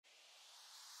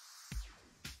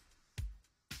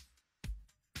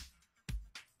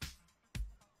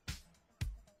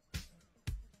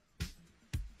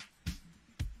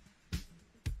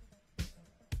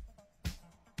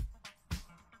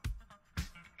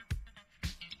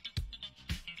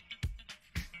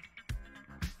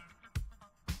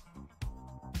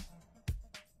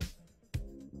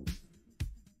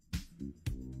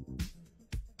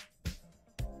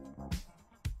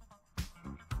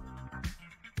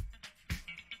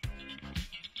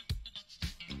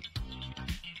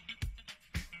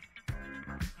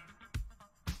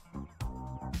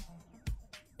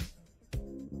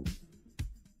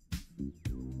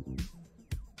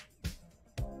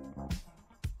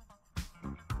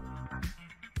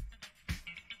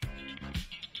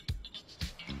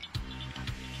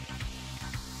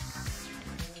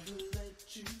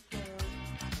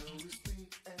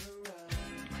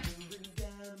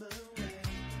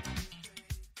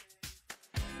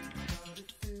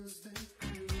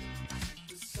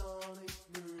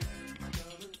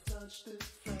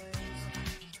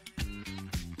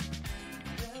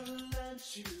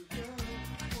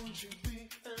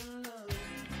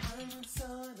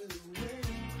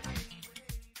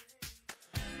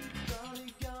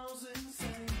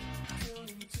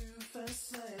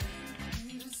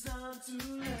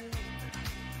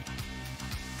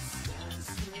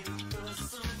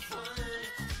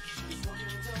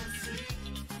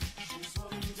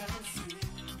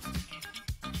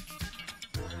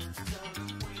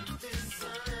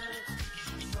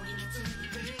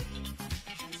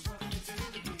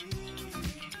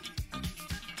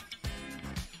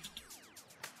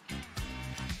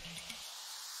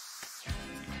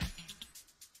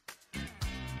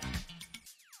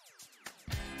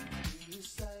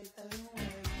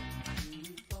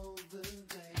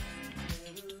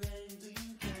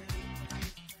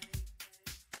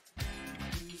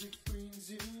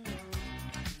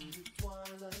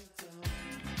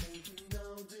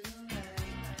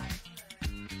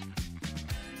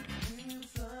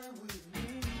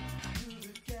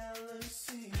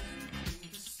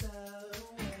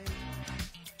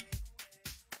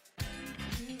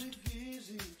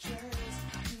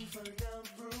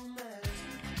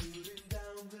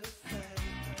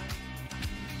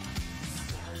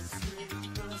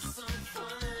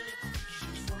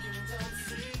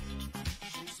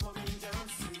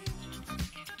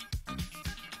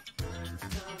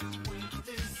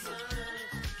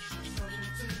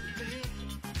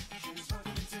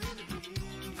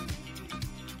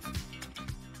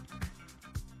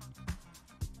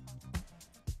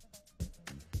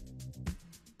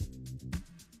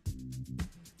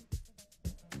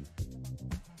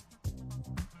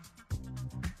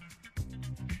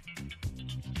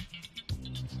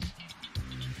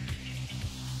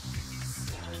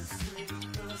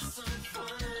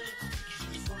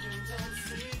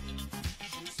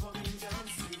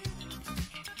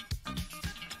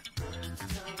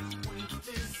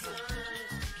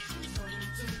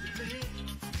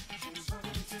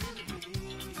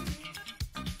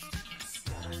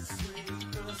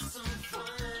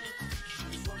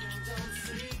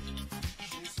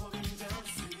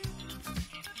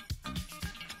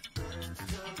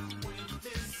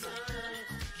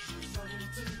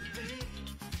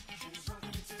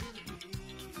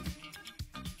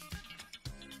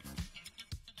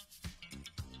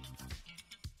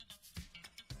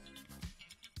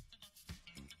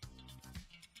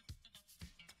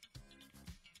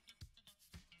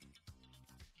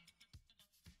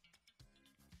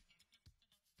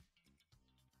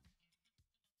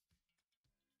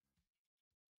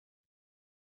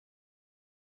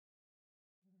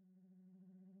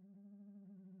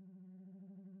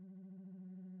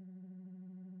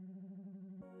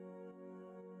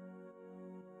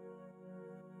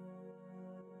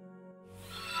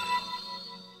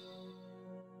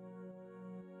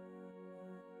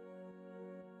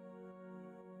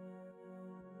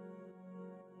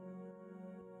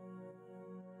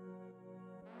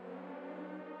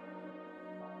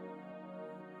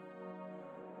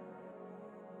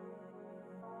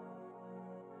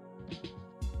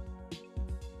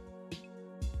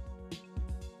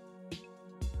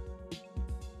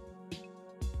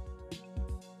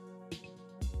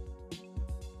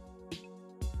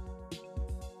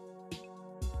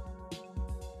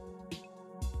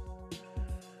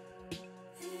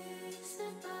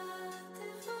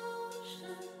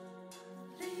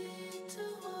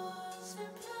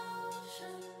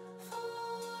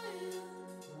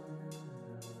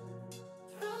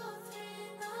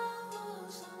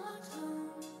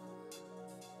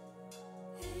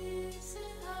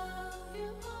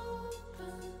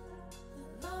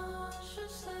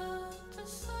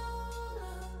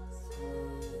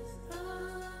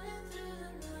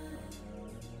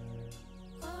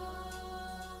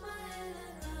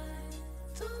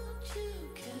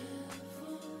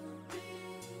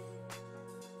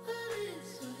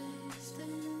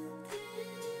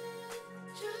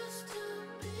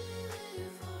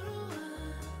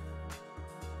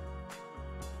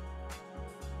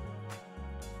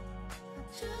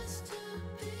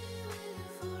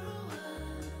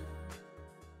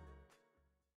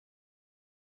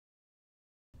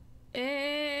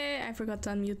I forgot to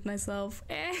unmute myself.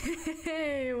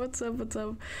 Hey, what's up, what's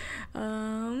up?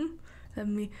 Let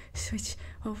me switch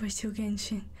over to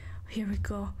Genshin. Here we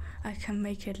go. I can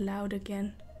make it loud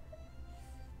again.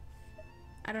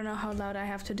 I don't know how loud I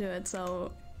have to do it,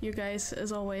 so you guys,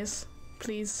 as always,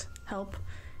 please help.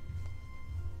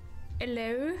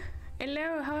 Hello?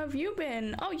 Hello, how have you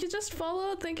been? Oh, you just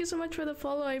followed? Thank you so much for the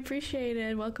follow, I appreciate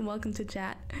it. Welcome, welcome to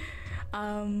chat.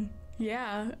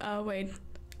 Wait.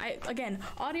 Again,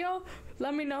 audio,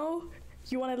 let me know.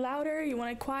 You want it louder? You want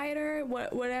it quieter?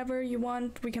 Whatever you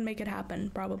want, we can make it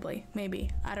happen, probably. Maybe.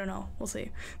 I don't know. We'll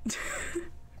see.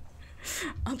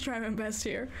 I'll try my best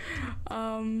here.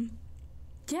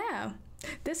 Yeah,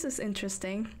 this is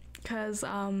interesting because,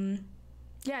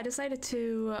 yeah, I decided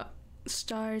to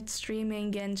start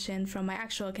streaming Genshin from my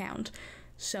actual account.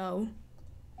 So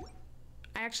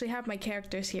I actually have my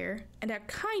characters here and they're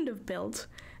kind of built.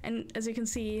 And as you can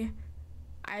see,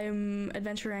 I'm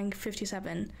adventure rank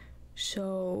 57.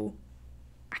 So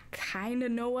I kind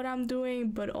of know what I'm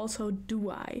doing, but also do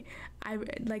I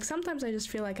like sometimes I just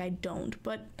feel like I don't,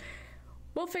 but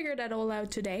we'll figure that all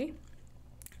out today.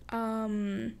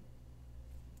 Yeah,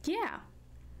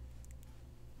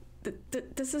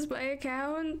 this is my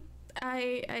account.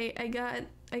 I got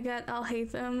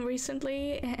Alhaitham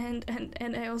recently, and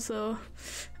I also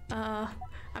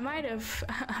I might have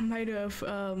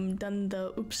done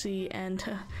the oopsie and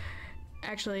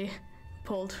actually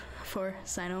pulled for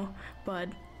Sino, but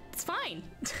it's fine.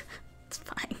 It's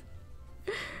fine.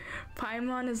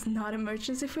 Paimon is not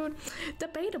emergency food.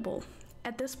 Debatable.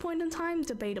 At this point in time,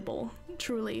 debatable.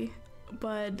 Truly.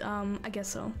 But I guess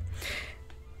so.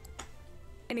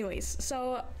 Anyways,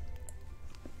 so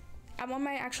I'm on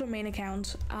my actual main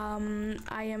account.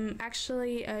 I am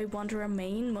actually a Wanderer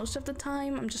main most of the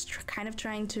time. I'm just kind of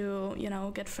trying to, you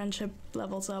know, get friendship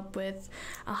levels up with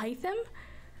Alhaitham.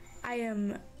 I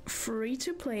am free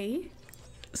to play,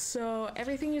 so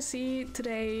everything you see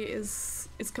today is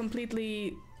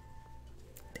completely,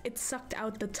 it sucked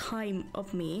out the time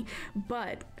of me,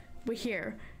 but we're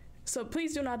here. So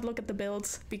please do not look at the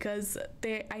builds because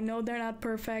I know they're not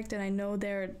perfect and I know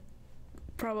they're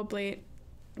probably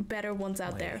better ones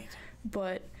out there,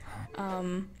 but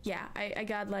yeah, I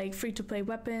got like free to play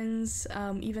weapons,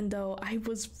 even though I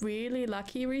was really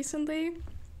lucky recently.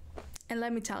 And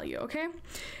let me tell you, okay,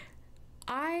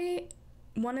 I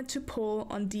wanted to pull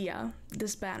on Dia,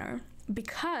 this banner,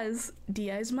 because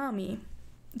Dia is mommy.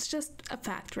 It's just a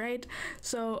fact, right?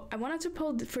 So I wanted to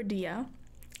pull for Dia,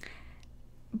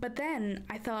 but then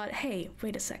I thought, hey,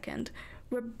 wait a second,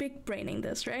 we're big braining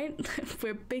this, right?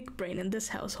 We're big brain in this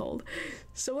household.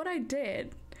 So what I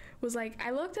did was, like,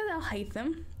 I looked at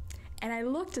Alhaitham and I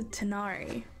looked at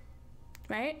Tanari,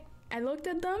 right? I looked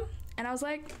at them and I was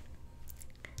like,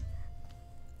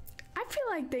 I feel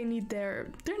like they need their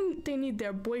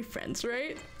boyfriends,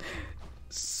 right?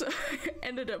 So I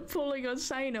ended up pulling on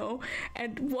Sino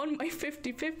and won my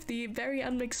 50-50 very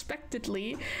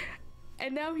unexpectedly,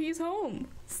 and now he's home.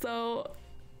 So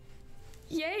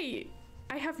yay!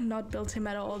 I have not built him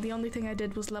at all. The only thing I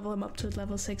did was level him up to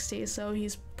level 60, so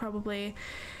he's probably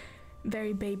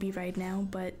very baby right now,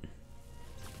 but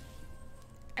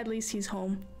at least he's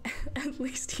home. At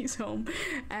least he's home.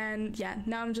 And yeah,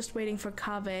 now I'm just waiting for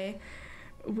Kaveh,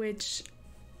 which,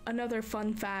 another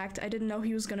fun fact, I didn't know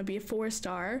he was gonna be a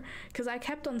 4-star because I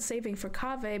kept on saving for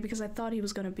Kaveh because I thought he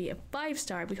was gonna be a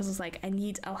 5-star because it's like, I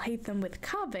need Alhaitham with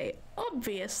Kaveh,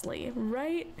 obviously,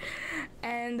 right?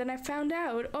 And then I found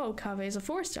out, oh, Kaveh is a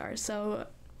 4-star, so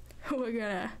we're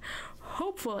gonna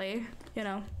hopefully, you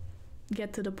know,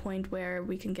 get to the point where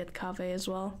we can get Kaveh as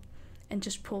well and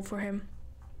just pull for him.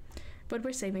 But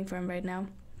we're saving for him right now.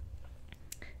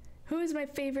 Who is my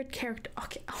favorite character?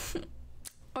 Okay.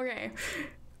 Okay.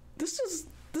 This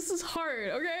is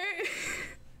hard, okay?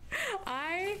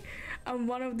 I am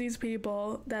one of these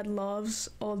people that loves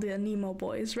all the Nemo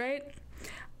boys, right?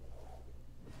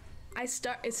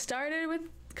 It started with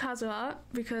Kazuha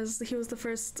because he was the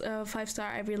first 5-star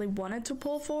I really wanted to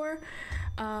pull for.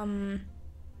 The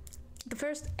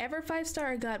first ever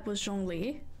 5-star I got was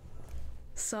Zhongli.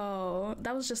 So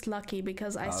that was just lucky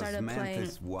because I started playing.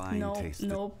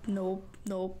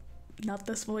 Nope, not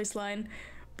this voice line.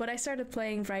 But I started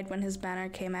playing right when his banner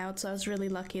came out, so I was really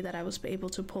lucky that I was able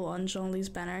to pull on Zhongli's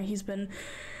banner. He's been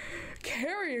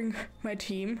carrying my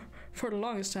team for the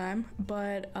longest time,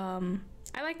 but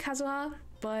I like Kazuha,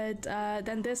 but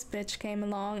then this bitch came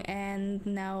along and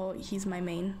now he's my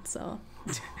main, so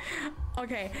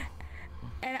okay.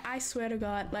 And I swear to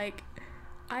God, like,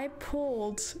 I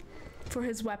pulled for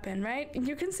his weapon, right? And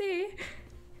you can see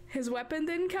his weapon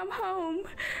didn't come home,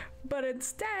 but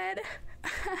instead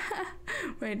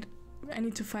wait, I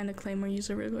need to find a Claymore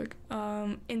user real quick.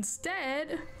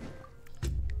 Instead,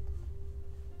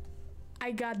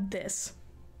 I got this.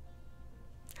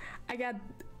 I got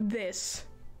this.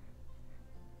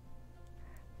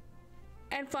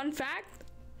 And fun fact,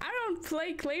 I don't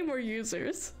play Claymore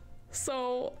users,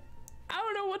 so I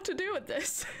don't know what to do with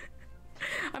this.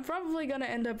 I'm probably gonna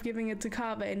end up giving it to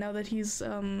Kave now that he's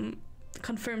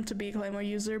confirmed to be a Claymore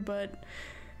user, but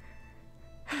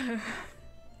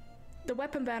the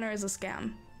weapon banner is a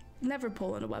scam. Never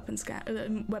pull in a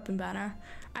weapon banner.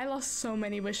 I lost so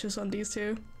many wishes on these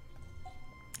two.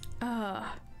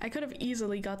 I could have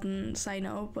easily gotten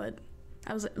Sino, but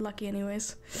I was lucky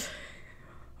anyways.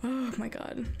 Oh my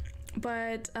god.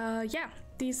 But yeah,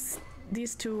 these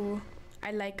two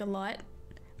I like a lot,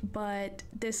 but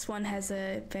this one has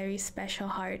a very special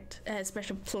heart.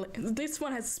 This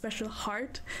one has a special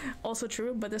heart, also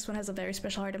true, but this one has a very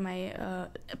special heart in my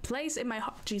place in my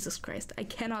heart. Jesus Christ, I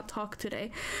cannot talk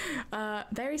today.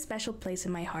 Very special place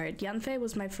in my heart. Yanfei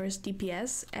was my first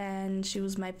DPS, and she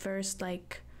was my first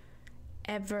like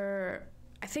ever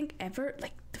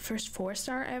like the first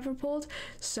 4-star I ever pulled.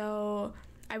 So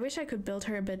I wish I could build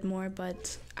her a bit more,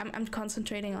 but I'm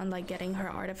concentrating on like getting her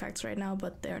artifacts right now,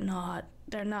 but they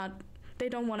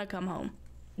don't want to come home.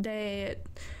 I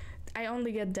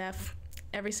only get death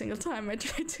every single time I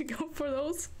try to go for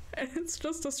those, and it's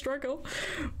just a struggle.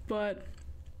 But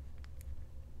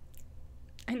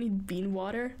I need bean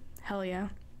water. Hell yeah,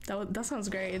 that sounds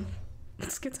great.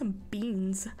 Let's get some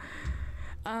beans.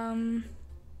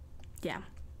 Yeah,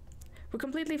 we're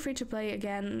completely free to play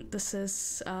again. This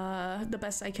is the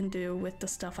best I can do with the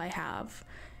stuff I have,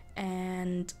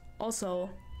 and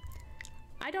also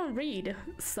I don't read,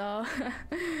 so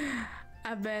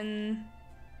I've been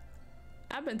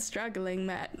struggling,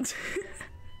 Matt.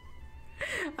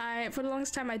 For the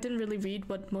longest time I didn't really read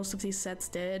what most of these sets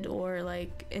did, or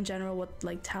like in general what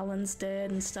like talents did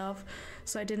and stuff,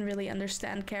 so I didn't really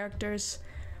understand characters,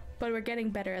 but we're getting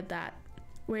better at that.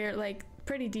 We're like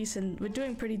pretty decent, we're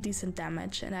doing pretty decent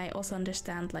damage, and I also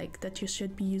understand like that you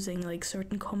should be using like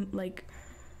certain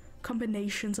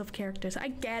combinations of characters. I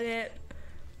get it,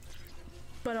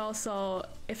 but also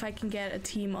if I can get a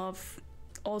team of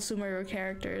all Sumeru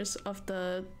characters of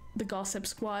the gossip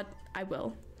squad, I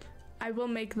will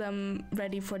make them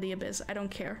ready for the abyss. I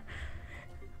don't care.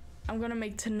 I'm gonna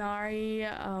make Tanari,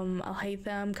 I'll hate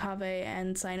them, Kave,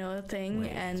 and Sino a thing. Wait.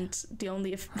 And the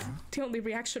only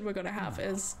reaction we're gonna have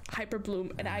is Hyper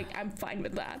Bloom, and I'm fine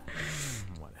with that.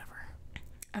 Whatever.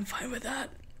 I'm fine with that.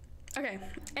 Okay,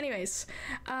 anyways,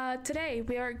 today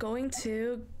we are going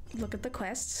to look at the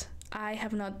quests. I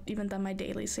have not even done my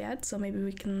dailies yet, so maybe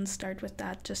we can start with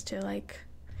that just to like,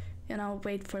 you know,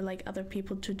 wait for like other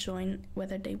people to join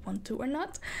whether they want to or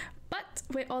not. But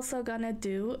we're also gonna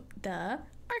do the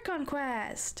Archon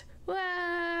quest.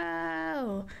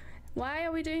 Wow! Why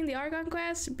are we doing the Archon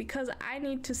quest? Because I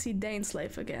need to see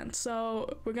Dainsleif again,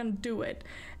 so we're gonna do it.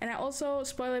 And I also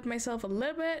spoiled myself a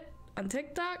little bit on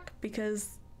TikTok,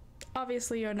 because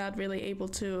obviously you're not really able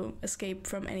to escape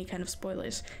from any kind of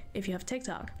spoilers if you have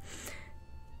TikTok.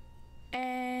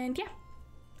 And yeah,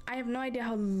 I have no idea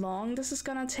how long this is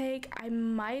gonna take. I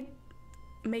might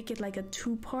make it like a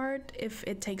 2-part if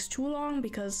it takes too long,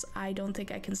 because I don't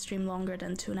think I can stream longer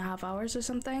than 2.5 hours or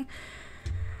something.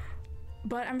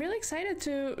 But I'm really excited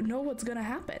to know what's gonna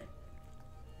happen.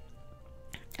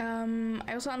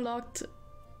 I also unlocked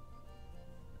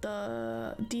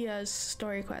the Dia's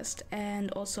story quest,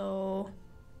 and also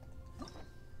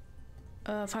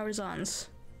Farazan's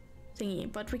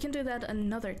thingy, but we can do that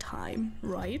another time,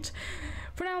 right?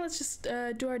 For now, let's just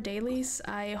do our dailies.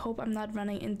 I hope I'm not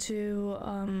running into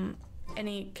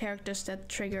any characters that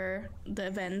trigger the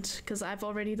event, because I've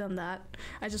already done that.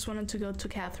 I just wanted to go to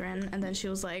Catherine, and then she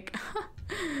was like,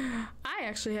 I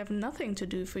actually have nothing to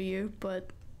do for you, but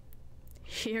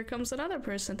here comes another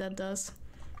person that does.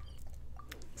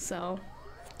 So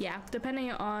yeah,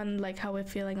 depending on like how we're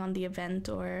feeling on the event,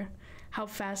 or how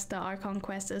fast the Archon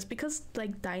quest is, because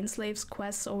like Dainsleif's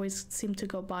quests always seem to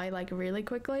go by like really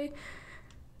quickly.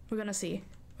 We're gonna see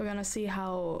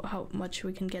how much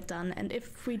we can get done, and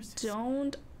if we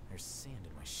don't, there's sand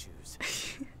in my shoes.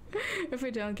 if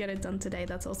we don't get it done today,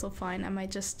 that's also fine. I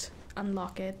might just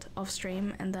unlock it off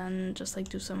stream and then just like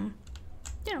do some,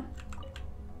 you know,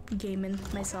 gaming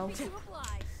myself.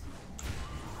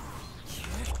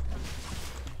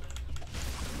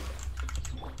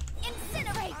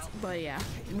 But yeah,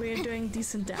 we're doing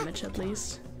decent damage at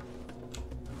least.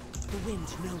 The wind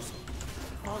knows me.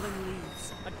 Falling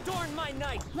leaves, adorn my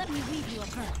night. Let me weave you a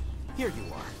pearl. Here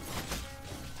you are.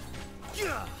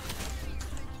 Yeah.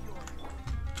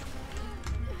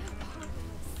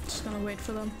 Just gonna wait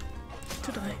for them.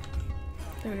 to die.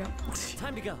 There we go.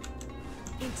 Time to go.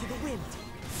 Into the wind.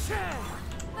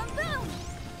 Boom, boom.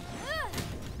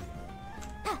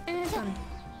 And done.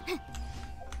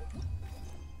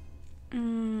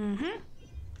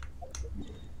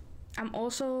 I'm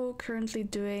also currently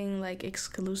doing like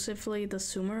exclusively the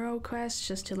Sumero quest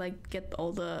just to like get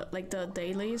all the the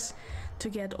dailies to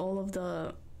get all of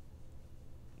the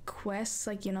quests,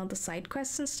 like, you know, the side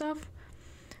quests and stuff.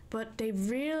 But they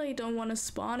really don't want to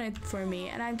spawn it for me,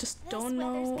 and I just don't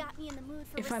know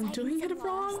if I'm doing it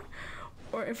wrong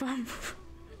or if I'm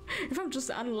if I'm just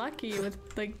unlucky with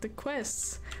like the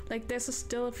quests. Like there's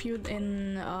still a few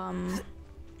in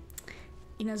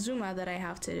Inazuma that I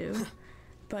have to do,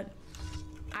 but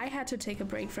I had to take a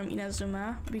break from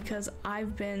Inazuma because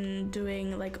I've been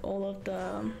doing like all of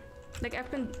the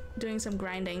I've been doing some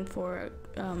grinding for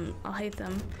I'll hate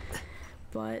them,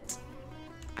 but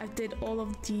I did all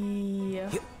of the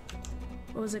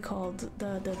what was it called,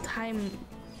 the time,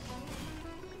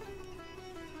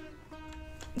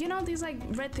 you know, these like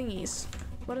red thingies,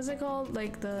 what is it called,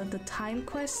 like the time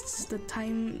quests, the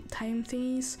time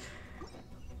thingies.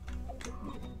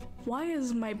 Why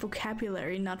is my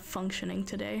vocabulary not functioning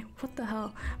today? What the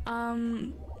hell?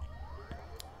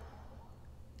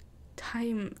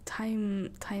 Time.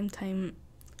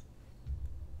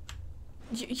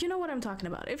 You know what I'm talking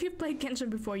about. If you've played Genshin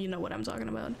before, you know what I'm talking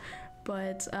about.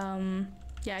 But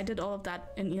yeah, I did all of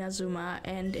that in Inazuma,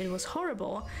 and it was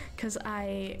horrible because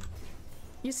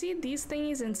you see these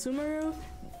thingies in Sumeru,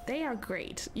 they are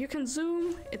great. You can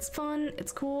zoom, it's fun,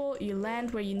 it's cool, you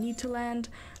land where you need to land,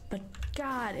 but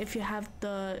God, if you have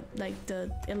the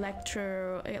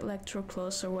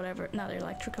electroclose or whatever, not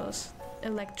electroclose,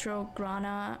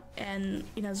 electrograna and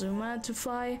Inazuma to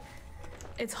fly,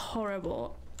 it's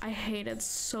horrible. I hate it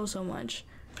so much.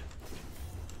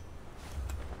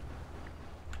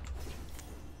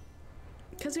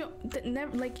 Cause you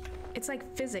never, like, it's like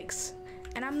physics,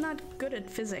 and I'm not good at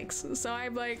physics, so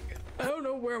I'm like, I don't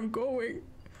know where I'm going.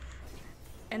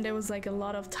 And there was like a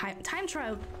lot of time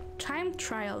trial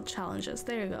challenges.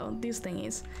 There you go, these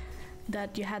thingies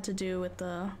that you had to do with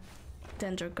the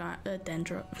electrograna.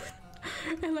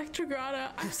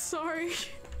 I'm sorry,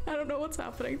 I don't know what's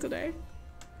happening today.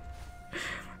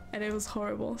 And it was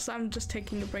horrible, so I'm just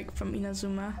taking a break from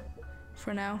Inazuma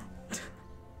for now.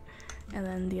 And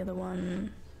then the other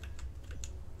one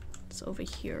is over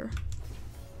here.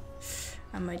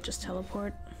 I might just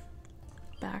teleport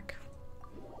back.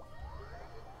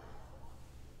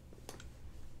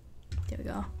 There we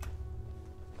go.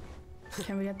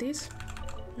 Can we get these?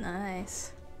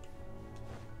 Nice.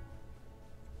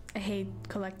 I hate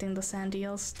collecting the sand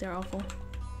eels. They're awful.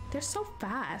 They're so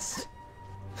fast.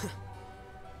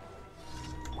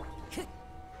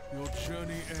 Your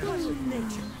journey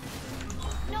ends.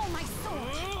 No, my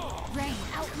sword. Rain,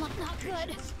 outlook not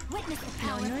good. Witness the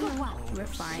power of Gurwa. We're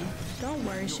fine. Don't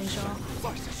worry, Xingqiu.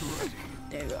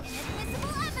 There you go.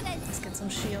 Invisible evidence. Let's get some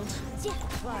shield.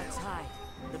 Clouds high.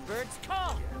 The birds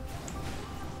call.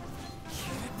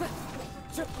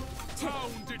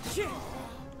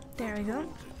 There we go.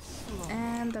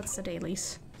 And that's the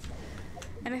dailies.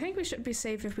 And I think we should be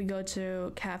safe if we go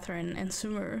to Catherine and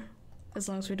Sumer, as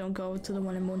long as we don't go to the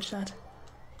one in Mondstadt.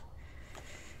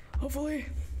 Hopefully.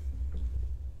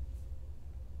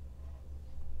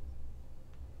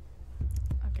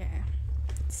 Okay,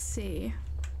 let's see.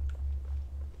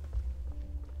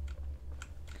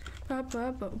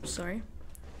 Oops, sorry.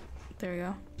 There we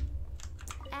go.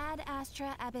 Ad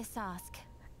Astra Abyssosk.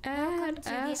 Ad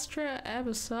Astra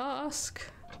Abyssosk.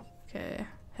 Okay,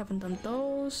 haven't done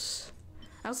those.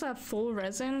 I also have full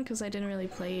resin because I didn't really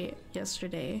play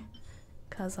yesterday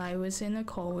because I was in a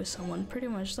call with someone pretty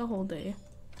much the whole day.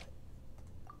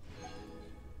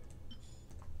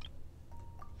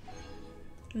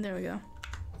 And there we go.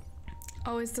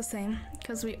 Always the same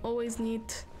because we always need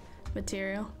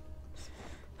material.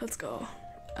 Let's go.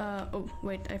 Oh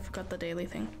wait, I forgot the daily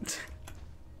thing.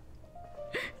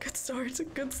 Good start,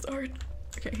 good start.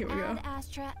 Okay, here we go. Ad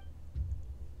Astra.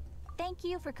 Thank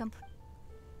you for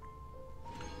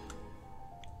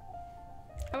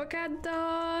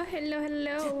Avocado!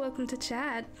 Hello, welcome to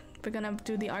chat. We're gonna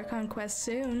do the Archon quest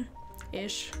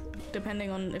soon-ish, depending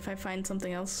on if I find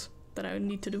something else that I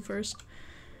need to do first.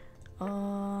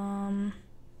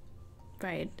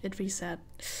 Right, it reset.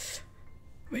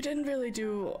 We didn't really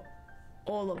do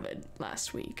all of it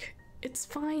last week. It's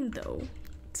fine though.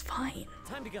 It's fine.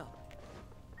 Time to go.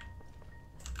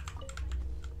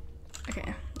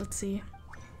 Okay, let's see.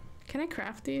 Can I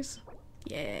craft these?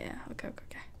 Yeah, okay.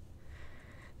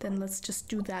 Then let's just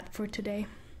do that for today.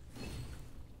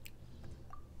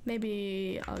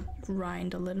 Maybe I'll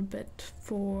grind a little bit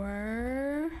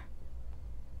for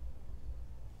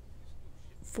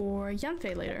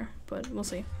Yanfei later, but we'll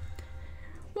see.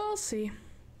 We'll see.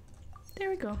 There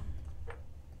we go.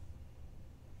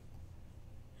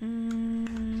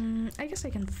 I guess I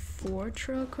can forge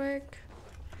real quick.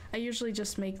 I usually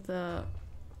just make the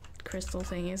crystal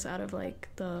thingies out of like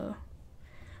the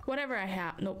whatever I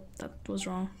have. Nope, that was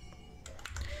wrong.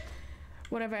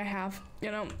 Whatever I have, you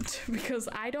know, because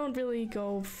I don't really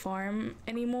go farm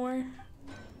anymore,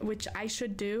 which I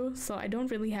should do, so I don't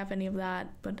really have any of that,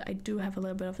 but I do have a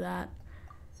little bit of that,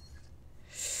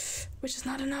 which is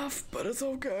not enough, but it's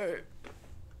okay.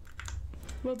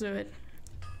 We'll do it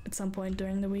at some point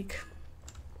during the week.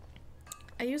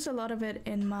 I used a lot of it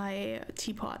in my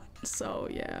teapot, so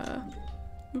yeah.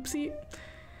 Oopsie.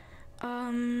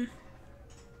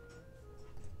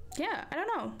 Yeah, I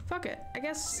don't know. Fuck it. I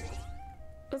guess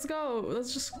let's go.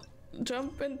 Let's just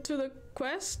jump into the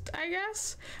quest, I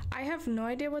guess. I have no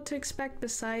idea what to expect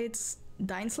besides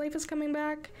Dainsleif is coming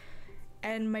back,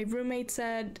 and my roommate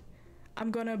said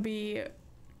I'm gonna be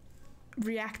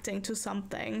reacting to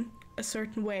something a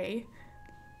certain way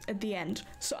at the end.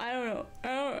 So I don't know.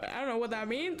 I don't know what that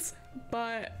means,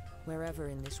 but Wherever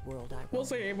in this world I we'll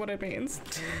see what it means.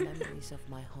 memories of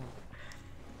my home.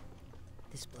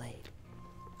 This blade.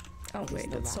 Oh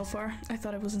wait, that's so far. I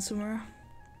thought it was in Sumera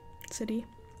City.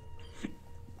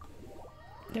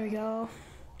 There we go.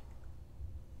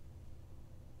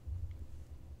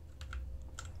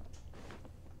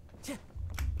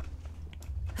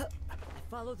 I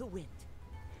follow the wind.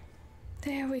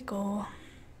 There we go.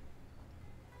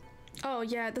 Oh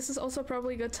yeah, this is also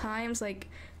probably good times. Like,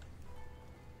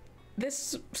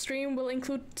 this stream will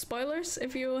include spoilers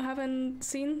if you haven't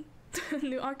seen the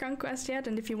new Archon quest yet,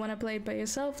 and if you want to play it by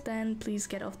yourself, then please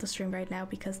get off the stream right now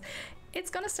because it's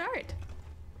gonna start.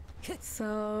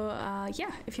 So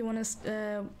yeah, if you want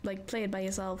to like play it by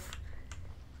yourself,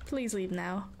 please leave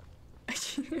now.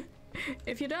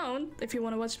 If you don't, if you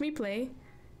want to watch me play,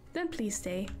 then please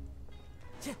stay.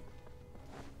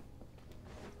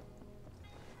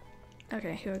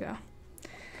 Okay, here we go.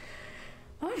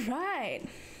 All right,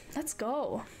 let's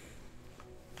go.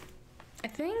 I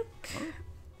think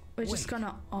we're just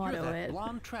gonna auto you're that it.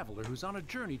 blonde traveler who's on a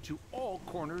journey to all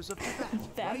corners of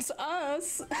Tibet. That's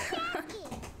us.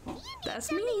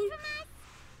 That's me.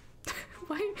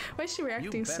 Why is she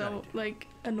reacting bet I so did. like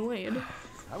annoyed?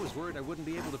 I was worried I wouldn't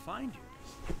be able to find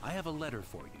you. I have a letter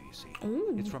for you see.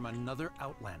 Ooh. It's from another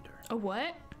outlander. A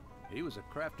what? He was a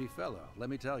crafty fellow, let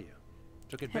me tell you.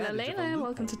 Took Hello, advantage of a Layla. loophole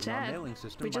Welcome to in our chat. mailing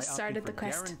system We by just opting started the for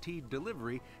quest. guaranteed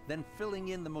delivery, then filling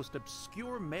in the most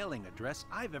obscure mailing address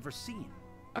I've ever seen.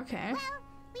 Okay. Well,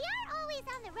 we are always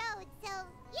on the road, so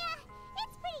yeah,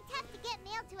 it's pretty tough to get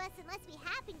mail to us unless we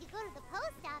happen to go to the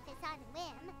post office on a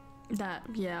whim. That,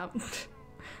 yeah.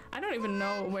 I don't even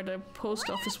know where the post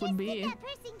office would be. What did that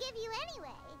person give you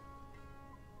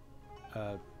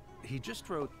anyway? He just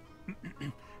wrote,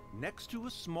 next to a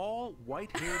small,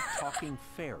 white-haired talking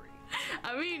fairy.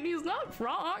 I mean, he's not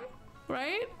wrong,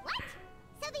 right? What?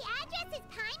 So the address is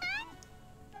Paimon?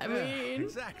 I mean,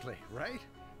 Exactly, right?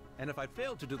 And if I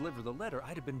failed to deliver the letter,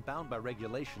 I'd have been bound by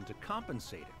regulation to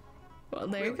compensate him. well,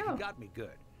 there Really, you go. he got me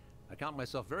good. I count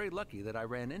myself very lucky that I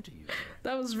ran into you.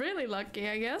 That was really lucky,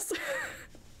 I guess.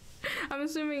 I'm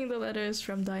assuming the letter is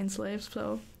from Dainsleif,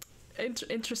 so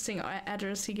interesting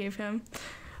address he gave him.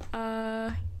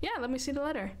 Yeah, let me see the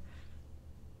letter.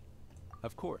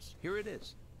 Of course, here it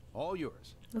is. All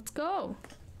yours. Let's go.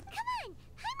 Come on,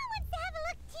 Paimon wants to have a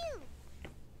look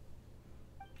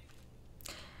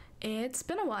too. It's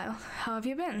been a while. How have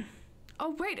you been?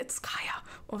 Oh wait, it's Kaya.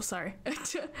 Oh, sorry.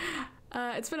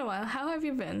 It's been a while. How have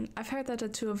you been? I've heard that the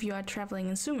two of you are traveling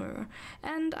in Sumeru,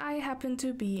 and I happen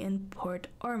to be in Port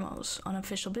Ormos on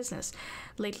official business.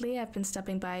 Lately, I've been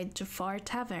stopping by Jafar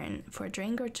Tavern for a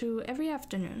drink or two every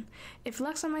afternoon. If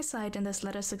luck's on my side and this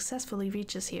letter successfully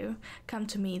reaches you, come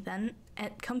to me then,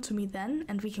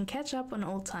 and we can catch up on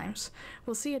old times.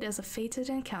 We'll see it as a fated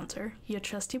encounter. Your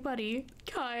trusty buddy,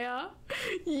 Kaya.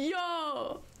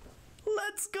 Yo!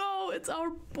 Let's go! It's our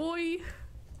boy!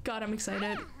 God, I'm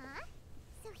excited. Uh-huh.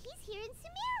 So he's here in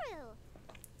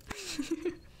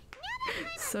Sumeru.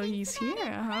 So he's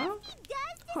here, huh? He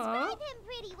does describe him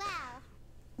pretty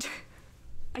well.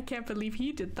 I can't believe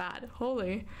he did that.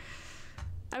 Holy.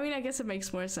 I mean, I guess it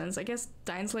makes more sense. I guess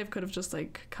Dainsleif could have just,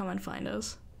 like, come and find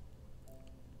us.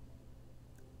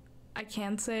 I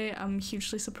can't say I'm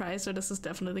hugely surprised, or this is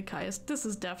definitely Kaya's style. From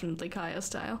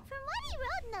what he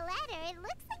wrote in the letter, it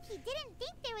looks like he didn't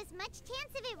think there was much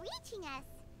chance of it reaching us.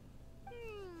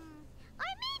 Or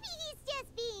maybe he's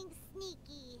just being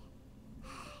sneaky.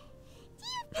 Do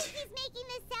you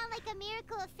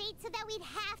Oracle of Fate so that we'd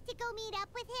have to go meet up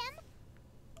with him?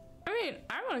 I mean,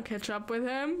 I want to catch up with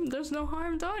him. There's no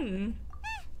harm done.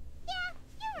 Yeah,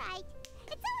 you're right.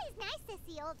 It's always nice to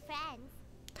see old friends.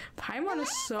 Paimon is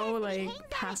so, like,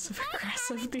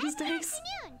 passive-aggressive these days.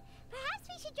 Afternoon. Perhaps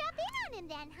we should drop in on him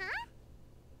then, huh?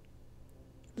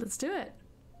 Let's do it.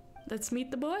 Let's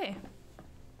meet the boy.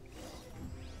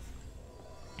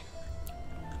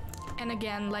 And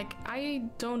again, like, I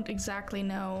don't exactly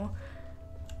know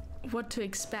what to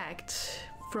expect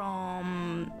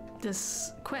from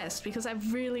this quest because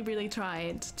I've really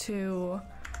tried to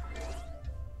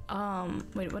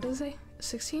wait, what did I say?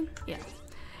 16? Yeah.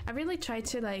 I really tried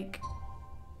to like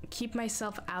keep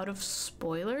myself out of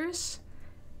spoilers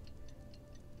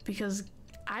because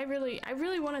I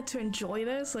really wanted to enjoy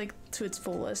this like to its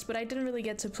fullest, but I didn't really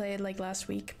get to play it like last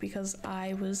week because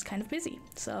I was kind of busy.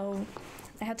 So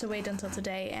I had to wait until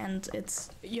today, and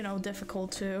it's, you know,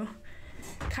 difficult to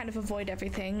kind of avoid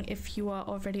everything if you are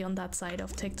already on that side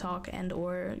of TikTok and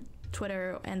or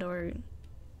Twitter and or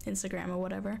Instagram or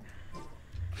whatever.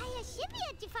 Kaya should be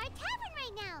at Jafar Tavern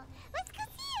right now. Let's go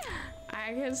see him.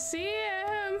 I can see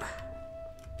him.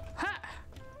 Ha!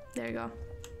 There you go.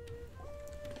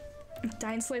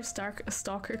 Dainsleif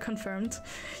stalker confirmed.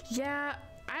 Yeah,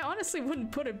 I honestly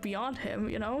wouldn't put it beyond him,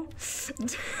 you know?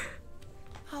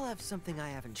 I'll have something I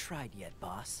haven't tried yet,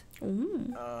 boss.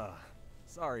 Ooh.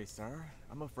 Sorry, sir.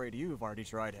 I'm afraid you've already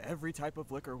tried every type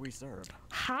of liquor we serve.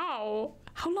 How?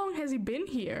 How long has he been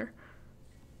here?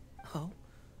 Oh?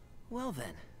 Well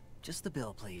then, just the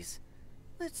bill, please.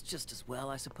 It's just as well,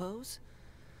 I suppose.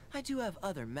 I do have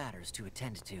other matters to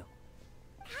attend to.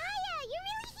 Kaya, you're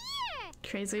really here.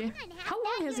 Crazy. How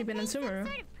long has he been in Sumeru?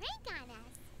 Sort of prank on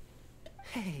us.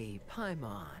 Hey,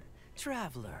 Paimon,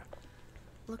 traveler.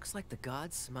 Looks like the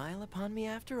gods smile upon me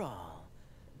after all.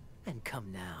 And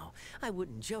come now, I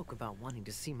wouldn't joke about wanting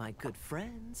to see my good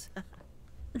friends.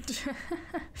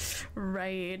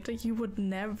 Right, you would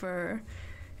never,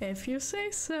 if you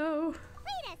say so.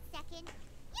 Wait a second.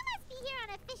 You must be here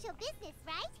on official business,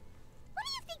 right? What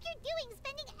do you think you're doing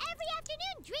spending every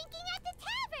afternoon drinking at the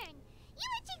tavern? You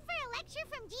itching for a lecture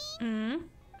from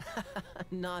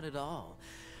Jean? Not at all.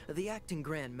 The acting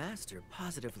Grand Master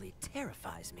positively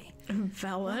terrifies me.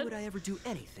 Valid. Why would I ever do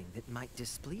anything that might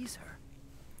displease her?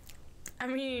 I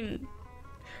mean,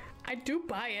 I do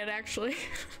buy it actually.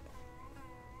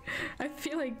 I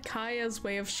feel like Kaya's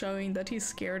way of showing that he's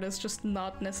scared is just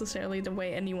not necessarily the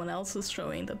way anyone else is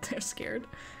showing that they're scared.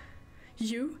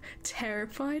 You?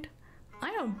 Terrified? I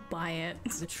don't buy it.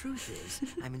 The truth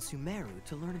is, I'm in Sumeru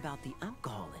to learn about the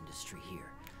alcohol industry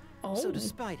here. Oh. So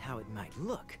despite how it might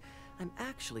look, I'm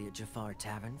actually at Jafar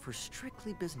Tavern for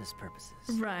strictly business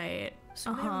purposes. Right.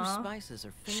 Sumeru spices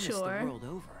are famous the Sure. world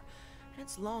over, and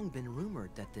it's long been rumored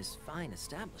that this fine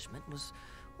establishment was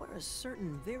where a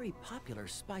certain very popular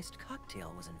spiced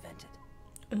cocktail was invented.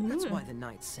 That's why the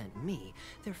knights sent me,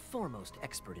 their foremost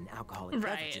expert in alcoholic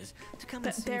beverages, to come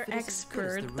and see They're if it is as good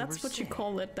as the expert. That's rumors what you say.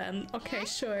 call it then. Okay, And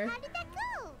sure. How did that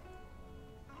go?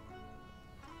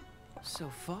 So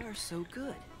far, so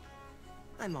good.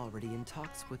 I'm already in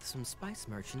talks with some spice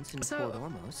merchants in So,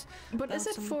 Port Ormos. But about is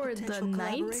it some for the potential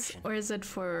knights collaboration. or is it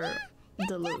for That the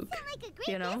does Luke? sound like a great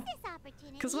You know? business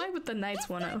opportunity. Because why would the knights If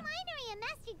want Don to? Winery and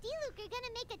Master D-Luke are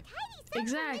gonna make a tidy search for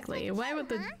Exactly. Mr. Why Q, would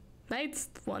the huh? knights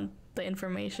want the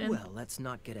information? Well, let's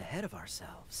not get ahead of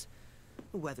ourselves.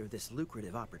 Whether this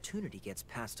lucrative opportunity gets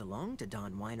passed along to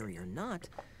Don Winery or not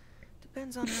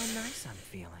depends on how nice I'm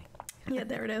feeling. Yeah,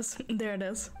 there it is. There it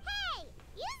is. Hey!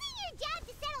 Using your job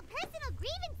to settle personal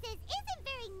grievances isn't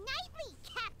very knightly,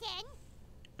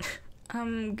 Captain!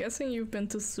 I'm guessing you've been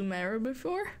to Sumeru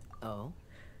before? Oh?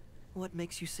 What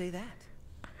makes you say that?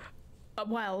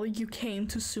 Well, you came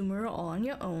to Sumeru all on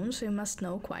your own, so you must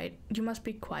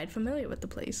be quite familiar with the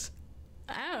place.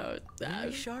 Oh,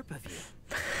 Very sharp of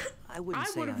you. I wouldn't I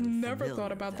say would have I'm never familiar,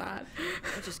 thought about though. that.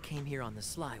 I just came here on the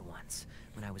sly once,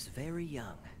 when I was very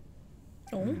young.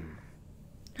 Oh.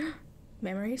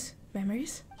 Memories?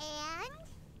 Memories? And?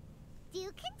 Do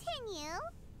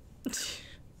continue.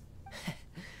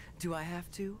 Do I have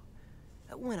to?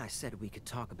 When I said we could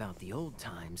talk about the old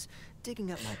times,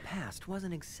 digging up my past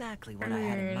wasn't exactly what I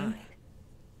had in mind.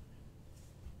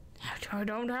 I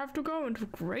don't have to go into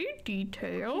great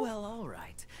detail. Well, all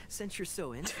right, since you're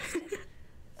so interested.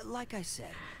 Like I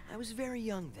said, I was very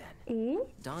young then. Ooh.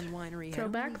 Don Winery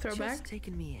Throwback, had only throwback. just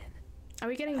taken me in. Are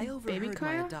we getting I baby overheard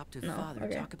Kaya? my adoptive No, father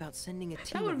okay. talk about sending a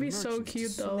team would of be so merchants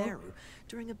cute, to though. Sumeru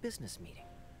during a business meeting.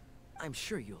 I'm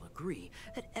sure you'll agree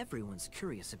that everyone's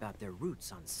curious about their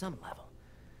roots on some level.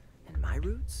 And my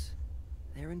roots?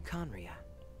 They're in Conria,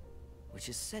 which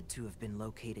is said to have been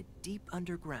located deep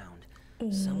underground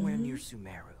somewhere near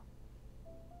Sumeru.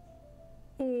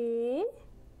 Oh.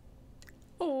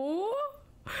 Oh.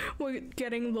 We're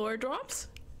getting lore drops?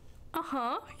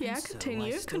 Uh-huh. Yeah, And so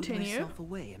continue, I stowed continue. myself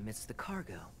away amidst the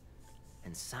cargo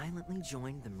and silently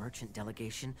joined the merchant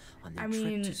delegation on their I trip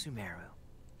mean, to Sumeru.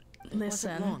 It wasn't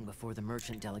Listen, long before the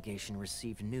merchant delegation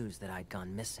received news that I'd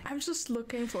gone missing. I'm just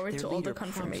looking forward Their to all the leader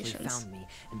promptly confirmations. found me,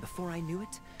 and before I knew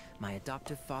it, my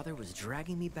adoptive father was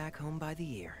dragging me back home by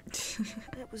the ear.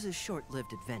 It was a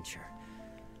short-lived adventure.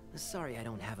 Sorry I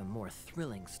don't have a more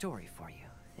thrilling story for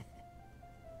you.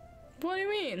 What do you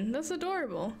mean? That's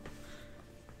adorable.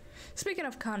 Speaking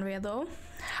of Conria, though,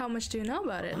 how much do you know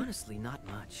about it? Honestly, not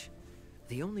much.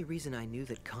 The only reason I knew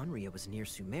that Conria was near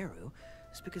Sumeru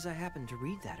is because I happened to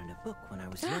read that in a book when I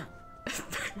was young.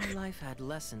 My life had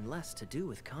less and less to do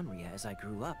with Conria as I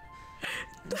grew up,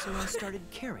 and so I started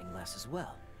caring less as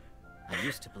well. I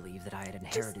used to believe that I had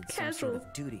inherited some sort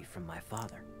of duty from my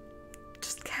father.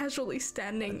 Just casually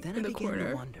standing But then in I the began corner.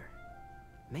 to wonder.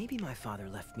 Maybe my father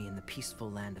left me in the peaceful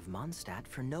land of Mondstadt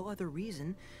for no other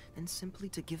reason than simply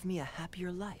to give me a happier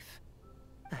life.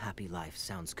 A happy life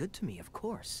sounds good to me, of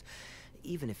course,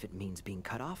 even if it means being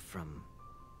cut off from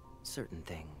certain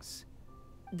things.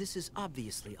 This is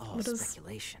obviously all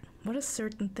speculation. What are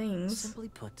certain things? Simply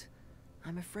put,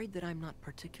 I'm afraid that I'm not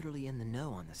particularly in the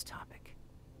know on this topic.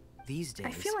 These days,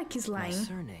 I feel like he's lying. my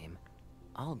surname,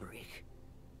 Alberich,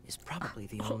 is probably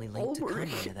the only link to Alberich.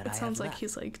 Conria that I It have sounds like left.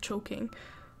 he's like choking.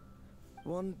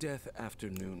 One death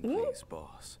afternoon, Ooh. please,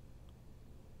 boss.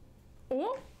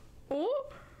 Oh, oh,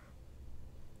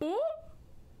 oh!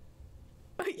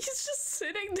 He's just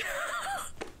sitting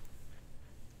down.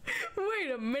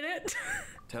 Wait a minute.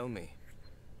 Tell me,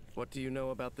 what do you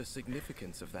know about the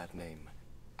significance of that name,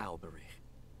 Alberich?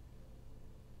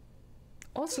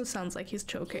 Also sounds like he's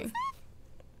choking.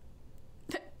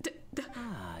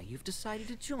 Ah, you've decided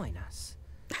to join us.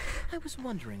 I was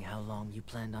wondering how long you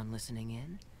planned on listening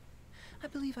in. I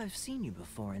believe I've seen you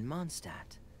before in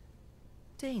Mondstadt.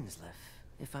 Dainsleif,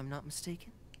 if I'm not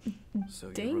mistaken. So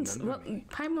you Danes. remember Well, me.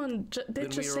 Paimon did Then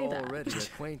just we say are that. already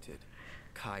acquainted.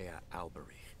 Kaya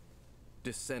Alberich,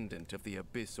 descendant of the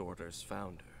Abyss Order's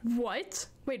founder. What?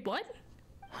 Wait, what?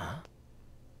 Huh?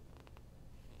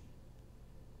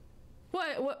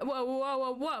 What?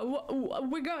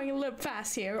 We're going a little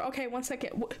fast here. Okay, one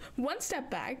second. One step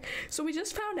back. So we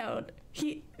just found out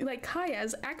Kaya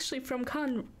is actually from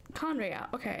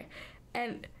Conria. Okay,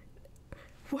 and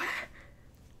what?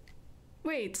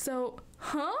 Wait. So,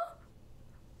 huh?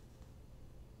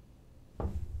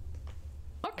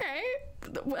 Okay.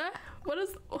 What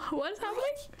is happening?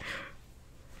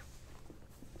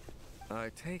 I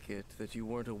take it that you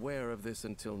weren't aware of this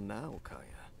until now, Kaya.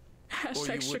 Or you Hashtag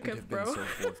wouldn't shook have up, been bro. so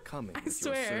forthcoming I with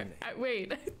your swear. surname.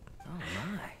 Wait. Oh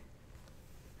my.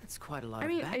 That's quite a lot I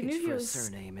mean, of I baggage knew he for a was-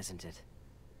 surname, isn't it?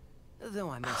 Though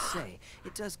I must say,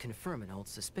 it does confirm an old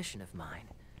suspicion of mine.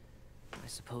 I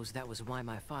suppose that was why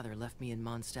my father left me in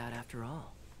Mondstadt after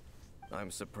all.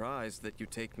 I'm surprised that you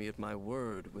take me at my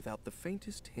word without the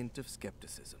faintest hint of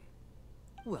skepticism.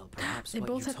 Well, perhaps They what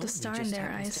both you have the told star me in just their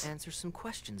happens eyes. to answer some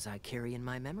questions I carry in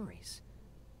my memories.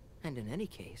 And in any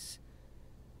case,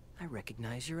 I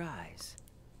recognize your eyes.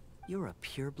 You're a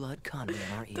pure-blood Conrian,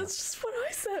 aren't you? That's just what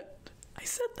I said. I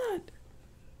said that.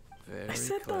 Very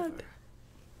said clever. that.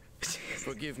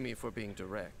 Forgive me for being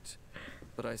direct,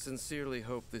 but I sincerely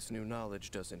hope this new knowledge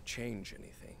doesn't change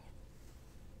anything.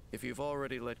 If you've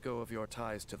already let go of your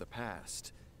ties to the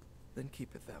past, then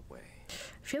keep it that way.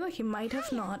 I feel like he might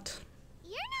have not.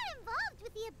 You're not involved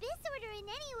with the Abyss Order in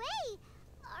any way,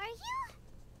 are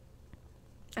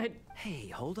you? I Hey,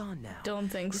 hold on now. don't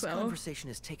think This so. conversation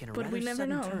has taken a But rather we never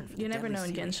sudden know. turn for the You never know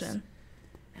in deadly serious. Genshin.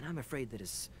 And I'm afraid that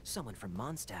as someone from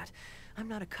Mondstadt, I'm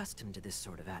not accustomed to this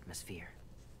sort of atmosphere.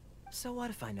 So what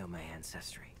if I know my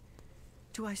ancestry?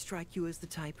 Do I strike you as the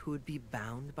type who would be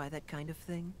bound by that kind of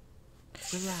thing?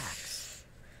 Relax.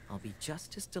 I'll be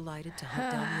just as delighted to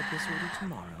hunt down the Abyss Order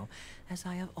tomorrow as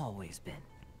I have always been.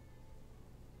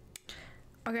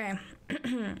 Okay.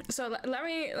 So let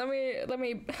me.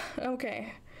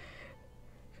 Okay.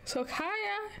 So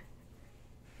Kaya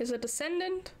is a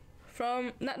descendant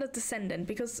from, not a descendant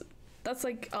because that's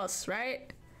like us,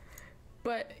 right?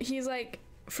 But he's like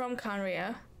from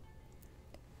Conria.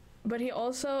 But he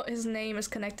also, his name is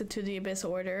connected to the Abyss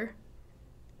Order.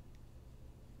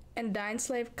 And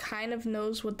Dainsleif kind of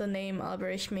knows what the name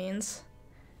Alberich means.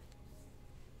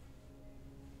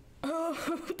 Oh,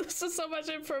 this is so much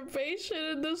information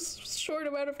in this short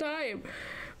amount of time.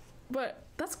 But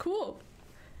that's cool.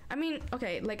 I mean,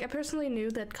 okay, like I personally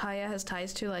knew that Kaya has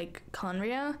ties to like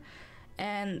Conria,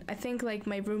 and I think like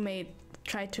my roommate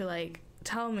tried to like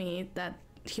tell me that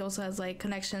he also has like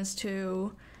connections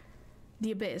to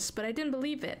the Abyss, but I didn't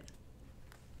believe it.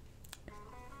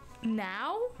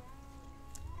 Now,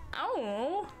 I don't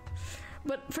know.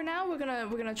 But for now, we're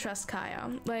gonna trust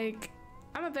Kaya. Like,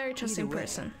 I'm a very trusting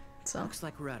person. So looks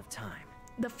like we're out of time.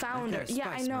 the founder. Yeah,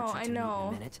 I know. I In know.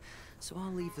 a minute, so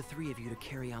I'll leave the three of you to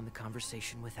carry on the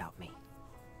conversation without me.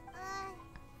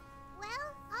 Well,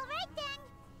 all right then.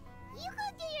 You go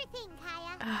do your thing,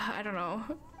 Kaya. I don't know.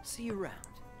 See you around.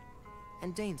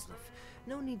 And Dainsleif,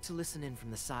 no need to listen in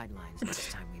from the sidelines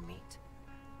next time we meet.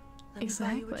 Let me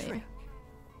buy you a Exactly. drink.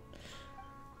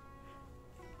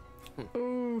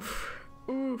 Oof.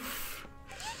 Oof.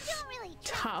 You don't really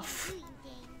trust Tough. him, do you,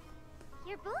 Dane?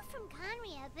 You're both from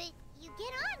Conria, but you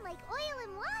get on like oil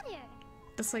and water.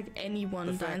 That's like anyone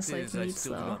The fact Dainsleif is, I meets,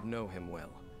 still do though. not know him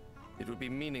well. It would be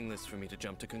meaningless for me to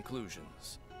jump to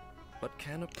conclusions. But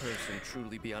can a person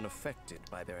truly be unaffected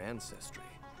by their ancestry?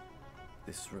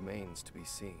 This remains to be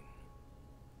seen.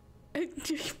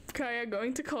 Kaya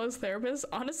going to call his therapist?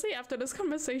 Honestly, after this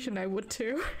conversation, I would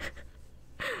too.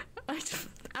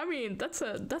 I mean, that's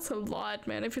a lot,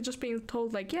 man. If you're just being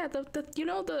told like, yeah, you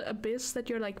know the abyss that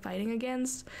you're like fighting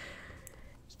against,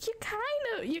 you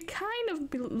kind of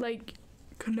be like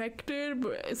connected,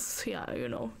 but it's, yeah, you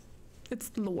know,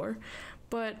 it's lore.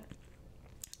 But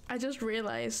I just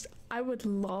realized I would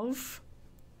love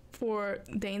for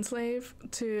Dainsleif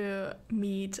to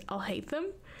meet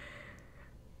Alhaitham.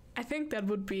 I think that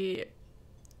would be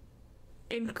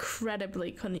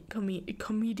incredibly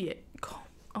comedic.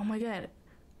 Oh my god.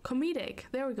 Comedic.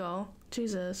 There we go.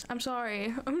 Jesus. I'm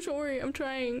sorry. I'm sorry. I'm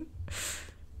trying.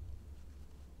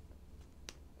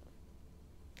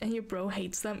 And your bro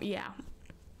hates them? Yeah.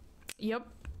 Yep.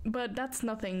 But that's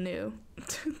nothing new.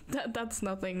 That's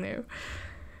nothing new.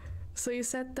 So you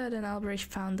said that an Alberich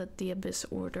founded the Abyss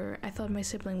Order. I thought my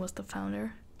sibling was the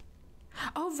founder.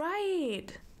 Oh,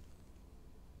 right!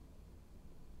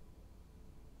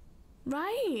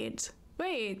 Right!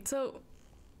 Wait, so...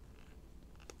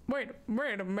 Wait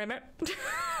a minute.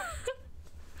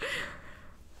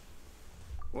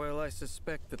 Well, I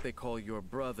suspect that they call your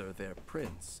brother their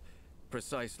prince,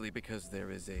 precisely because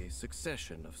there is a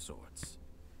succession of sorts.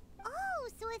 Oh,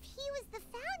 so if he was the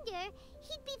founder,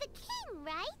 he'd be the king,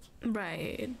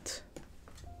 right?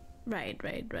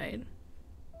 Right.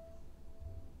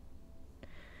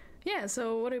 Yeah,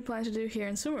 so what do you plan to do here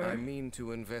in Sumer? I mean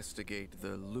to investigate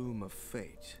the Loom of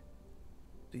Fate.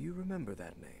 Do you remember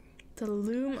that name? The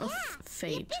Loom of The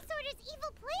Fate. Abyss Order's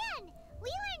evil plan. We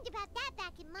learned about that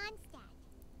back in Mondstadt.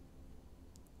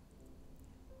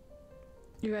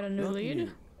 You got a new Not lead?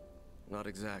 new. Not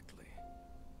exactly.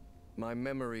 My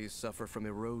memories suffer from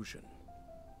erosion.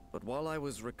 But while I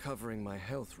was recovering my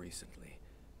health recently,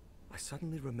 I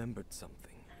suddenly remembered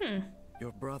something.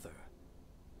 Your brother.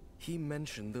 He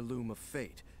mentioned the Loom of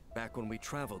Fate back when we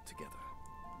traveled together.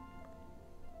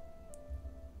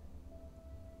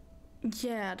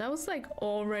 Yeah, that was like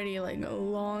already like a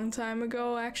long time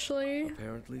ago, actually.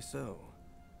 Apparently so.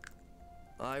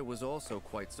 I was also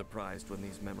quite surprised when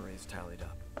these memories tallied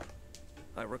up.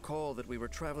 I recall that we were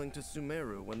traveling to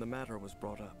Sumeru when the matter was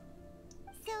brought up.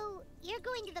 So, you're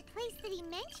going to the place that he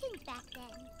mentioned back then?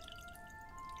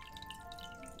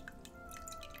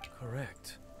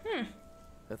 Correct.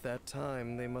 At that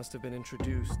time, they must have been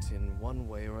introduced in one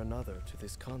way or another to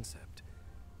this concept.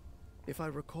 If I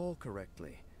recall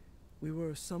correctly, we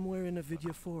were somewhere in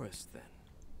Avidya Forest then.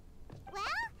 Well,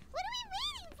 what are we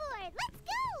waiting for? Let's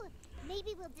go!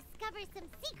 Maybe we'll discover some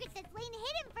secret that's lain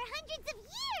hidden for hundreds of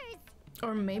years!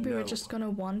 Or maybe we're No. just gonna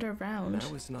wander around.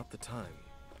 Now is not the time.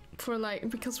 For like,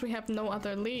 because we have no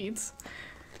other leads.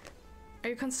 Are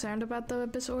you concerned about the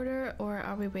Abyss Order, or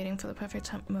are we waiting for the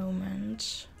perfect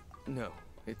moment? No,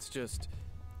 it's just...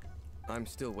 I'm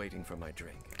still waiting for my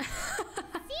drink.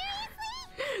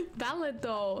 Valid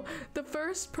though. The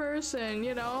first person,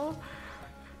 you know?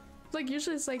 Like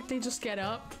usually it's like they just get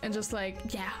up and just like,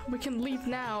 yeah, we can leave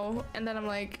now. And then I'm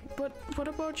like, but what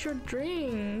about your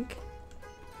drink?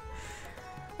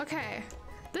 Okay.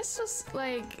 This was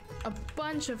like a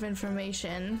bunch of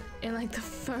information in like the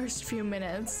first few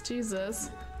minutes.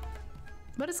 Jesus.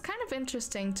 But it's kind of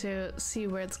interesting to see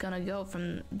where it's gonna go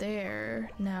from there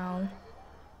now.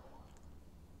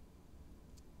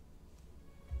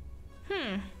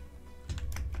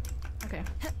 Okay.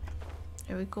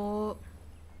 Here we go.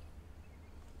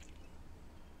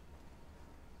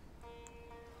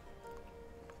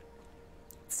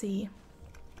 Let's see.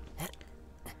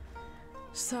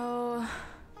 So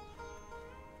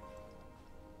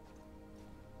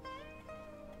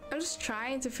I'm just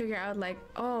trying to figure out like,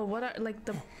 oh, what are like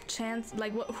the chance,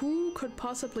 like who could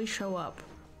possibly show up?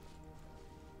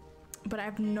 But I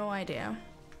have no idea.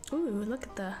 Ooh, look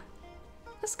at the...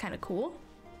 That's kind of cool.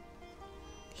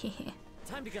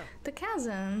 Time to go. The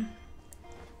chasm.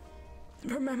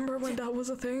 Remember when that was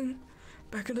a thing?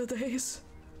 Back in the days?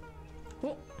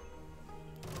 Oh.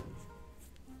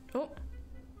 Oh.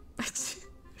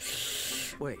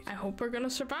 Wait. I hope we're gonna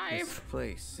survive. This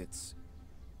place, it's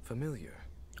familiar.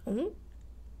 Oh.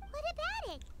 What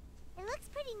about it? It looks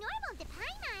pretty normal to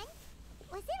Paimon.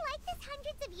 Was it like this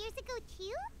hundreds of years ago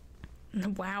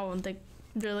too? Wow, they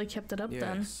really kept it up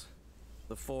then. Yes.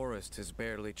 The forest has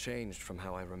barely changed from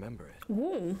how I remember it.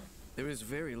 Ooh. There is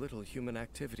very little human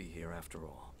activity here after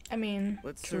all. I mean,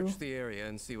 Let's true. search the area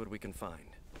and see what we can find.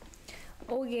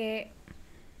 Oh yeah.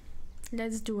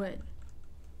 Let's do it.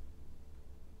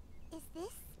 Is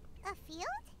this a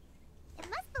field? It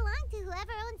must belong to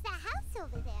whoever owns that house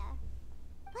over there.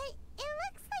 But it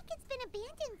looks like it's been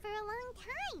abandoned for a long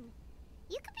time.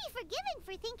 You could be forgiven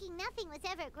for thinking nothing was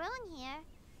ever grown here.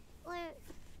 Or,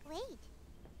 wait,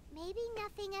 maybe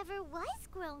nothing ever was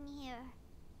grown here.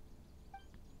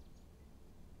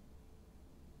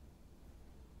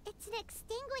 It's an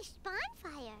extinguished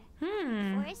bonfire.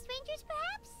 Forest rangers,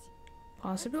 perhaps?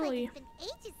 Possibly. Looks like it's been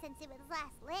ages since it was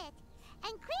last lit.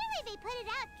 And clearly they put it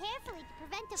out carefully to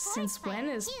prevent a forest Since when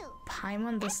fire, is too.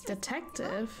 Paimon this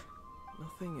detective?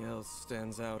 Nothing else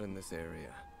stands out in this area.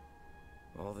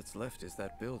 All that's left is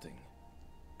that building.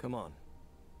 Come on.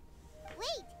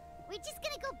 Wait, we're just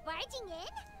gonna go barging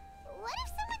in? What if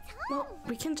someone's home? Well,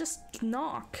 we can just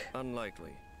knock.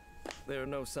 Unlikely. There are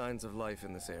no signs of life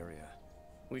in this area.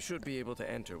 We should be able to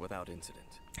enter without incident.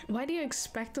 Why do you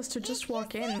expect us to just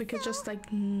walk in? We could just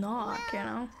like knock, you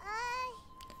know?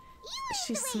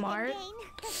 She's smart.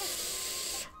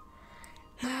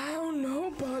 I don't know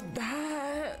about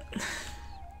that.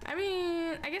 I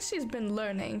mean, I guess she's been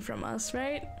learning from us,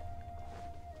 right?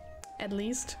 At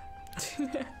least.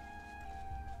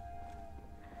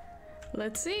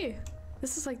 Let's see.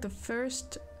 This is like the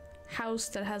first house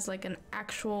that has like an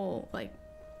actual like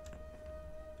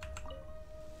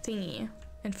thingy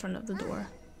in front of the door.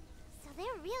 So there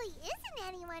really isn't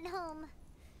anyone home.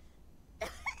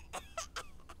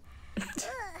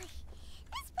 Ugh,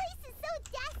 this place is so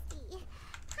dusty.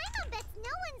 Paimon bets no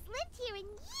one's lived here in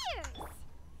years.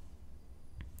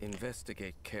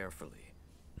 Investigate carefully.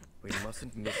 We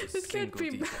mustn't miss a It can't single be.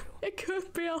 detail. It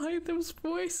could be Alhaitham's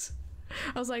voice.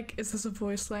 I was like, is this a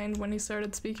voice line when he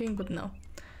started speaking? But no.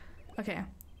 Okay.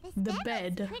 This The bed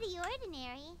bed. looks pretty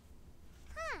ordinary.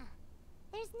 Huh.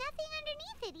 There's nothing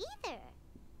underneath it either.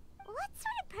 What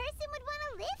sort of person would want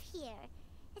to live here?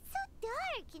 It's so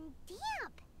dark and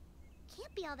damp.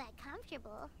 Can't be all that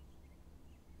comfortable.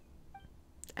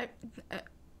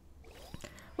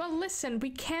 Well, listen, we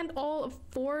can't all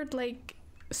afford like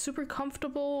super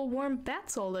comfortable warm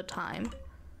beds all the time.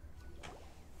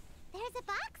 There's a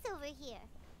box over here.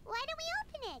 Why don't we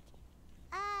open it?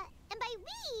 And by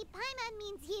we, Paimon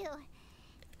means you.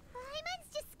 Paimon's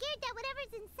just scared that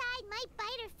whatever's inside might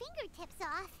bite her fingertips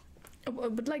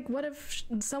off. But like, what if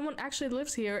someone actually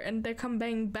lives here and they come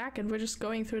bang back and we're just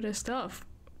going through their stuff?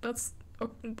 That's...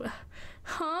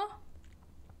 huh?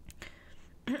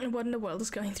 What in the world is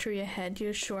going through your head?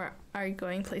 You sure are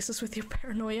going places with your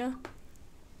paranoia?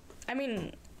 I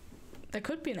mean, there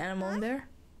could be an animal in there.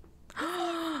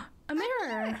 A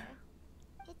mirror!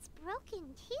 It's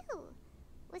broken too.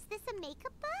 Was this a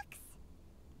makeup box?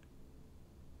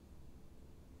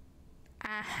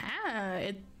 Aha!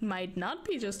 It might not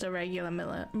be just a regular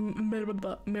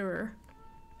mirror.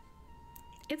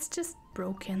 It's just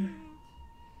broken.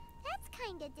 That's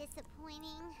kinda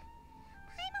disappointing.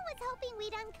 Paimon was hoping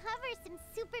we'd uncover some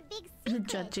super big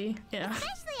secrets. Judgy, yeah.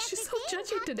 Especially after She's so Dane judgy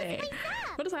talked today. this place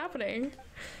up. What is happening?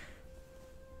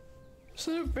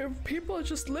 So people are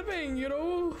just living, you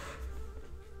know?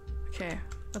 Okay,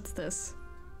 what's this?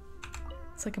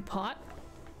 It's like a pot?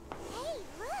 Hey,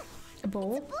 look! A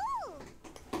bowl? It's a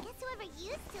bowl! Guess whoever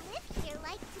used to live here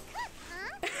liked to cook,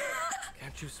 huh?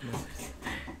 Can't you smell it?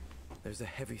 There's a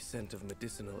heavy scent of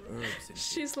medicinal herbs in here.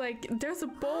 She's like, there's a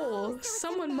bowl. it's a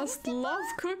Someone must medicine love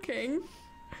cooking.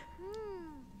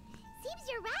 Seems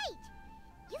you're right.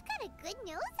 You've got a good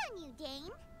nose on you,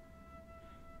 Dane.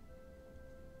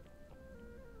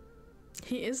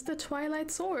 He is the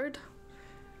Twilight Sword.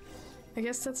 I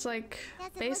guess that's like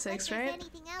Doesn't basics, look like right?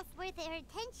 there's anything else worth our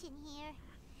attention here.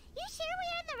 You sure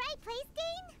we're in the right place,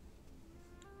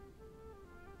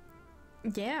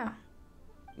 Dane? Yeah,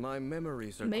 My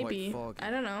memories are maybe. quite foggy,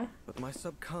 I don't know. but my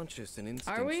subconscious and we?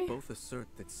 instincts both assert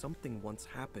that something once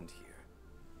happened here.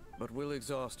 But we'll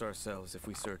exhaust ourselves if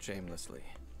we search aimlessly.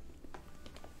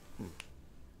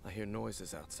 I hear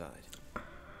noises outside.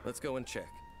 Let's go and check.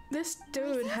 This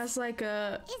dude has like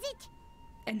a... Is it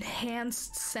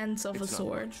enhanced sense of a It's not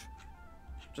sword. much.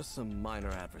 Just some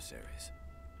minor adversaries.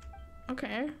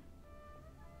 Okay.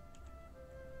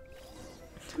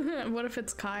 What if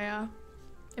it's Kaya?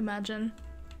 Imagine.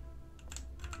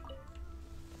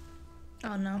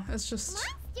 Oh no, it's just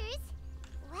Monsters?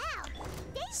 Wow.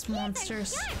 it's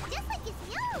monsters. Sharp, just like his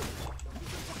nose.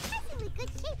 Surprisingly good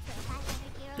shape for a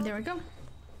 500 year old. There we go.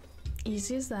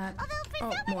 Easy as that. Although for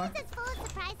Oh, someone more. who's as full of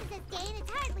surprises as Dane,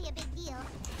 it's hardly a big deal.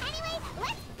 Anyway,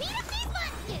 let's beat up these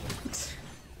monsters!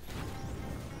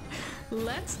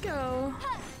 Let's go.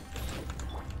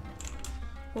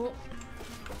 Oh,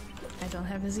 I don't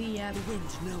have a Z yet. The wind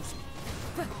knows me.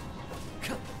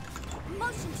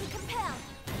 Motion to compel.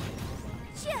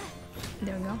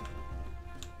 There we go.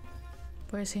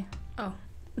 Where is he? Oh.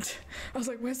 I was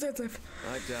like, where's Dainsleif?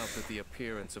 I doubt that the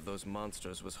appearance of those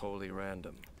monsters was wholly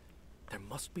random. There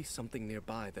must be something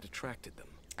nearby that attracted them.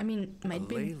 I mean, might A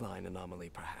be. ley line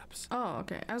anomaly, perhaps. Oh,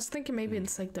 okay. I was thinking maybe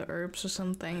it's like the herbs or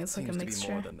something. It's like a Seems to be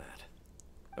mixture. more than that.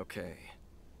 Okay.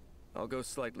 I'll go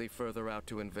slightly further out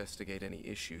to investigate any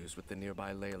issues with the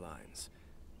nearby ley lines.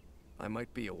 I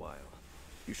might be a while.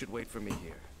 You should wait for me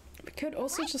here. We could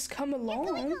also just come Going along.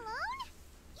 alone? You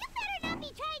better not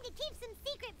be trying to keep some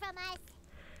secret from us.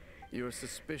 Your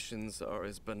suspicions are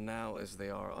as banal as they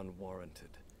are unwarranted.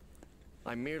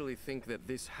 I merely think that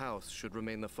this house should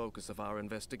remain the focus of our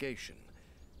investigation,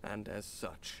 and as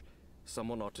such,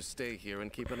 someone ought to stay here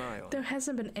and keep an eye on There it.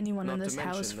 hasn't been anyone in Not this to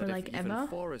house mention for that like if even ever.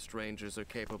 forest rangers are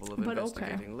capable of But okay.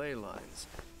 investigating ley lines,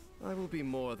 I will be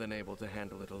more than able to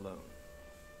handle it alone.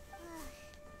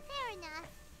 Fair enough.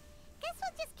 Guess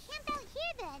we'll just camp out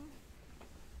here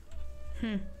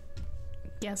then.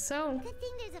 Guess so. Good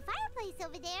thing there's a fireplace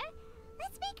over there.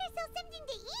 Let's make ourselves something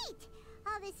to eat.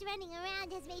 All this running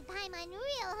around has made Paimon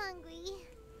real hungry.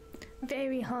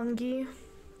 Very hungry.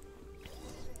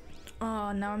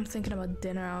 Oh, now I'm thinking about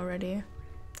dinner already.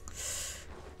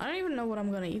 I don't even know what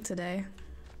I'm gonna eat today.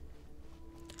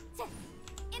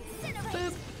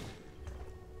 Boop.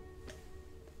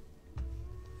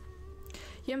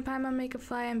 You and Paimon make a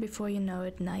fire, and before you know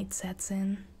it, night sets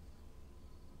in.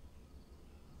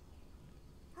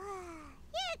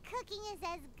 Your cooking is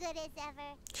as good as ever.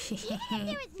 Even if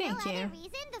there was no Thank other you.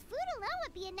 reason, the food alone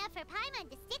would be enough for Paimon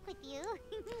to stick with you.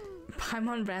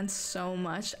 Paimon ran so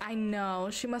much. I know.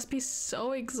 She must be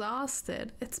so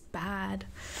exhausted. It's bad.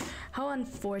 How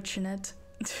unfortunate.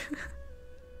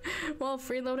 Well,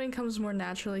 freeloading comes more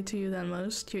naturally to you than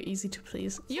most. You're easy to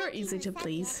please. You're Thank you, easy to Receptor.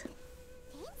 please.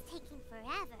 Dane's taking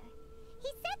forever. He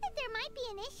said that there might be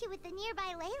an issue with the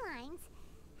nearby ley lines.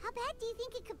 How bad do you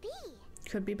think it could be?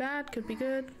 Could be bad, could be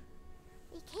good.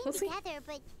 We came We'll see. together,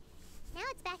 but now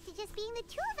it's back to just being the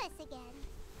two of us again.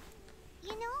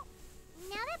 You know,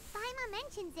 now that Paimon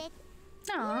mentions it,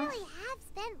 we Aw. really have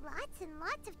spent lots and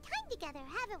lots of time together,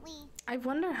 haven't we? I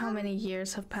wonder how many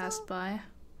years have passed by.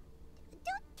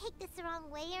 Don't take this the wrong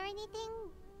way or anything,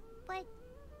 but,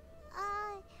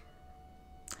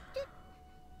 do you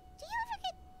ever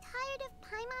get tired of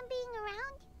Paimon being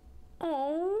around?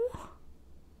 Oh.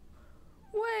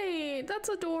 Wait, that's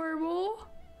adorable.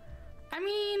 I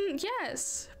mean,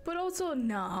 yes, but also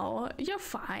no. You're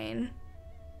fine.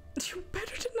 You're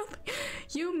better than nothing.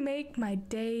 You make my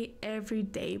day every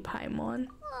day, Paimon.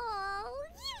 Oh,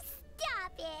 you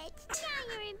stop it. Now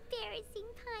you're embarrassing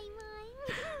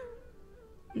Paimon.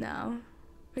 No,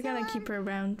 we're gonna keep her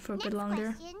around for a bit Next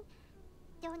longer. question.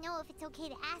 Don't know if it's okay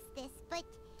to ask this, but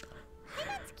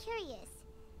Paimon's curious.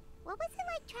 What was it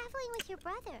like traveling with your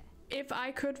brother? If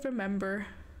I could remember.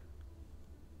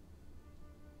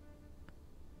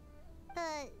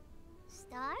 The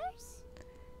stars?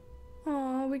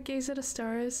 Oh, we gaze at the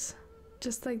stars,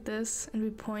 just like this, and we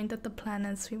point at the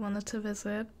planets we wanted to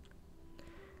visit.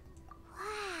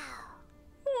 Wow.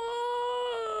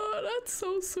 Oh, that's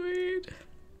so sweet.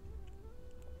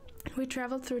 We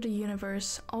traveled through the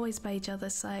universe, always by each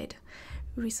other's side.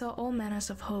 We saw all manners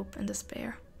of hope and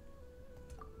despair.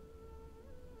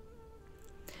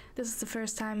 This is the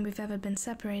first time we've ever been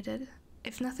separated.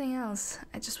 If nothing else,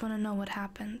 I just want to know what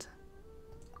happened.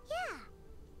 Yeah.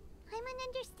 Paimon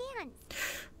understands.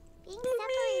 Being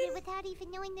separated without even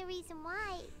knowing the reason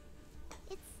why,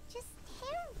 it's just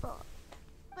terrible.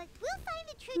 But we'll find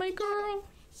the truth My together. girl.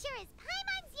 Sure as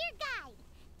Paimon's your guide.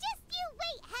 Just you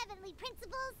wait, heavenly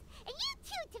principles. And you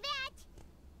too, Tavat.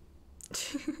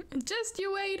 Just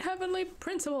you wait, heavenly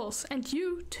principles, and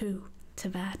you too,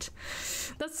 Tavat.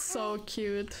 That's so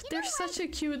cute. They're such a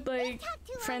cute, like, talked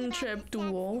too long friendship about this sad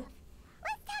duo. stuff.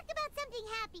 Let's talk about something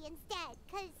happy instead,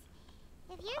 because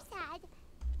if you're sad,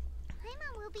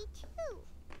 Paimon will be too.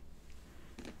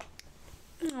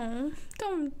 Oh,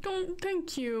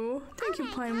 thank you. Thank you,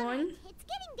 Paimon. It's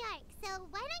getting dark, so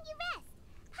why don't you rest?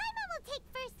 Paimon will take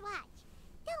first watch.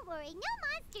 Don't worry, no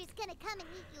monster's gonna come and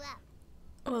eat you up.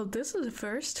 Well, this is a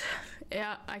first.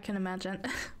 Yeah, I can imagine.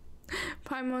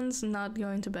 Paimon's not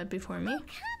going to bed before me. Oh,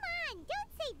 come on,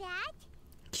 don't say that.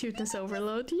 Cuteness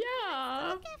overload,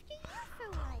 yeah. Look after you for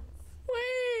once.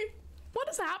 Wait, what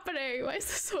is happening? Why is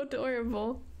this so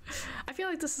adorable? I feel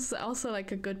like this is also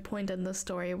like a good point in the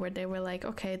story where they were like,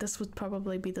 okay, this would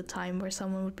probably be the time where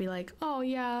someone would be like, oh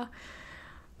yeah,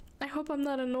 I hope I'm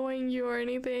not annoying you or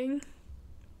anything.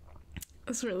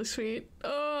 That's really sweet.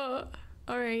 Oh,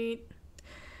 alright.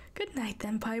 Good night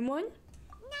then, Paimon.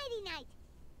 Nighty night.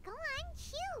 Go on,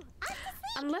 chew. Off to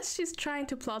sleep. Unless she's trying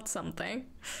to plot something.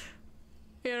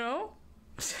 You know?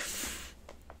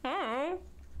 I don't know.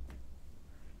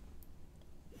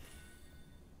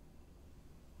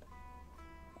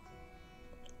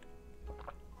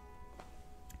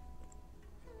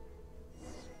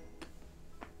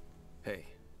 Hey,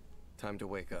 time to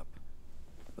wake up.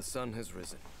 The sun has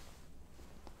risen.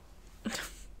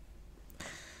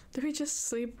 Did we just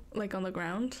sleep like on the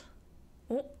ground?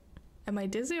 Oh, am I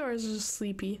dizzy or is it just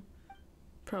sleepy?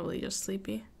 Probably just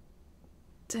sleepy.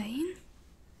 Dane?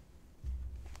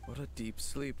 What a deep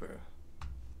sleeper.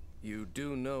 You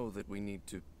do know that we need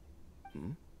to...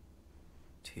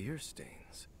 Tear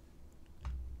stains.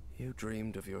 You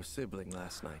dreamed of your sibling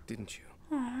last night, didn't you?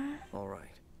 Aww. All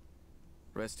right.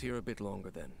 Rest here a bit longer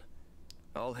then.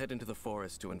 I'll head into the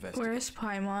forest to investigate. Where is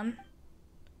Paimon?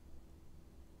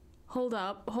 Hold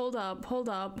up, hold up, hold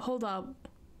up, hold up.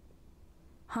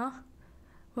 Huh?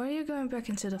 Why are you going back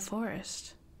into the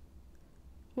forest?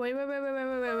 Wait.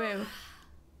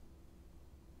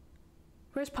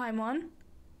 Where's Paimon?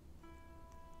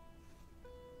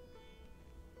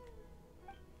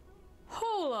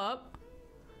 Hold up.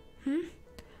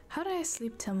 How did I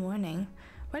sleep till morning?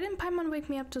 Why didn't Paimon wake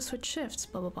me up to switch shifts?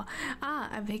 Blah blah blah. Ah,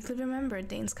 I vaguely remember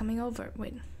Dane's coming over.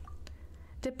 Wait.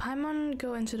 Did Paimon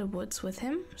go into the woods with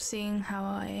him, seeing how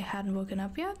I hadn't woken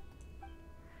up yet?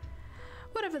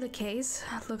 Whatever the case,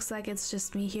 looks like it's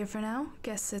just me here for now.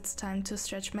 Guess it's time to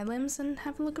stretch my limbs and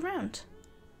have a look around.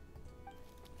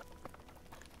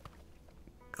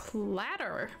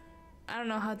 Clatter. I don't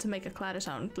know how to make a clatter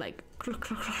sound, like...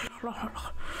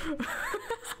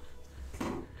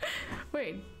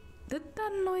 Wait, did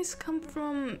that noise come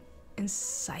from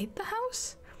inside the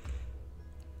house?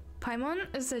 Paimon,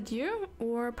 is that you?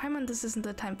 Or Paimon, this isn't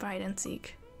the time for hide and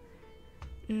seek.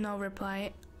 No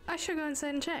reply. I should go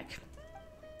inside and check.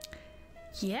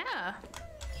 Yeah.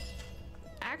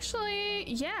 Actually,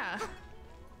 yeah.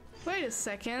 Wait a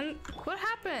second. What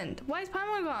happened? Why is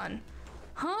Paimon gone?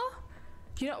 Huh?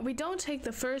 You know, we don't take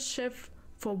the first shift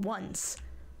for once.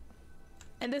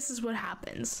 And this is what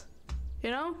happens.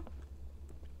 You know?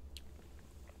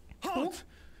 Halt!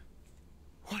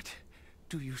 What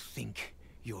do you think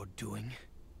you're doing?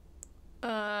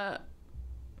 You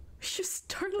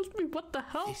startled me. What the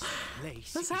hell? This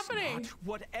place What's is happening? not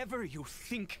whatever you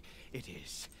think it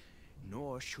is.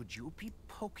 Nor should you be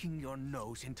poking your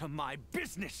nose into my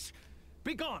business.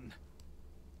 Begone!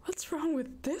 What's wrong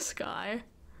with this guy?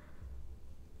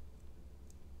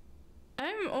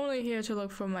 I'm only here to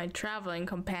look for my traveling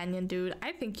companion, dude.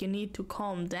 I think you need to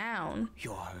calm down.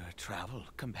 Your travel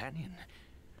companion?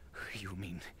 You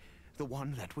mean the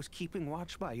one that was keeping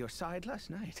watch by your side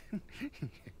last night?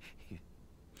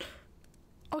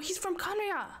 Oh, he's from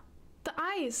Kanya! The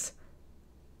eyes!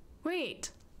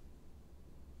 Wait.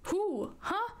 Who?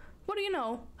 Huh? What do you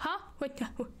know? Huh? Wait,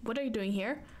 what are you doing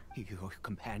here? Your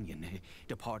companion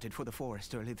departed for the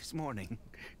forest early this morning.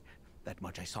 That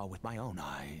much I saw with my own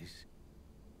eyes.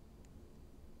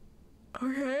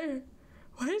 Okay.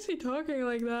 Why is he talking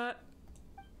like that?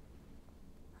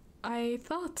 I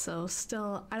thought so.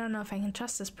 Still, I don't know if I can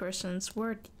trust this person's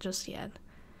word just yet.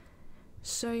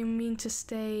 So you mean to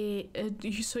say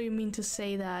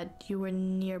that you were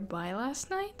nearby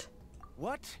last night?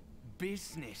 What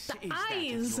business The is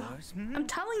eyes! that of yours? I'm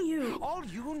telling you! All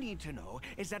you need to know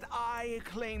is that I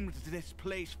claimed this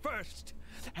place first.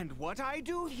 And what I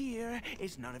do here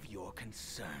is none of your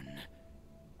concern.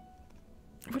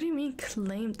 What do you mean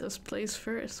claimed this place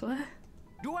first? What?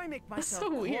 Do I make That's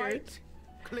myself so weird. quite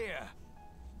clear?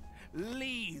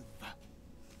 Leave.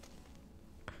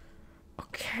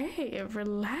 Okay,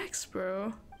 relax,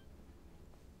 bro.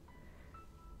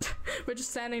 We're just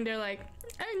standing there like,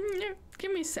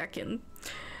 give me a second.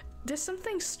 There's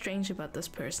something strange about this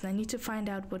person. I need to find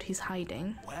out what he's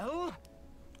hiding. Well,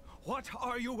 what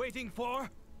are you waiting for?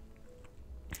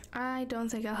 I don't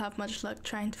think I'll have much luck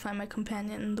trying to find my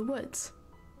companion in the woods.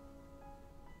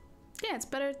 yeah, it's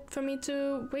better for me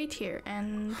to wait here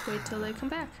and wait till they come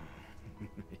back.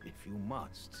 If you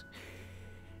must.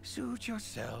 Suit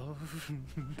yourself.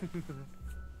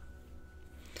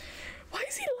 Why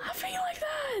is he laughing like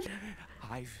that?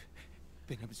 I've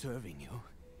been observing you,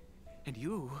 and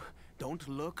you don't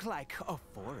look like a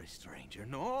forest ranger,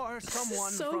 nor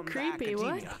someone so from creepy, the what?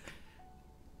 academia.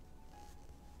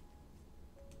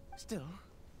 Still,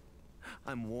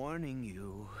 I'm warning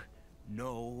you,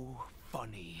 no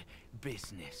funny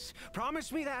business.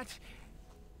 Promise me that,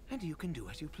 and you can do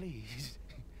as you please.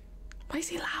 Why is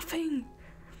he laughing?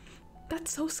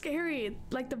 That's so scary.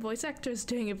 Like, the voice actor is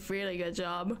doing a really good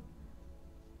job.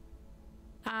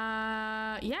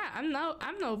 Yeah, I'm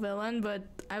no villain, but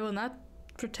I will not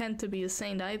pretend to be a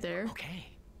saint either. Okay,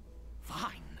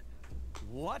 fine.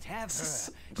 Whatever. This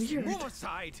is Just weird. move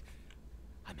aside.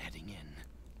 I'm heading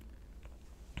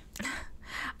in.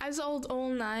 I was out all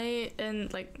night,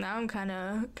 and like now I'm kind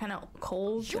of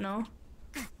cold, you know.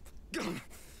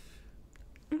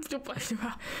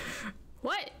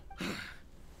 What?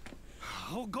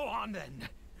 Oh, go on then.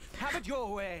 Have it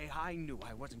your way. I knew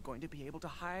I wasn't going to be able to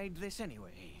hide this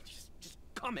anyway. Just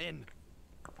come in.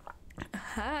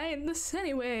 Hide this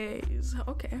anyways.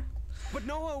 Okay. But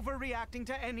no overreacting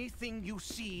to anything you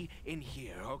see in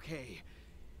here, okay?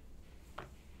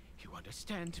 You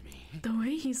understand me? The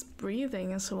way he's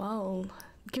breathing as well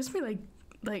gives me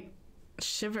like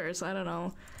shivers. I don't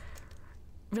know.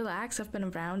 Relax. I've been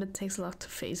around. It takes a lot to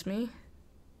face me.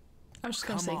 I'm just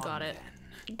gonna say Come on, got it.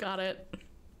 then. Got it.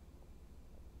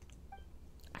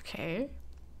 Okay.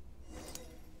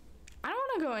 I don't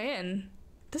want to go in.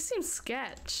 This seems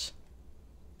sketch.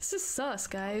 This is sus,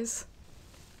 guys.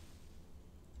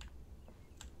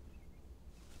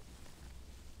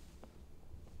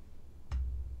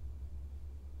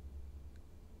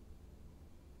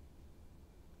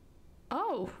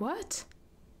 Oh, what?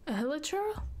 A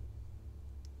hilichurl?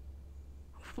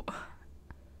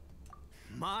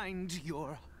 Mind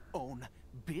your own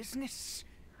business.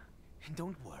 And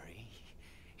don't worry.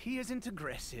 He isn't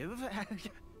aggressive.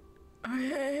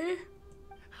 Okay.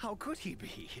 How could he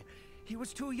be? He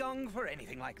was too young for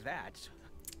anything like that.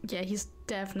 Yeah, he's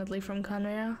definitely from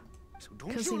Conria. So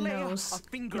don't 'Cause you he lay knows- a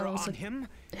finger knows on a him.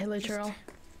 Hilichurl.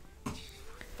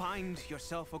 Find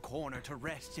yourself a corner to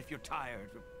rest if you're tired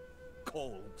or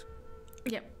cold.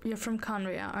 Yep, you're from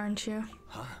Conria, aren't you?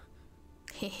 Huh?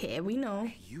 Hehe, we know.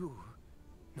 You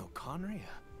know Conria?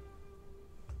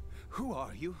 Who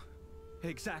are you?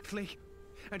 Exactly.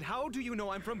 And how do you know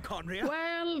I'm from Conria?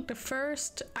 Well, the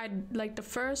first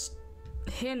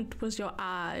hint was your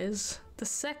eyes. The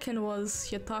second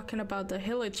was you're talking about the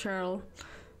hilichurl.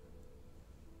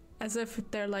 As if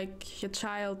they're like your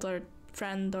child or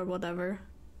friend or whatever.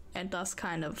 And that's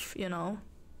kind of, you know.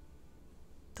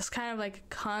 That's kind of like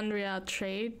a Conria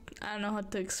trait. I don't know how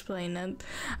to explain it.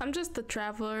 I'm just a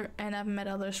traveler and I've met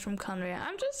others from Conria.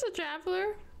 I'm just a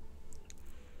traveler.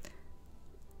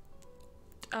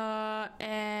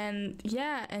 And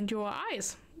yeah, and your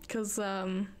eyes, because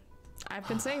I've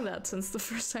been saying that since the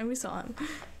first time we saw him.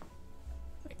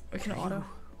 We can auto.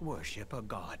 Worship a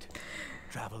god,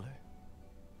 traveler.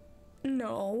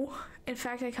 No, in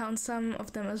fact, I count some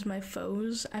of them as my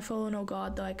foes. I follow no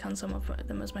god, though I count some of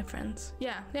them as my friends.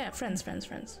 Yeah, friends.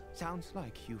 Sounds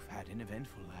like you've had an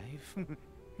eventful life.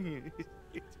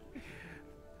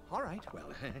 All right,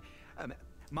 well,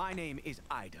 my name is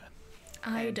Ida.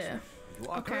 Ida. You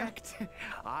are Okay. correct.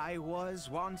 I was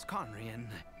once Conrian.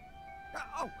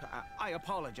 I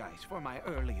apologize for my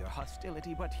earlier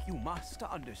hostility, but you must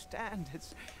understand,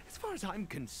 as far as I'm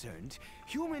concerned,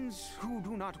 humans who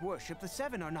do not worship the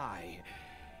Seven are nigh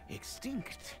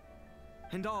extinct.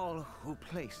 And all who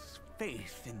place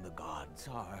faith in the gods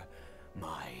are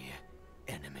my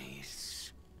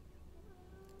enemies.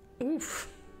 Oof.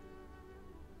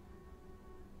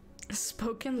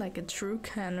 Spoken like a true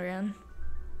Conrian.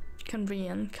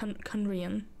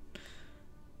 Conrian.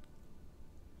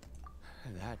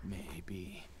 That may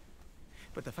be.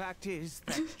 But the fact is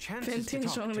that chances to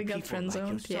Vintage talk only to got people friend like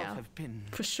zoned, yourself yeah. have been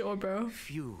For sure, bro.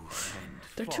 few and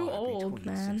They're far too old,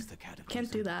 between man. since the Can't do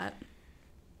cataclysm. that.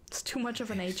 It's too much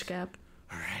of an age gap.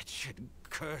 Wretched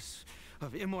curse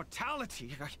of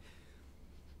immortality.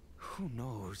 Who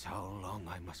knows how long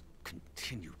I must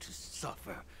continue to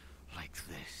suffer like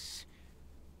this?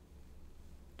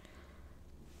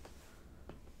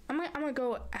 I'm gonna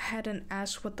go ahead and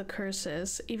ask what the curse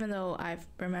is, even though I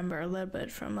remember a little bit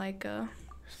from like a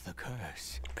The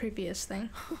curse. previous thing.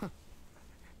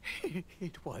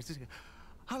 It was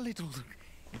a little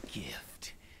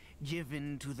gift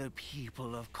given to the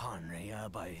people of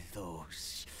Conria by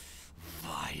those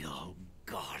vile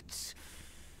gods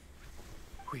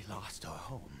We lost our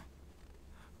home.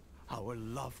 Our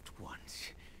loved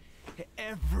ones.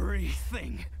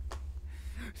 Everything.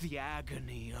 The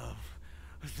agony of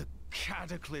the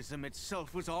cataclysm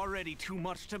itself was already too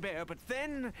much to bear, but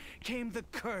then came the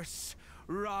curse,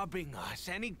 robbing us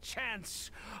any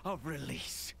chance of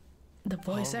release. The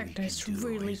voice actor is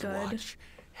really good. Watch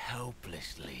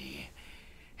helplessly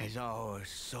as our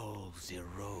souls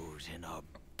erode and our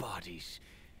bodies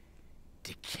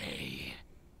decay.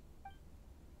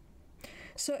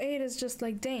 So Aid is just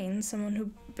like Dane, someone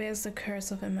who bears the curse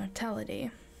of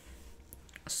immortality.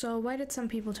 So why did some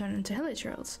people turn into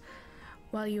hilichurls,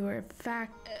 while you were in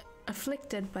fact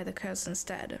afflicted by the curse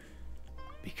instead?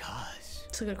 Because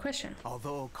it's a good question.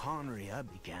 Although Conria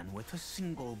began with a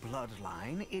single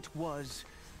bloodline, it was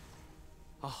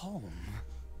a home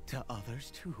to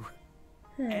others too.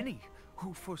 Any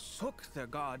who forsook their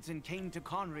gods and came to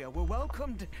Conria were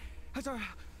welcomed as our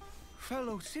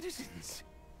fellow citizens.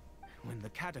 When the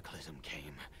cataclysm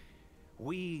came,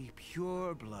 we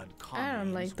pure-blood Conrians I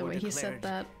don't like the way he said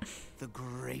that. The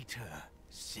greater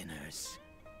sinners.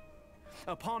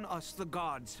 Upon us the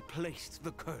gods placed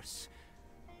the curse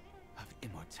of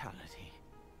immortality.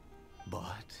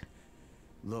 But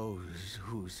those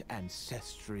whose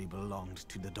ancestry belonged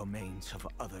to the domains of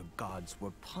other gods were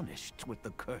punished with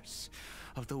the curse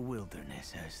of the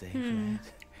wilderness as they fled,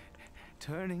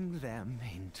 turning them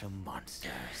into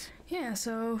monsters. Yeah,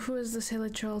 so who is this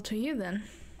hilichurl to you then?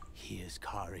 He is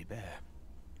Kari Bear.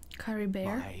 Kari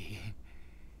Bear? My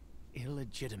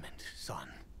illegitimate son.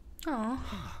 Oh,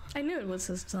 I knew it was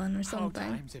his son or something. How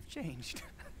times have changed.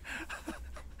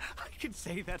 I can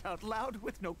say that out loud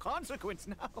with no consequence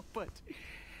now, but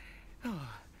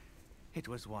it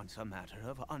was once a matter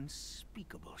of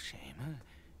unspeakable shame.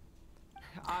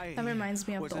 That reminds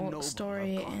me of the old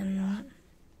story in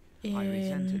I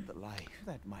resented the life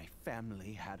that my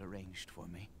family had arranged for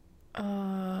me.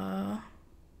 And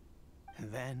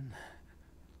then,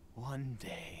 one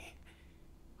day,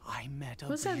 I met a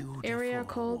beautiful area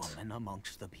called? woman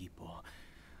amongst the people.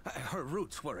 Her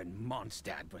roots were in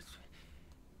Mondstadt, but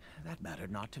that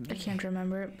mattered not to me. I can't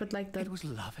remember, but like the It was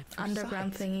love at first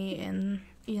underground sight. thingy in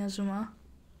Inazuma.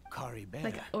 Kari Bear,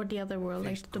 Like, or the other world,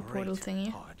 like faced the portal great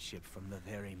thingy. hardship from the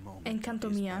very moment And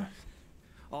of his Kantomiya. birth.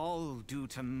 All due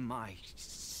to my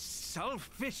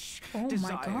selfish Oh my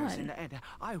desires, God. and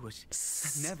I was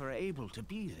never able to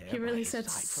be there. He really by his said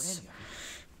side for any of it.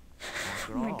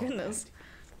 After Oh my all goodness. that,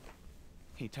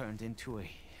 he turned into a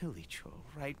hilichurl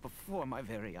right before my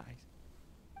very eyes.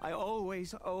 I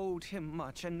always owed him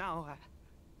much, and now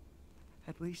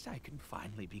at least I can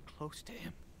finally be close to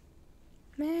him.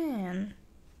 Man.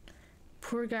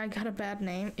 Poor guy got a bad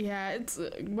name. Yeah, it's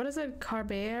what is it?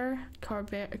 Carbert,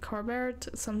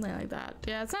 something like that.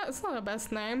 Yeah, it's not the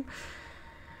best name.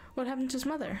 What happened to his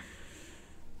mother?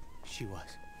 She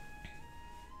was.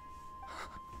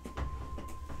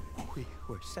 We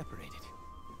were separated.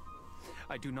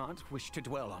 I do not wish to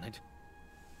dwell on it.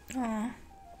 Aw.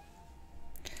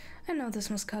 I know this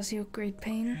must cause you great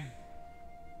pain.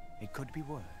 It could be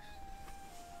worse.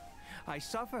 I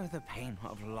suffer the pain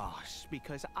of loss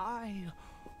because I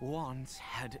once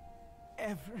had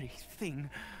everything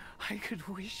I could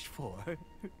wish for.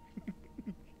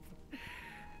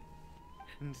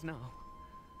 And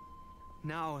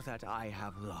now that I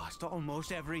have lost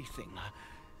almost everything,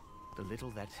 the little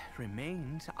that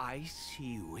remains I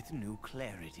see with new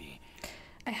clarity.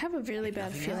 I have a really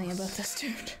bad nothing feeling else. about this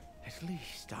dude. At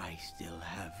least I still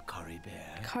have Kari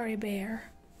Bear. Kari Bear.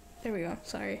 There we go.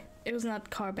 Sorry. It was not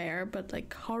Car Bear, but like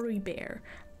Kari Bear.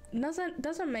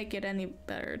 Doesn't make it any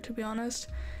better, to be honest.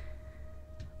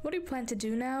 What do you plan to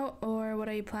do now, or what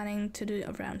are you planning to do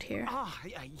around here?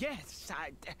 Yes.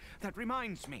 That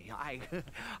reminds me.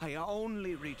 I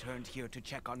only returned here to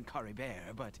check on Kari Bear,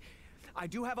 but I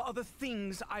do have other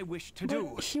things I wish to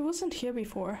do. But he wasn't here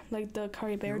before, like the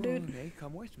Kari Bear dude. You may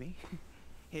come with me,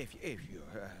 if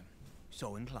you're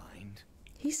so inclined.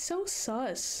 He's so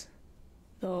sus,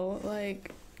 though.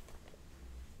 Like,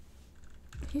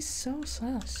 he's so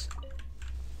sus.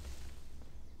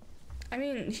 I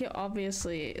mean, he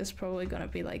obviously is probably gonna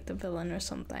be like the villain or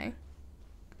something.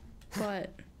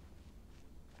 But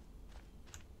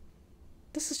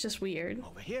this is just weird.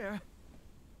 Over here.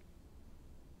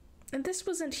 And this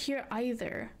wasn't here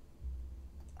either.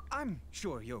 I'm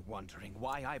sure you're wondering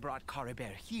why I brought Kari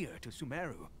Bear here to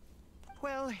Sumeru.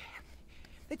 Well,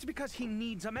 it's because he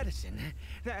needs a medicine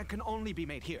that can only be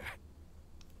made here.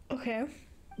 Okay.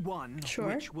 One Sure.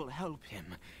 which will help him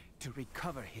to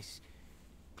recover his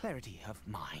clarity of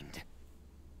mind.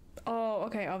 Oh,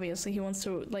 okay, obviously he wants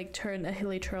to like turn a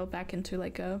hilly trail back into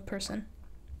like a person.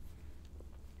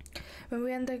 When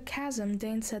we entered the chasm,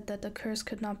 Dane said that the curse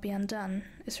could not be undone.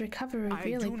 Is recovery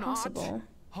really possible? I do not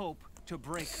hope to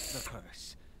break the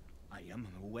curse. I am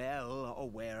well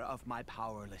aware of my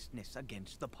powerlessness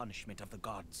against the punishment of the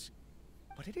gods.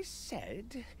 But it is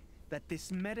said that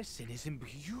this medicine is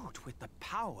imbued with the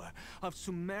power of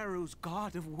Sumeru's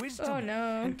god of wisdom. Oh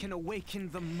no. And can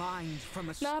awaken the mind from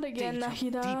a Not again,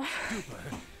 state Nahida. of deep stupor.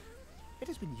 It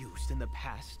has been used in the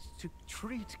past to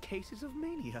treat cases of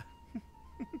mania.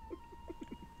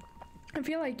 I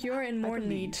feel like you're in more I believe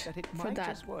need that it for might that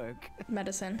just work.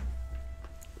 medicine.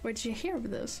 Where'd you hear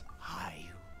of this? I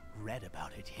read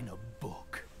about it in a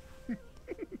book.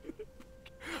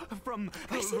 From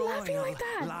Why is the he laughing Royal like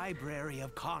that? Library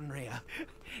of Conria.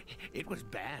 It was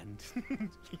banned.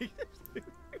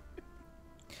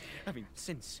 I mean,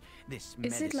 since this Is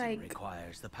medicine it like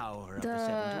requires the power of the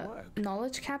seven to The work.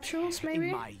 knowledge capsules, maybe?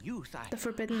 In my youth, The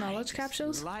forbidden knowledge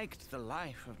capsules? liked the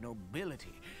life of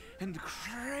nobility and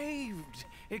craved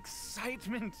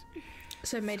excitement.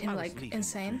 So it made I him was like leafing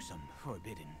insane? through some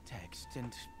forbidden text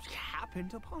and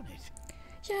happened upon it.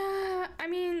 Yeah, I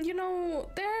mean, you know,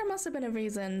 there must have been a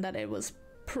reason that it was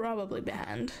probably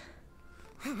banned.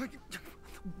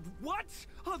 What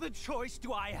other choice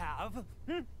do I have?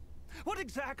 What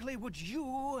exactly would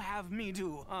you have me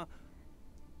do, huh?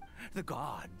 The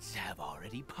gods have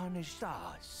already punished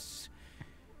us.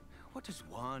 What does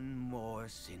one more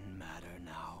sin matter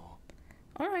now?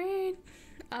 Alright.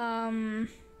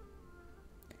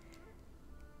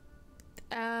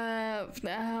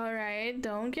 Alright,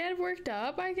 don't get worked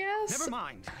up, I guess. Never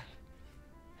mind.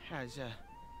 As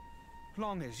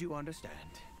long as you understand.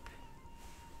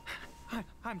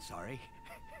 I'm sorry.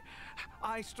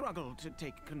 I struggle to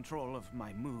take control of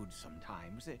my mood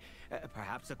sometimes.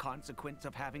 Perhaps a consequence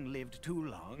of having lived too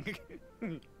long.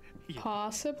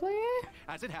 Possibly?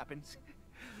 As it happens,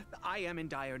 I am in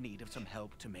dire need of some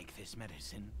help to make this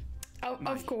medicine. Oh,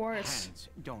 My of course. hands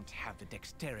don't have the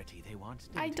dexterity they once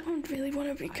did. I don't really want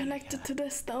to be connected to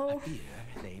this, though. I fear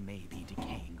they may be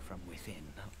decaying from within.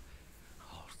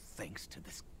 All thanks to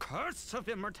this curse of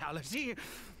immortality.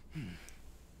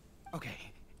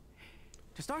 Okay.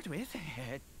 To start with,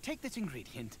 take this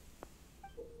ingredient.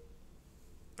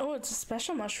 Oh, it's a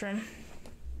special mushroom.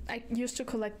 I used to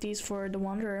collect these for the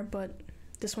Wanderer, but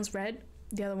this one's red,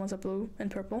 the other ones are blue and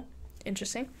purple.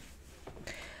 Interesting.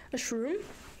 A shroom.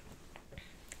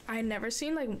 I never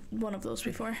seen like one of those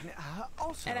before.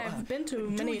 Also, And I've been to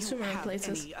many Sumeru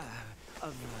places. Any,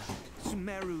 of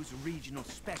Sumeru's regional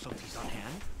specialties on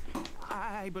hand?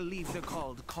 I believe they're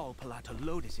called Kalpalata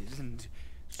lotuses and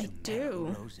I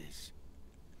do. Sumeru roses.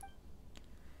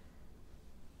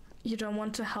 You don't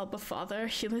want to help a father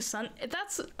heal his son?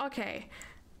 That's okay.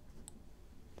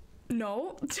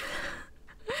 No.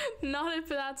 Not if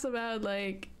that's about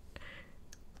like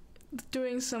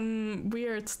doing some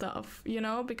weird stuff, you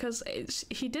know, because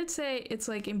he did say it's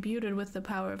like imbued with the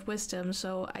power of wisdom,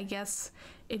 so I guess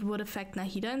it would affect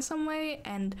Nahida in some way,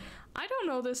 and I don't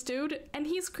know this dude, and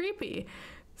he's creepy.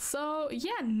 So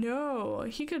yeah, no,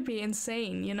 he could be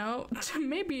insane, you know.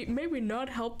 maybe not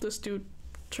help this dude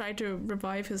try to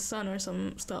revive his son or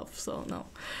some stuff. So no.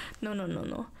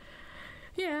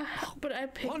 Yeah, but I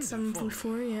picked some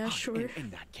before. Yeah, sure. In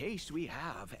that case, we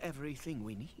have everything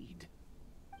we need.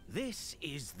 This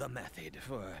is the method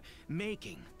for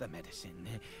making the medicine.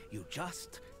 You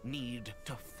just need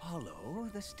to follow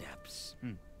the steps.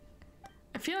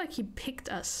 I feel like he picked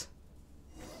us.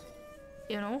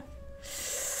 You know?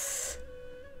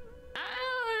 I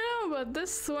don't know about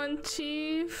this one,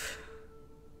 Chief.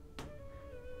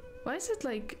 Why is it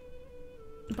like...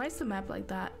 Why is the map like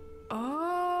that?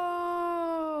 Oh!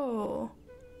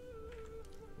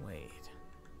 Wait.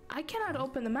 I cannot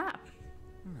open the map.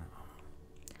 No.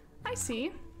 I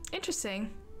see. Interesting.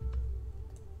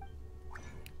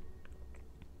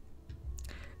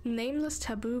 Nameless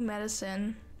taboo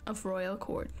medicine of royal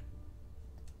court.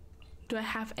 Do I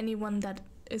have anyone that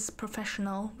is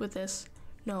professional with this?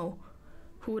 No.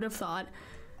 Who would have thought?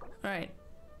 Alright.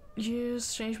 Use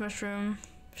strange mushroom.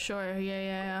 Sure,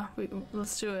 yeah.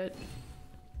 Let's do it.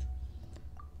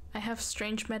 I have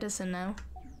strange medicine now.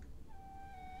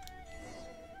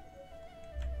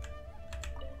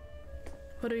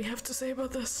 What do you have to say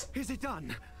about this? Is it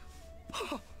done?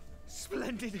 Oh,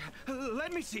 splendid.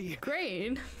 Let me see.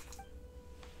 Great.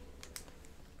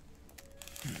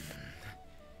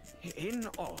 In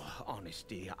all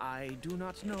honesty, I do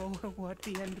not know what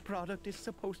the end product is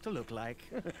supposed to look like.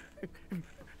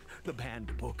 The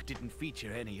banned book didn't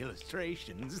feature any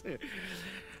illustrations.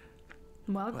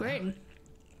 Well, great.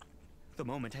 The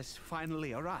moment has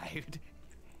finally arrived.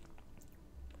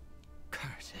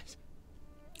 Curses.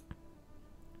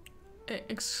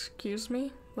 Excuse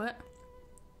me? What?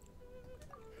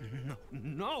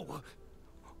 No!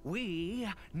 We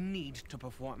need to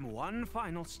perform one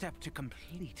final step to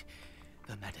complete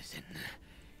the medicine.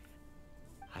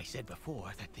 I said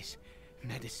before that this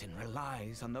medicine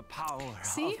relies on the power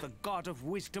of the God of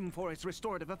Wisdom for its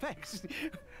restorative effects.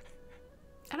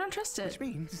 I don't trust it. Which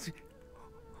means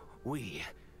we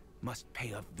must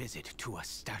pay a visit to a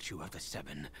statue of the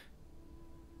Seven.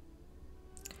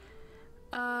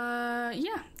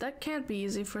 Yeah, that can't be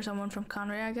easy for someone from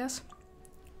Conray, I guess.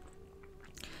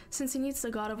 Since he needs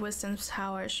the God of Wisdom's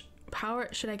power,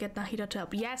 should I get Nahida to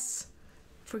help? Yes!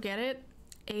 Forget it.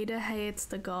 Ada hates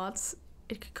the gods.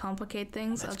 It could complicate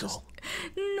things. Let's go.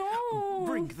 No!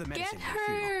 Bring the medicine. Get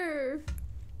her!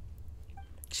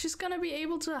 She's gonna be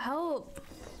able to help.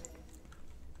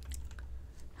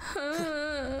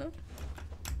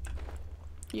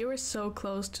 You were so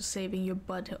close to saving your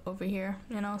butt over here,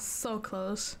 you know, so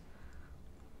close.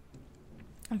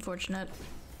 Unfortunate.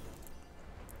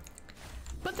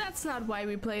 But that's not why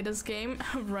we play this game,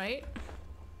 right?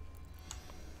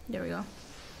 There we go.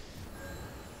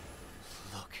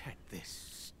 Look at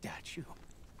this statue.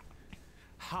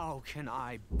 How can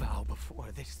I bow before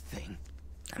this thing?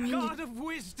 I mean, God of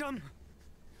Wisdom!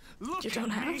 Look you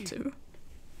don't at me. have to.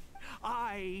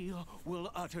 I will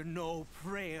utter no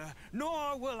prayer,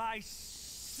 nor will I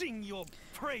sing your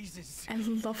praises. I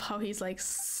love how he's like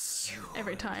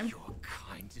every time. Your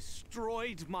kind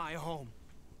destroyed my home,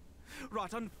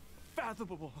 wrought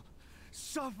unfathomable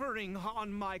suffering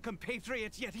on my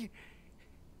compatriots, yet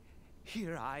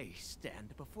here I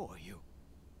stand before you.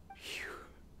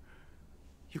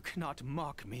 You cannot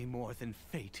mock me more than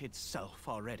fate itself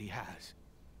already has.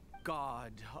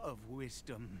 God of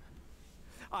Wisdom,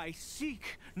 I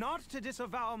seek not to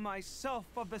disavow myself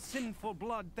of the sinful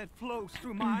blood that flows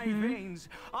through my veins.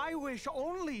 I wish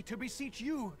only to beseech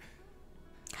you.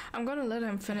 I'm gonna let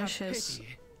him finish his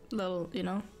little, you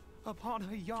know, upon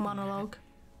a young monologue.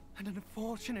 and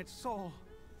unfortunate soul,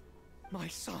 my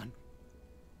son,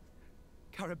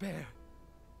 Caribert.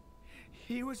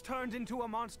 He was turned into a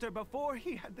monster before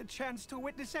he had the chance to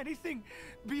witness anything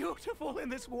beautiful in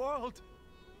this world.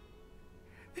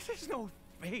 This is no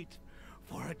fate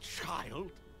for a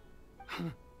child.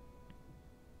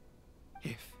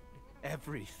 If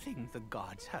everything the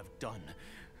gods have done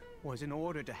was in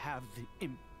order to have the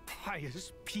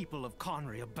impious people of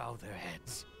Conria bow their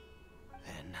heads,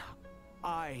 then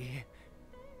I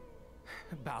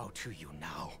bow to you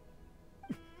now.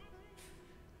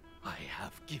 I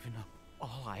have given up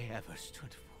all I ever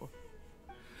stood for.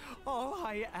 All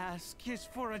I ask is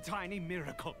for a tiny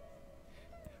miracle.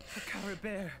 For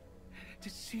Caribert to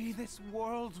see this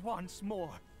world once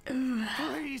more.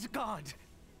 Please, God.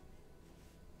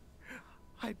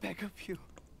 I beg of you.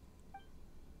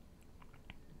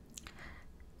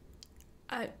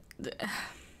 I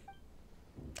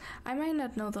might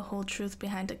not know the whole truth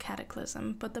behind the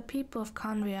cataclysm, but the people of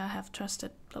Conria have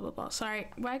trusted blah blah blah. Sorry,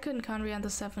 why couldn't Conria and the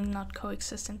Seven not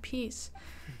coexist in peace?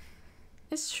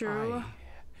 It's true.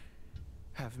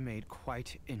 I have made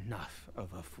quite enough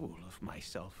of a fool of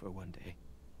myself for one day.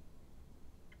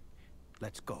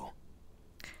 Let's go.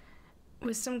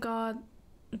 Wisdom God,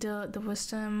 the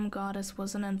Wisdom Goddess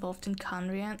wasn't involved in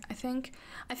Conria. I think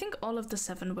all of the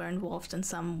Seven were involved in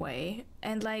some way,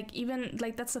 and like even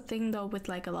like that's the thing though with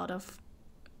like a lot of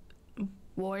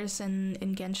wars in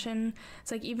Genshin.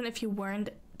 It's like even if you weren't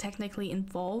technically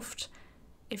involved,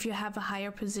 if you have a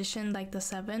higher position like the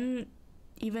Seven,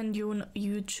 even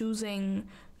you choosing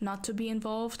not to be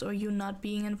involved or you not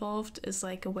being involved is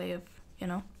like a way of, you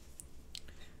know,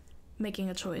 making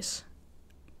a choice.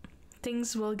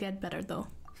 Things will get better though.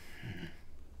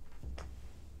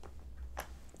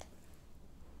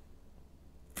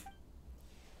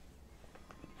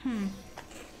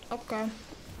 Okay.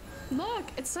 Look,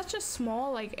 it's such a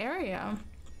small like area.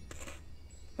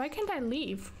 Why can't I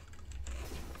leave?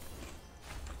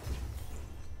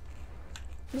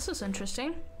 This is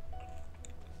interesting.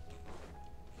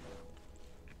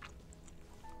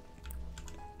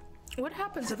 What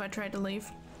happens if I try to leave?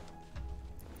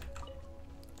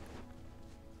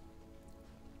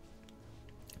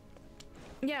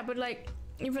 Yeah, but like,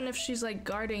 even if she's like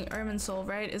guarding Irminsul,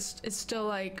 right? It's still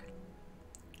like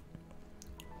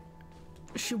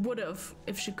she would have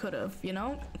if she could have, you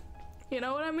know? You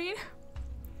know what I mean?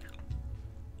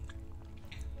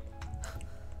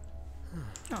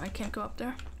 Oh, I can't go up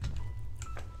there.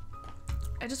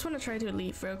 I just want to try to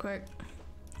leave real quick.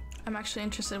 I'm actually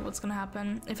interested in what's gonna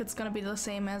happen. If it's gonna be the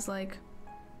same as like,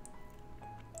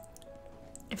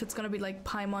 if it's gonna be like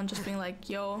Paimon just being like,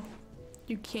 yo,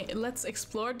 you can't, let's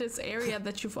explore this area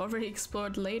that you've already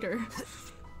explored later.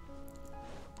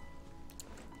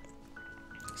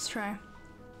 Let's try.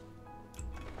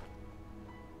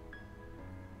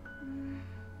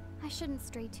 I shouldn't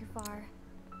stray too far.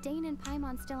 Dane and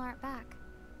Paimon still aren't back.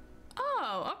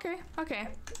 Oh, okay, okay.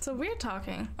 So we're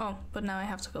talking. Oh, but now I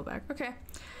have to go back. Okay,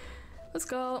 let's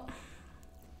go.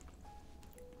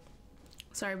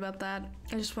 Sorry about that.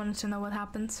 I just wanted to know what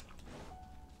happens.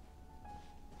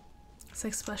 It's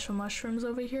like special mushrooms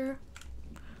over here.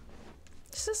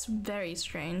 This is very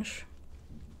strange.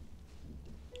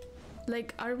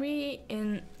 Like, are we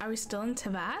still in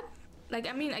Tavad? Like,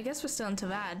 I mean, I guess we're still in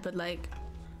Tavad, but like,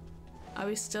 are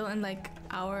we still in like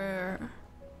our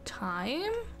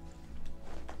time?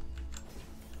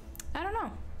 I don't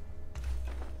know.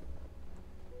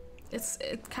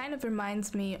 It kind of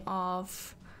reminds me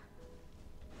of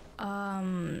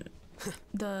the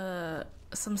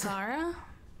Samsara,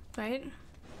 right?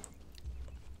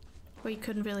 Where you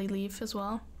couldn't really leave as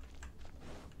well.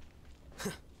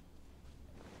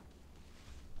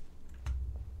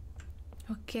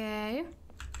 Okay,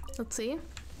 let's see.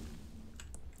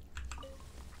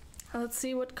 Let's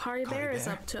see what Kari Bear is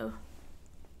up to.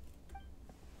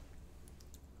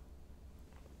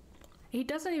 He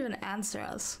doesn't even answer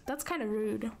us. That's kind of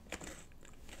rude.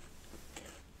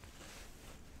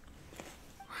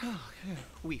 Well,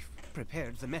 we've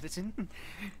prepared the medicine.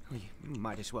 We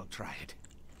might as well try it.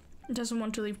 Doesn't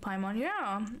want to leave Paimon.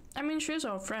 Yeah, I mean, she's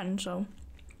our friend, so.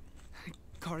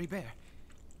 Kari Bear,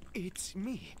 it's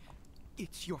me.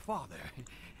 It's your father.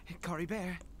 Kari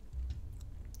Bear.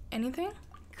 Anything?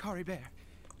 Kari Bear,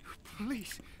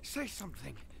 please say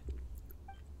something.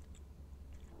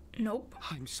 Nope.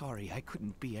 I'm sorry I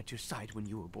couldn't be at your side when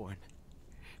you were born.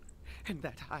 And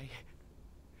that I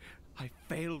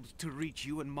failed to reach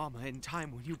you and Mama in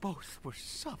time when you both were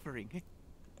suffering.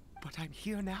 But I'm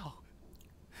here now.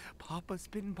 Papa's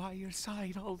been by your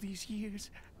side all these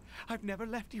years. I've never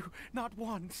left you, not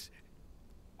once.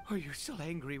 Are you still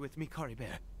angry with me, Kari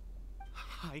Bear?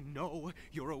 I know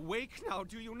you're awake now.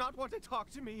 Do you not want to talk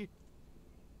to me?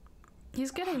 He's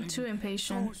getting too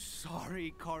impatient. So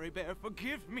sorry, Kari Bear.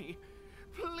 Forgive me.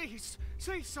 Please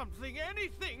say something,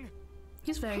 anything.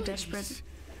 He's very desperate.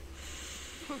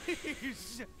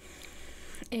 Please.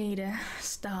 Ada,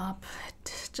 stop.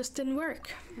 It just didn't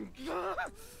work.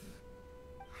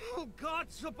 Oh,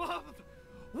 gods above!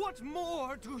 What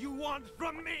more do you want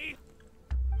from me?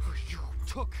 You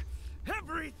took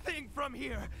everything from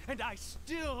here, and I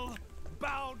still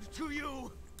bowed to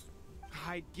you.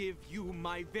 I'd give you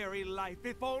my very life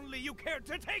if only you cared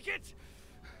to take it.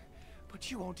 But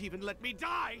you won't even let me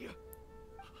die.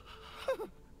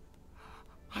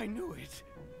 I knew it.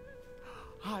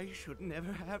 I should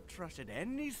never have trusted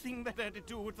anything that had to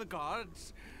do with the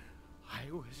gods.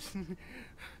 I was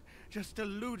just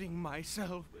deluding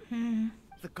myself.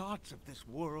 The gods of this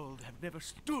world have never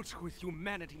stood with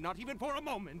humanity, not even for a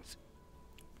moment.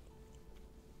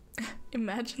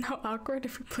 Imagine how awkward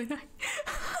if we play that.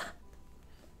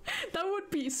 That would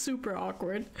be super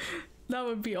awkward. That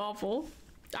would be awful.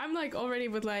 I'm like already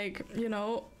with like, you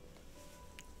know.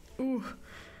 Ooh.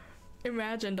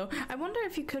 Imagine though. I wonder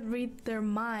if you could read their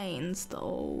minds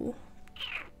though.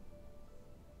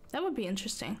 That would be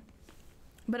interesting.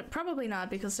 But probably not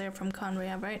because they're from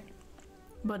Conria, right?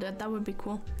 But that would be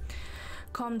cool.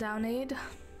 Calm down, Aid.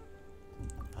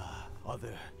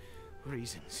 Other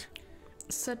reasons.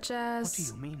 Such as... What do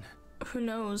you mean? Who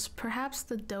knows? Perhaps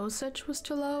the dosage was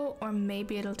too low, or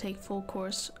maybe it'll take full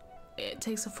course. It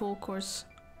takes a full course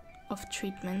of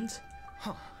treatment.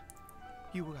 Huh.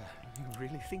 You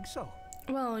really think so?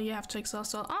 Well, you have to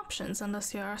exhaust all options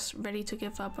unless you are ready to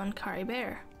give up on Kari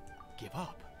Bear. Give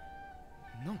up?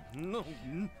 No,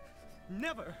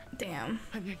 never. Damn.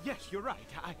 And yes, you're right.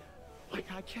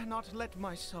 I cannot let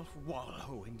myself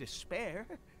wallow in despair.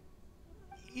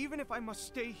 Even if I must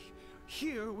stay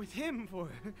here with him for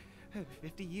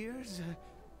 50 years,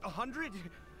 100.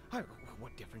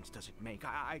 What difference does it make?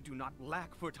 I do not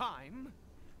lack for time.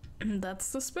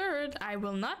 That's the spirit. I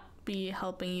will not be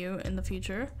helping you in the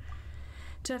future.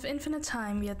 To have infinite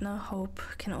time yet no hope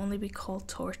can only be called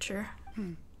torture.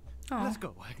 Let's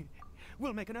go.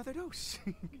 We'll make another dose.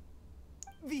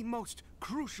 The most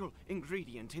crucial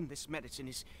ingredient in this medicine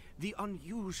is the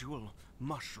unusual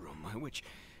mushroom, which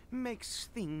makes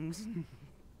things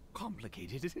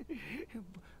complicated,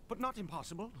 but not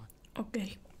impossible.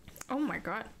 Okay. Oh my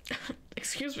god.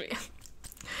 Excuse me.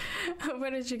 Where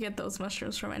did you get those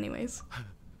mushrooms from anyways?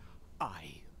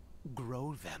 I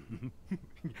grow them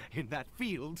in that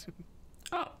field.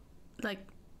 Oh, like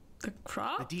the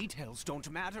crop? The details don't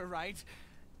matter, right?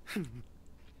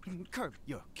 Curb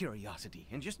your curiosity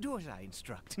and just do as I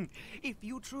instruct. If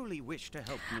you truly wish to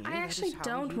help me, I actually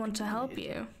don't want to help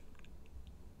you.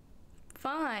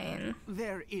 Fine.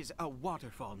 There is a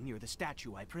waterfall near the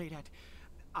statue I prayed at.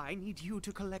 I need you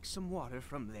to collect some water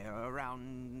from there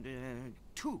around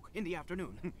 2 in the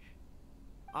afternoon.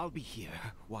 I'll be here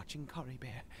watching Curry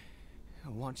Bear.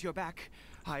 Once you're back,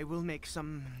 I will make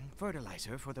some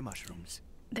fertilizer for the mushrooms.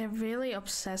 They're really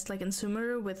obsessed, like in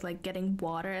Sumeru, with like getting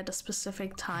water at a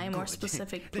specific time or Good.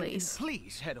 specific Then place.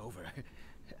 Please head over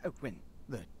when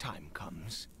the time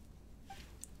comes.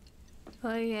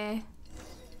 Okay.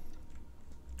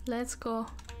 Let's go.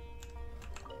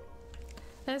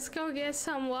 Let's go get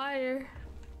some water.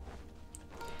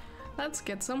 Let's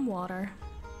get some water.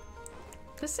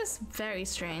 This is very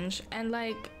strange, and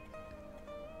like,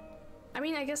 I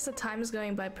mean, I guess the time is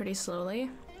going by pretty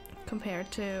slowly compared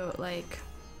to like,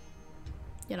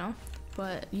 you know,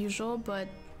 but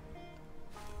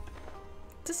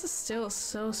this is still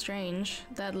so strange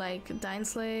that like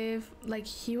Dainsleif, like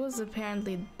he was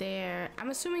apparently there. I'm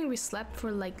assuming we slept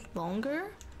for like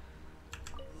longer.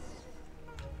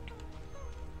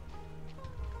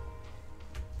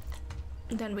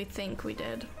 Than we think we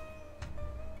did.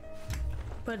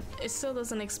 But it still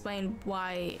doesn't explain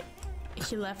why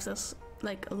he left us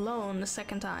like alone the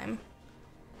second time.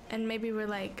 And maybe we're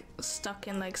like stuck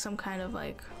in like some kind of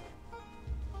like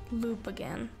loop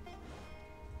again.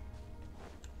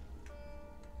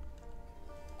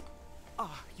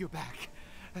 Ah, you're back.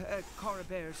 Curry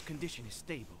Bear's condition is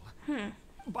stable.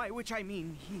 By which I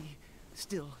mean he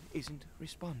still isn't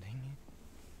responding.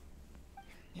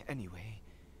 Anyway,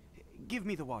 give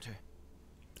me the water.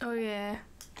 Oh yeah.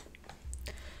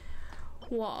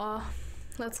 Water.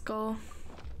 Let's go.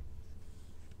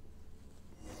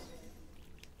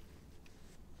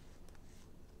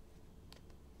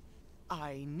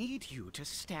 I need you to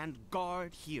stand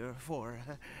guard here for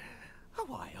a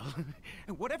while.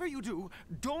 Whatever you do,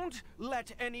 don't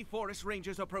let any forest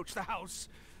rangers approach the house.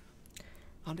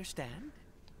 Understand?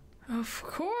 Of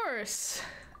course.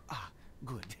 Ah,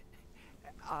 good.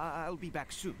 I'll be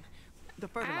back soon. The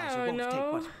fertilizer won't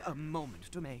take but a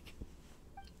moment to make.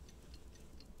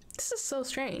 This is so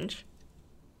strange.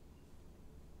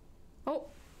 Oh.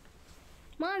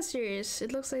 Monsters!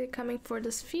 It looks like they're coming for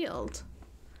this field.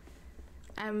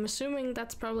 I'm assuming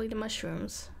that's probably the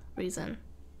mushrooms reason.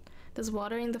 Does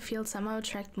water in the field somehow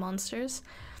attract monsters?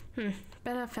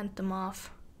 Better fend them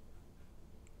off.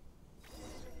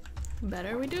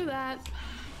 Better we do that.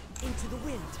 Into the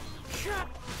wind.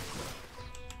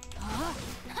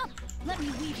 Let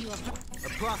me weave you A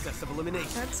process of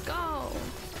elimination. Let's go.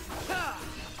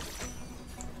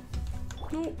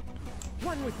 No.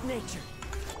 One with nature.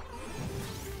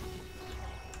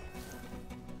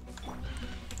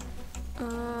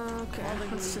 Okay,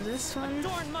 let's do this one.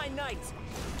 Adorn my night.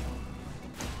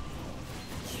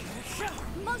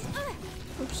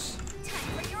 Oops. Time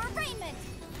for your arraignment.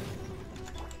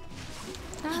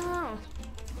 No.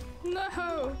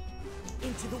 No.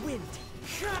 Into the wind.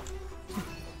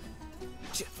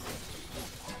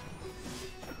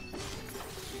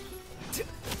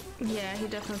 Yeah, he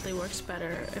definitely works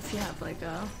better if you have like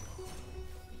a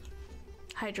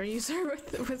Hydra user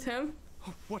with him.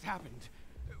 What happened?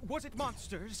 Was it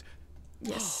monsters?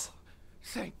 Yes.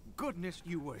 Thank goodness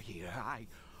you were here. I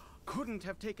couldn't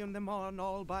have taken them on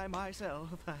all by myself.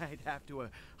 I'd have to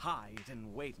hide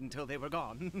and wait until they were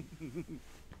gone.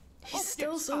 He's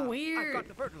still so weird. I've got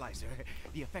the fertilizer.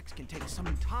 The effects can take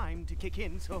some time to kick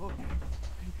in, so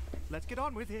let's get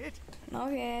on with it.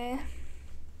 Okay.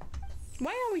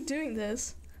 Why are we doing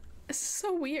this? It's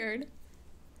so weird.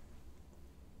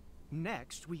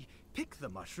 Next, we pick the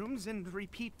mushrooms and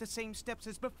repeat the same steps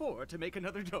as before to make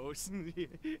another dose.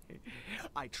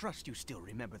 I trust you still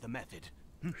remember the method.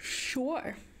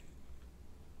 Sure.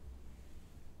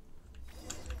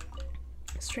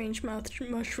 Strange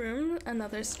mushroom.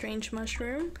 Another strange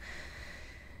mushroom.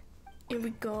 Here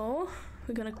we go.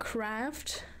 We're gonna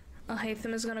craft.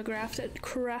 Hatham is gonna craft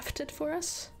it for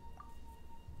us.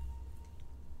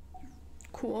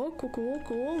 Cool, cool, cool,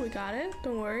 cool. We got it.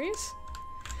 No worries.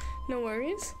 No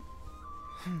worries.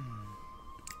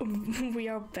 We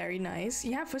are very nice.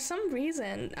 Yeah, for some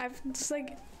reason, I've just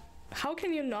like, how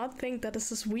can you not think that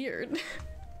this is weird?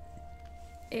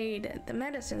 Aid, the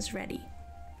medicine's ready.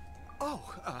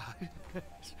 Oh,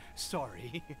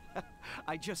 sorry.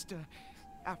 I just,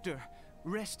 after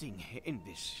resting in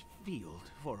this field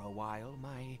for a while,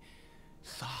 my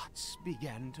thoughts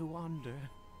began to wander.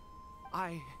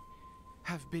 I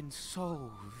have been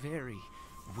so very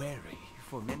wary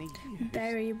for many years.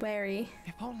 Very wary.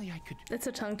 If only I could That's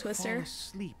a tongue twister. fall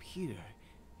asleep here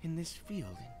in this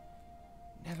field and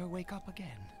never wake up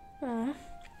again. Aww.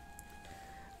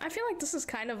 I feel like this is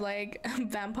kind of like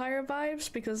vampire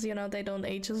vibes because, you know, they don't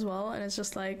age as well, and it's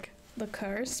just like the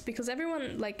curse, because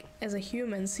everyone, like, as a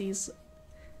human sees,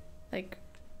 like,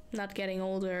 not getting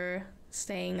older,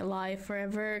 staying alive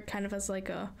forever, kind of as like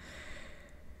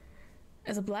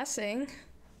as a blessing,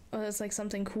 or as like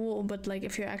something cool. But like,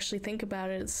 if you actually think about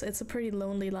it, it's a pretty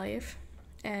lonely life,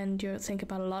 and you think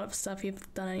about a lot of stuff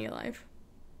you've done in your life.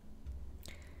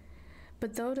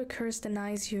 But though the curse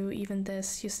denies you even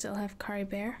this, you still have Kari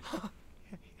Bear.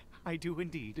 I do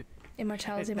indeed.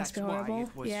 Immortality must be horrible.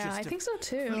 Yeah, I think so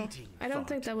too. I don't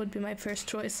think that would be my first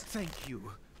choice. Thank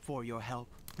you for your help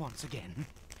once again.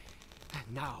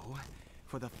 And now,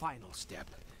 for the final step.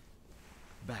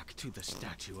 Back to the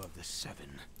Statue of the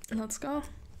Seven. Let's go.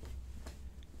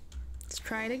 Let's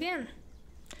try it again.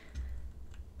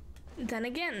 Then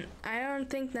again, I don't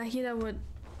think Nahida would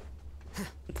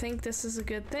think this is a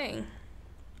good thing.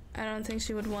 I don't think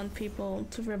she would want people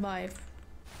to revive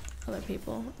other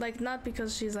people. Like, not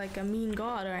because she's like a mean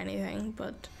god or anything,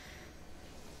 but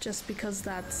just because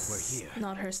that's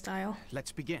not her style.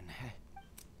 Let's begin.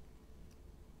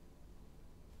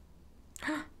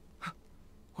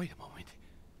 Wait a moment.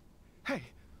 Hey,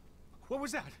 what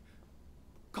was that?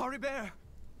 Kari Bear!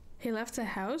 He left the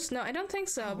house? No, I don't think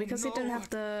so, because he didn't have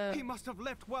the... He must have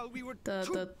left while we were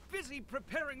too busy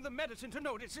preparing the medicine to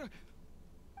notice.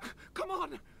 Come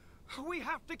on! We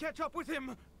have to catch up with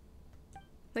him!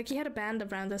 Like, he had a band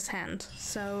around his hand,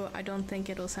 so I don't think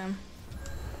it was him.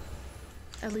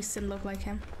 At least it looked like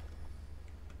him.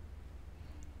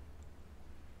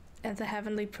 And the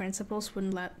Heavenly Principles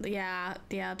wouldn't let... Yeah,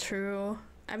 true.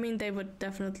 I mean, they would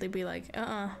definitely be like,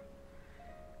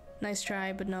 nice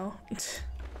try, but no.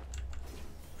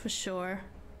 For sure.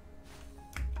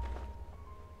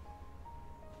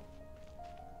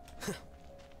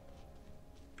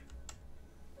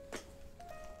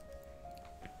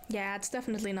 Yeah, it's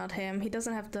definitely not him. He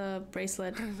doesn't have the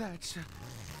bracelet.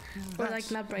 Or like,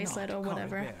 not bracelet or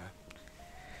whatever.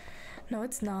 No,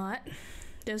 it's not.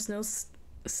 There's no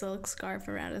silk scarf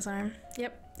around his arm.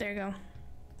 Yep, there you go.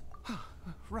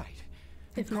 Right.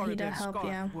 If Nahida help,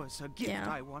 yeah. Was a gift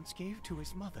I once gave to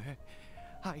his mother.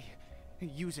 I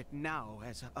use it now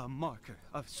as a marker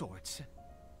of sorts.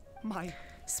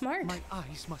 Smart. My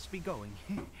eyes must be going.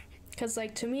 Cause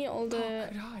like, to me, all the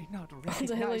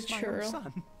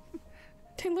Hilichurl,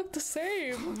 they look the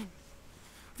same.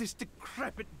 This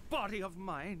decrepit body of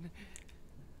mine.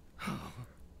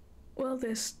 Well,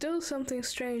 there's still something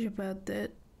strange about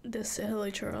this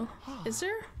Hilichurl. Is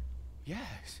there?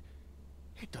 Yes.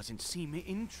 It doesn't seem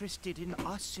interested in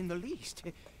us in the least.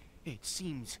 It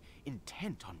seems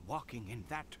intent on walking in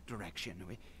that direction.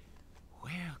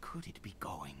 Where could it be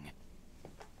going?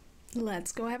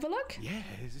 Let's go have a look.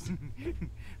 Yes.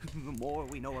 The more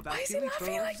we know about Why is he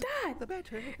laughing like that? The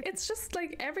better. It's just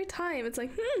like every time it's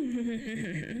like,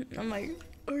 I'm like,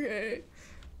 okay.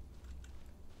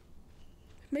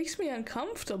 Makes me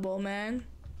uncomfortable, man.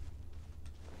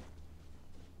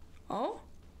 Oh?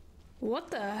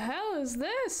 What the hell is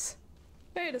this?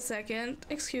 Wait a second.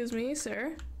 Excuse me,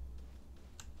 sir.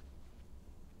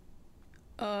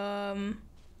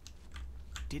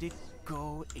 Did it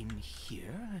go in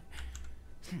here?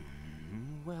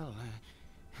 Well,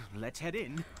 let's head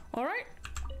in. All right.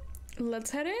 Let's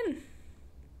head in.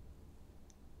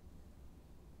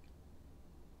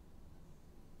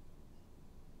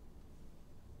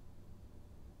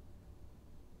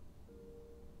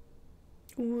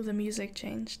 Ooh, the music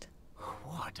changed.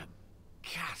 What a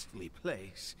ghastly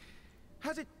place.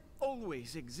 Has it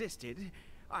always existed?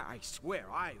 I swear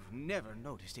I've never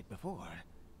noticed it before.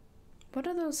 What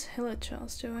are those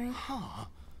Hilichurls doing? Huh.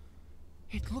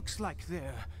 It looks like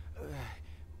they're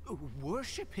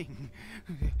worshipping.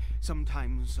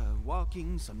 Sometimes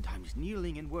walking, sometimes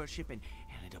kneeling in worship, and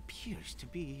it appears to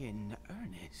be in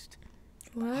earnest.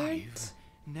 What? I've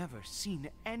never seen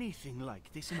anything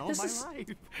like this in all my life.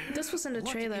 This was in the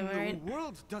trailer, right? What in the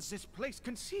world does this place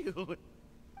conceal?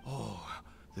 Oh,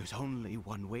 there's only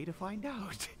one way to find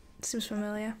out. Seems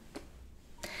familiar.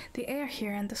 The air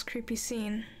here and this creepy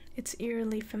scene, it's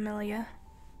eerily familiar.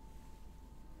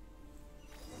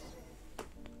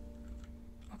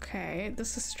 Okay,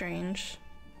 this is strange.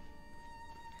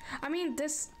 I mean,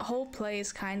 this whole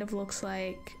place kind of looks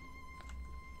like...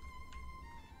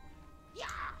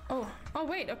 Oh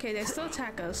wait, okay, they still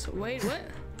attack us. Wait, what?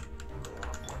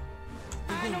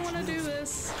 I don't want to do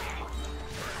this.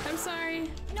 I'm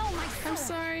sorry. No, my sword. I'm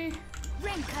sorry.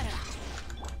 Rain cutter.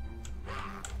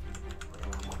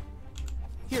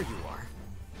 Here you are.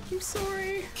 I'm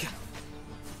sorry.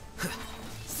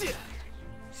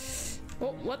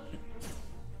 Oh, what?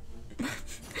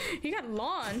 He got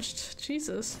launched.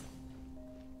 Jesus.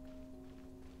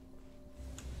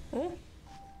 Oh.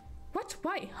 What?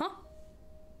 Why? Huh?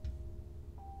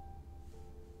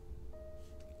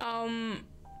 I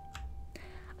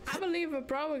believe we're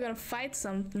probably gonna fight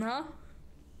something, huh?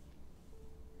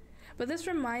 But this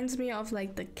reminds me of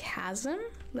like the chasm,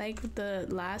 like the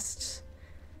last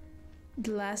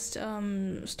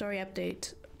story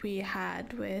update we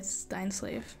had with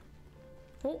Dainsleif.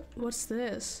 Oh, what's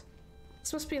this?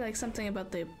 This must be like something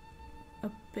about the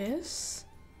abyss?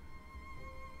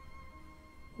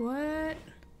 What?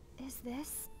 Is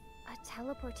this a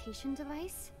teleportation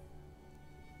device?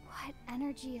 What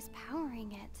energy is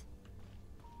powering it?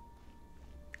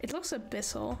 It looks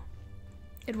abyssal.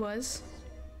 It was.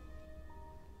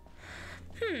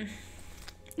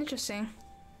 Interesting.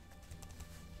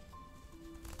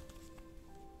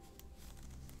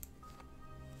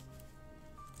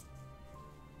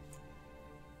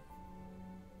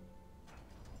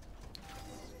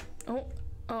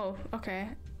 Oh, okay.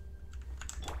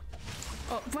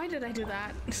 Oh, why did I do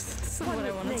that? That's not what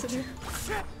I wanted to do.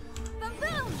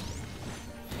 Boom!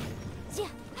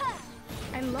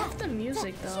 I love the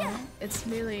music though. It's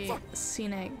really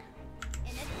scenic.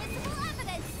 Inadmissible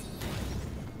evidence!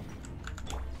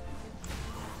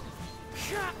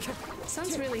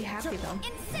 Sounds really happy though.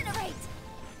 Incinerate!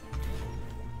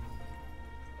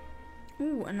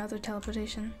 Ooh, another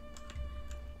teleportation.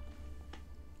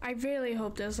 I really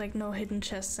hope there's like no hidden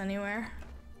chests anywhere.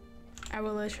 I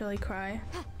will literally cry.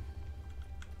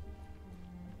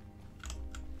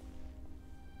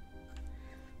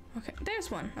 Okay,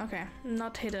 there's one. Okay,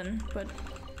 not hidden, but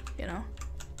you know.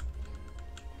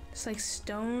 It's like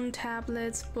stone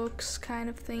tablets, books kind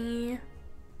of thingy.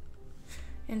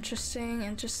 Interesting,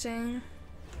 interesting.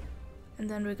 And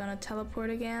then we're gonna teleport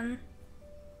again.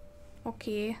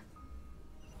 Okay.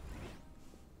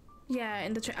 Yeah,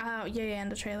 in the in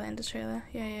the trailer.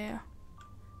 Yeah.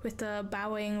 With the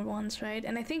bowing ones, right?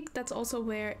 And I think that's also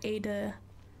where Ada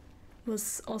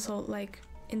was also like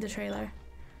in the trailer.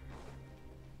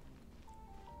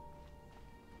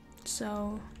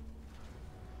 So,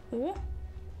 oh,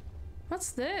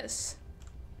 what's this?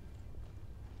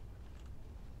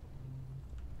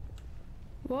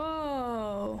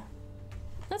 Whoa,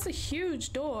 that's a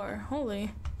huge door.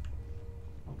 Holy.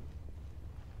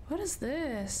 What is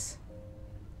this?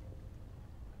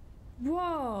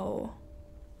 Whoa.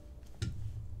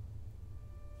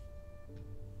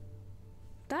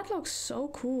 That looks so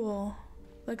cool.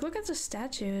 Like, look at the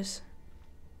statues.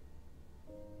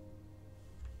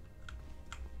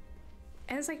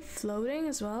 And it's like floating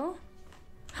as well.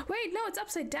 Wait, no, it's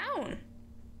upside down,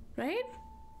 right?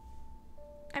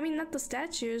 I mean, not the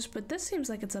statues, but this seems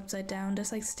like it's upside down.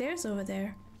 There's like stairs over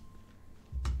there.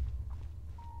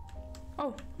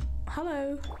 Oh,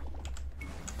 hello.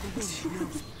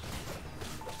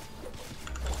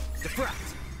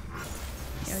 Deflect.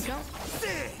 Here we go.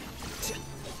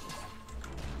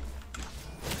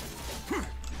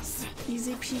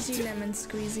 Easy peasy lemon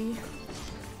squeezy.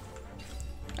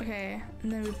 Okay,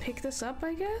 and then we pick this up,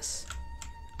 I guess?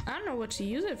 I don't know what to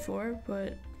use it for,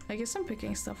 but I guess I'm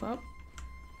picking stuff up.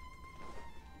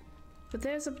 But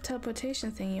there's a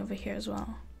teleportation thingy over here as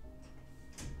well.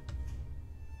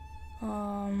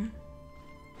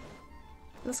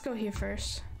 Let's go here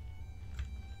first.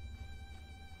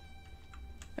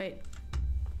 Wait.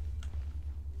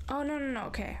 Oh, no,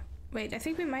 okay. Wait, I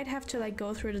think we might have to like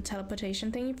go through the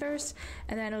teleportation thingy first,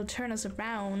 and then it'll turn us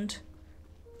around.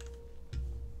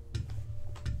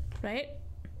 Right?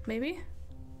 Maybe?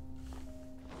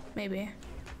 Maybe.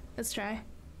 Let's try.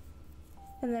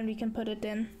 And then we can put it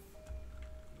in.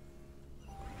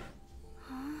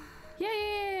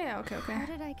 Yeah. Okay. How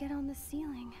did I get on the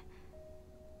ceiling?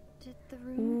 Did the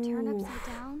room turn upside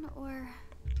down, or?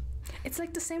 It's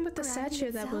like the same with the Gravity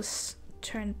statue that itself? was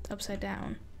turned upside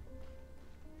down.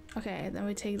 Okay, then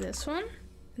we take this one,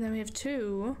 and then we have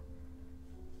two,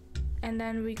 and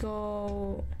then we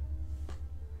go.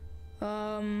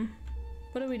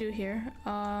 What do we do here?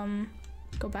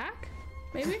 Go back,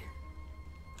 maybe.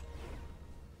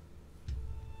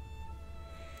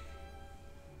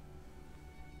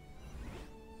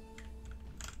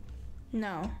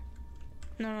 No.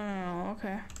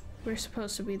 Okay, we're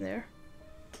supposed to be there.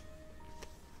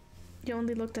 You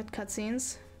only looked at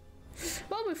cutscenes.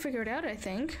 Well, we figured out, I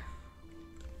think.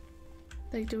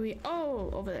 Like, do we? Oh,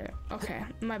 over there. Okay,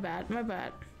 my bad.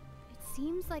 It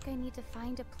seems like I need to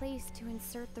find a place to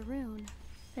insert the rune.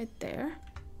 Right there.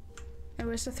 And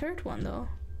where's the third one, though?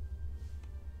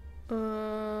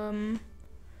 I'm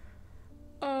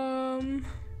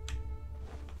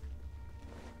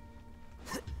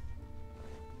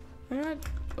not.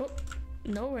 Oh,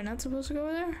 no, we're not supposed to go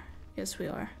over there? Yes, we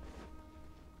are.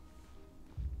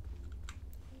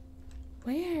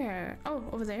 Where? Oh,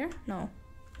 over there? No,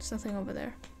 there's nothing over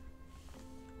there.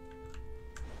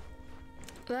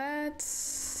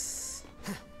 Let's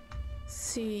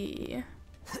see.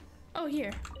 Oh,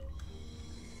 here.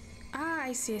 Ah,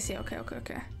 I see.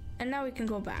 Okay. And now we can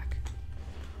go back.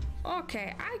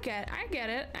 Okay, I get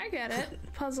it.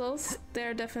 Puzzles,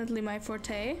 they're definitely my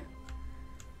forte.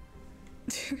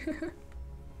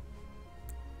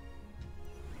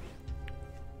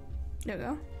 There we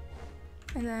go.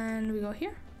 And then we go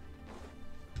here.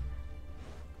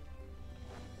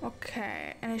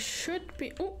 Okay, and it should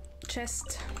be... Oh,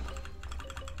 chest.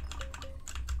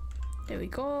 There we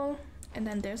go. And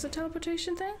then there's a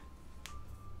teleportation thing.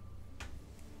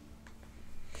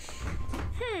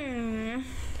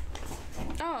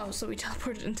 Oh, so we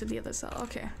teleported into the other cell.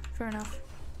 Okay, fair enough.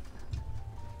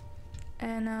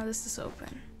 And now this is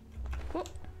open. Whoa.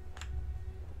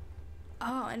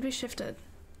 Oh, and we shifted.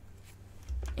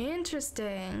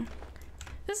 Interesting.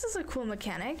 This is a cool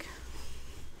mechanic.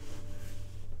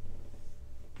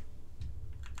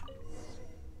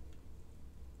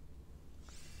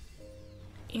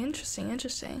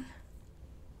 Interesting.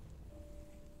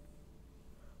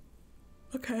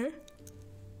 Okay.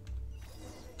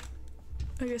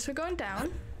 I guess we're going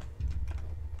down.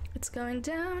 It's going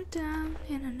down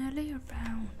in an earlier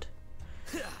round.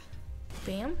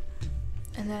 Bam.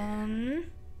 And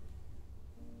then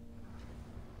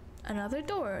another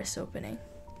door is opening.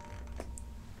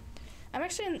 I'm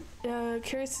actually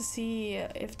curious to see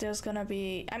if there's gonna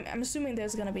be... I'm assuming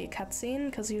there's gonna be a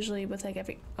cutscene, because usually with like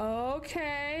every...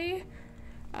 Okay.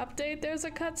 Update, there's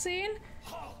a cutscene.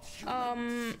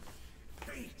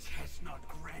 Fate has not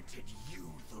granted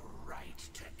you the right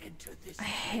to enter this. I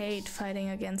hate fighting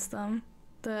against them.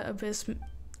 The Abyss,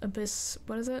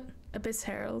 what is it? Abyss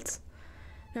Heralds.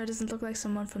 No, it doesn't look like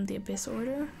someone from the Abyss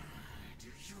Order. Do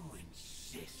you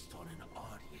insist on an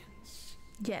audience?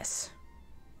 Yes.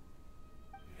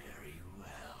 Very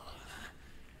well.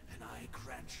 And I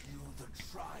grant you the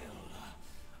trial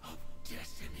of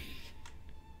destiny.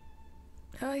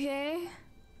 Okay.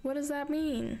 What does that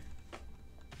mean?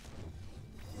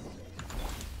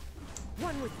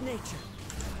 One with nature,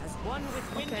 as one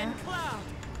with wind Okay. and cloud.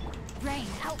 Rain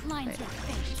outlines your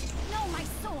fate. Know my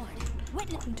sword.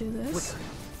 Witness. Do this.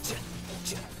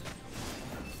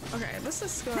 Okay, this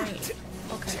is going...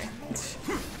 Okay.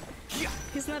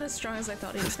 He's not as strong as I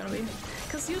thought he was gonna be.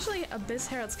 Because usually Abyss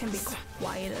Heralds can be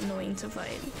quite annoying to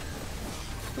fight.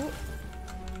 Ooh.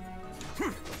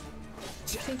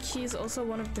 I think he's also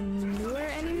one of the newer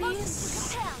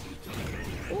enemies.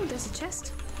 Oh, there's a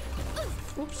chest.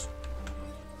 Oops.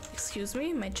 Excuse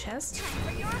me, my chest.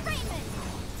 For your arraignment.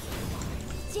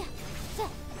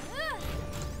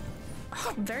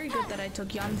 Oh, very good that I took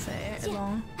Yanfei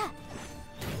along.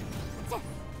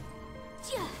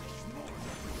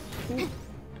 Ooh.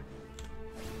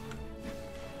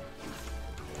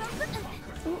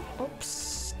 Ooh,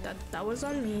 oops, that was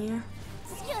on me.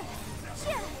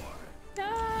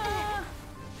 Ah!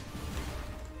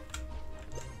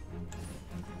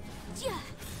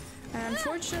 I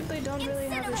unfortunately don't really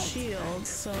have a shield,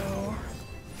 so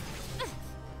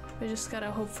we just gotta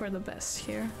hope for the best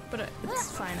here. But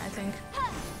it's fine, I think.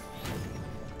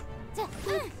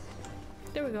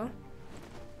 There we go.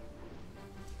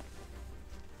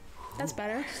 That's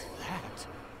better. That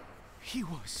he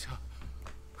was.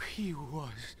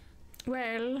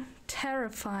 Well,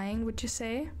 terrifying, would you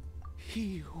say?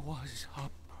 He was a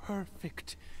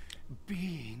perfect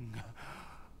being.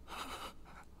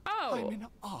 Oh. I'm in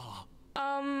awe.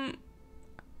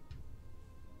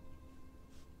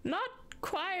 Not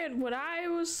quite what I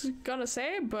was gonna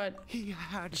say, but He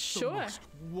had sure. the most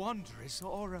wondrous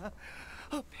aura,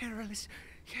 a perilous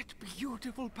yet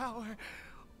beautiful power.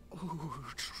 Oh,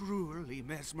 truly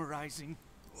mesmerizing.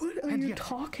 what are And you yet,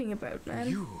 talking about, man?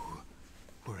 You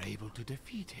were able to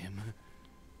defeat him.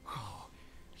 Oh,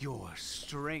 your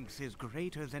strength is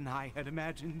greater than I had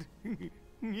imagined.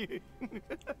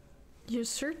 You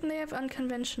certainly have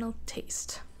unconventional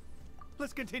taste.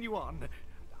 Let's continue on.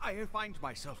 I find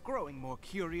myself growing more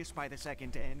curious by the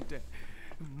second and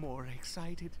more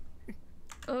excited.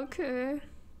 Okay.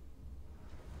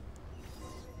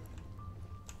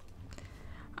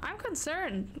 I'm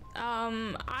concerned.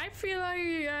 I feel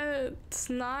like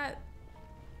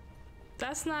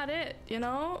that's not it, you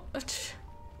know?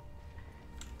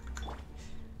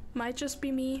 Might just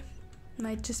be me.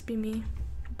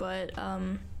 But,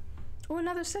 oh,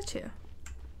 another statue.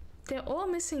 They're all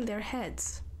missing their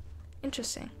heads.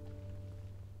 Interesting.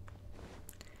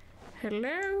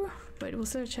 Hello? Wait,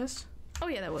 was there a chest? Oh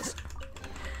yeah, that was.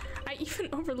 I even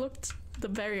overlooked the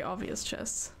very obvious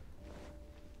chests.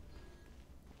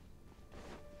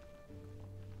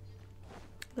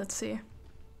 Let's see.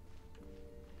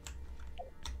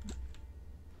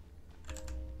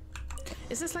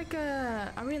 Is this like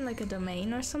a... Are we in like a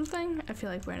domain or something? I feel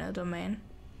like we're in a domain.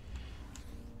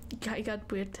 I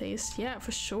got weird taste. Yeah,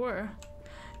 for sure.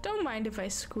 Don't mind if I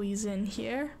squeeze in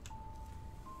here.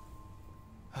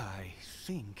 I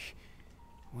think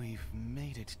we've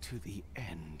made it to the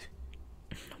end.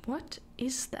 What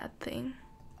is that thing?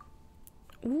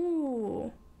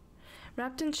 Ooh.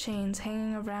 Wrapped in chains,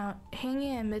 hanging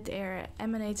in mid-air,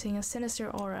 emanating a sinister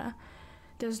aura.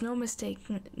 There's no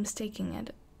mistaking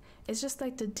it. It's just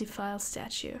like the defiled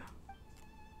statue.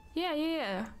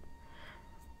 Yeah.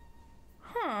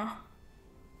 Huh.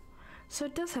 So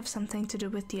it does have something to do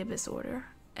with the Abyss Order.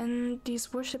 And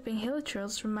these worshipping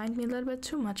hilichurls remind me a little bit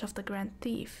too much of the Grand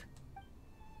Thief.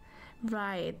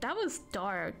 Right, that was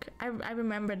dark. I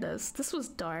remember this. This was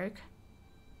dark.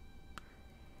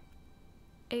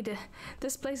 Ada,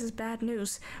 this place is bad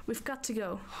news. We've got to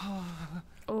go.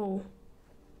 Oh.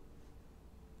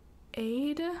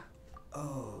 Ada?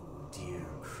 Oh, dear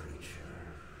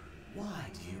creature. Why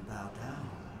do you bow down?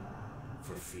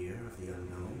 For fear of the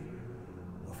unknown?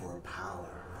 Or for a power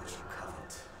that you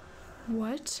covet?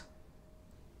 What?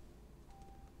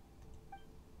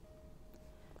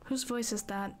 Whose voice is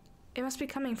that? It must be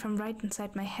coming from right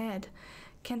inside my head.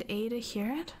 Can't Ada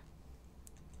hear it?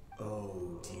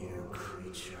 Oh, dear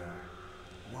creature.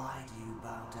 Why do you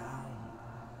bow down?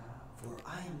 For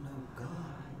I am no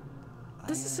god.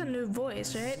 This is a new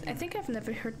voice, right? I think I've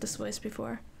never heard this voice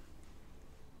before.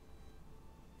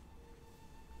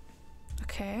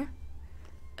 Okay.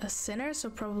 A sinner,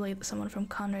 so probably someone from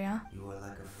Conria. You are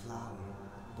like a flower,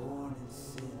 born in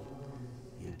sin,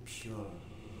 yet pure,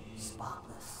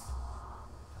 spotless.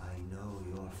 I know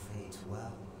your fate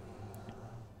well.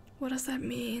 What does that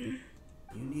mean?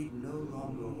 You need no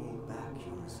longer hold back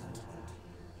your resentment,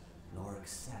 nor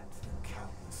accept the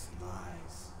countless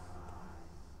lies.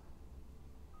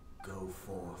 Go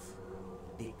forth,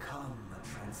 become a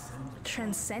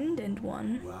Transcendent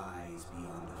one? Rise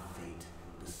beyond the fate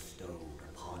bestowed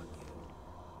upon you.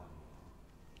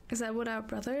 Is that what our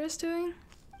brother is doing?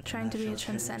 Trying to be a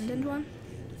transcendent one?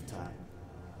 At the end of time,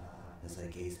 as I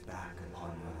gaze back upon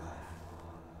your life.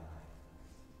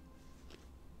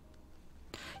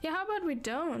 Yeah, how about we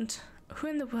don't? Who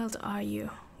in the world are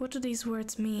you? What do these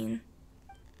words mean?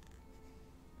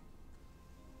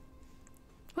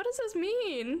 What does this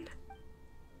mean?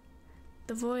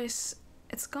 The voice,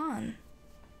 it's gone.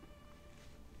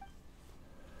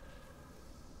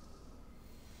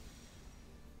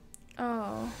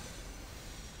 Oh.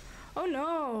 Oh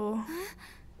no.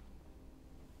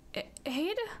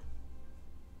 Ada?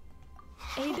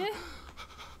 Ada?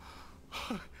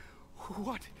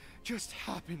 What just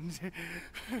happened?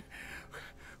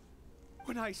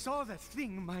 When I saw that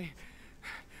thing,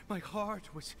 my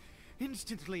heart was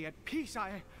instantly at peace.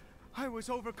 I was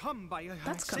overcome by a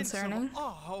That's sense concerning. of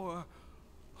awe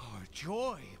or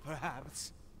joy,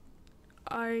 perhaps.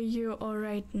 Are you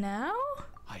alright now?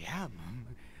 I am.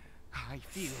 I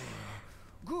feel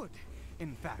good.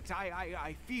 In fact,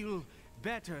 I feel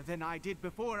better than I did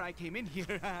before I came in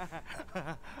here.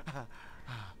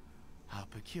 How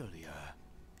peculiar.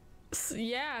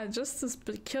 Yeah, just as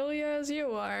peculiar as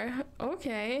you are.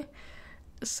 Okay.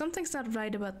 Something's not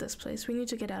right about this place. We need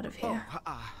to get out of here.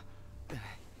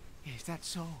 Is that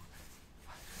so?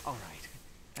 All right.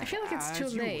 I feel like it's too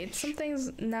late.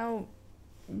 Something's now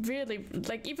really,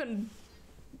 like, even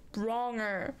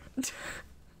wronger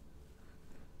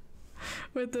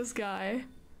with this guy.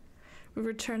 We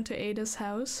return to Ada's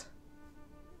house.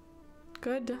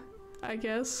 Good, I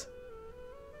guess.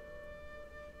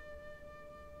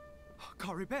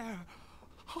 Caribert!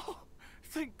 Oh,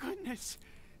 thank goodness!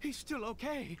 He's still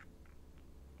okay.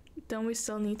 Don't we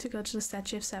still need to go to the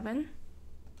Statue of Seven?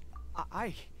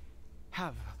 I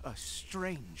have a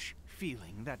strange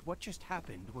feeling that what just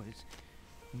happened was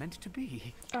meant to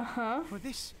be. Uh-huh. For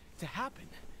this to happen,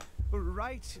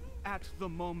 right at the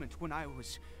moment when I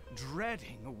was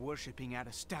dreading worshipping at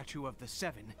a statue of the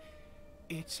Seven,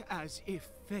 it's as if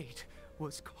fate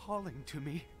was calling to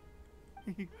me.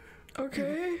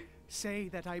 Okay. Say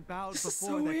that I bowed This is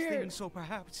before so that weird. thing, so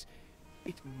perhaps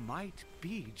it might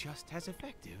be just as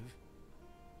effective.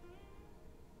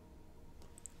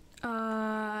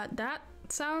 That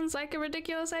sounds like a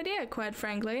ridiculous idea, quite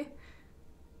frankly.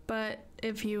 But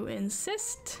if you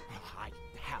insist... I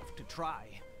have to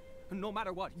try. No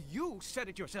matter what, you said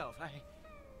it yourself. I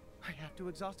have to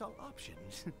exhaust all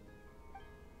options.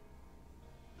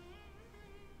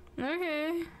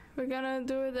 Okay, we're gonna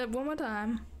do it one more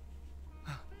time.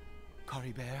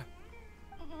 Caribert.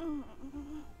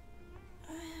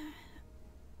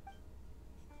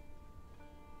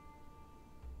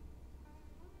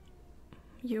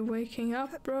 You're waking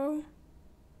up, bro.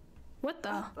 What the?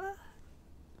 Papa?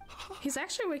 He's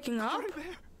actually waking up?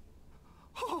 Caribear!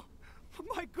 Oh,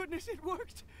 my goodness, it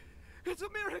worked! It's a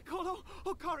miracle!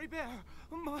 Oh, Caribear,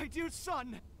 my dear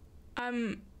son!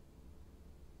 I'm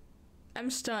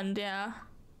stunned, yeah.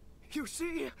 You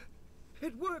see?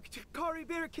 It worked!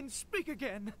 Caribear can speak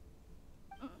again!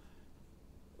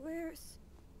 Where's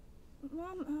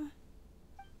Mama?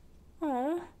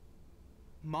 Oh.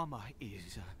 Mama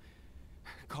is...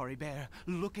 Caribear,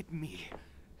 look at me.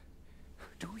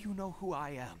 Do you know who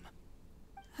I am?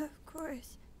 Of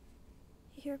course.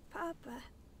 Your Papa.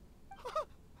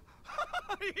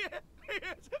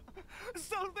 Yes!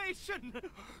 Salvation!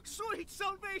 Sweet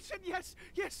salvation! Yes,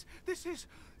 yes! This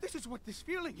is what this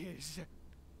feeling is.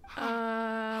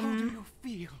 How do you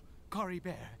feel,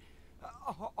 Caribear?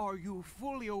 Are you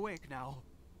fully awake now?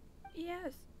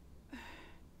 Yes.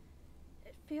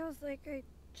 It feels like I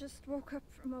just woke up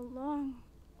from a long,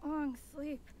 long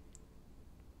sleep.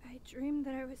 I dreamed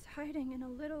that I was hiding in a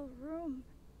little room.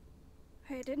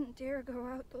 I didn't dare go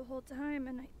out the whole time,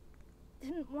 and I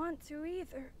didn't want to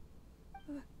either.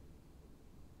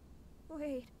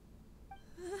 Wait.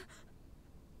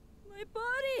 My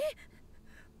body!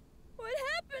 What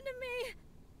happened to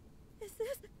me? Is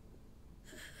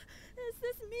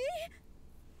this me?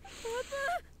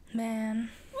 Papa? Man.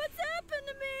 What's happened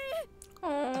to me?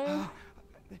 Oh.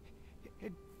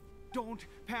 Don't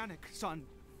panic, son.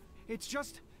 It's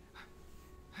just...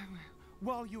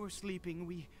 While you were sleeping,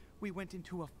 we went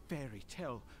into a fairy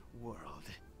tale world.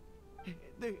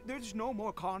 There's no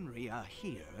more Conria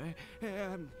here.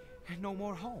 No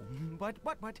more home. But...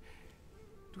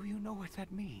 Do you know what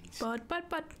that means? But...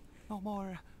 No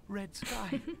more red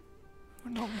sky.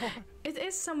 No more... It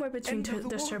is somewhere between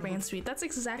disturbing and sweet. That's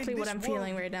exactly what I'm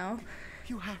feeling right now.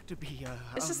 You have to be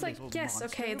it's just like, yes,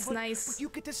 monster, okay, it's nice. But you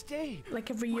get to stay. Like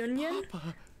a reunion.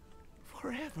 Papa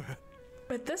forever.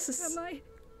 But this is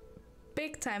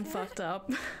big time fucked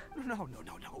up. No.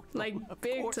 Like, of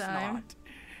big course time. Not.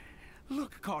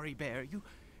 Look, Caribear, you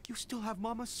still have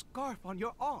Mama's scarf on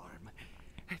your arm.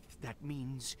 That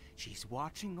means she's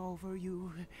watching over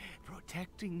you,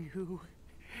 protecting you.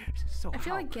 So I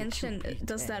feel like Genshin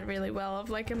does that really well, of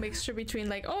like a mixture between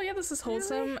like, oh yeah, this is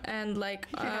wholesome, and like,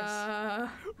 yes.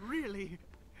 Really?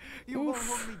 You've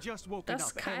only just woken that's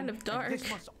up. That's kind of dark. And this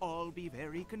must all be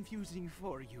very confusing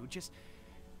for you. Just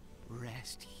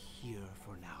rest here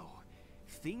for now.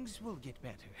 Things will get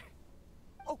better.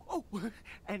 Oh,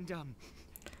 and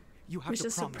you have Which to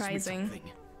is promise surprising me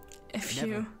something. if Never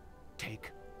you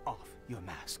take off your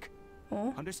mask.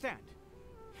 Oh. Understand?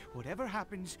 Whatever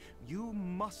happens, you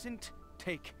mustn't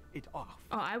take it off.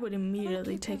 Oh, I would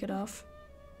immediately take it off.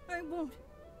 I won't.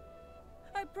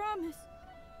 I promise.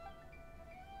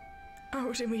 I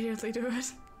would immediately do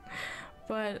it.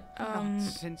 But, Not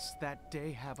since that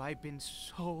day have I been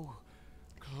so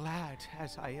glad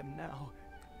as I am now.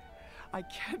 I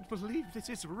can't believe this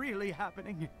is really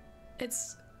happening.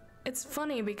 It's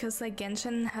funny because like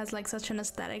Genshin has like such an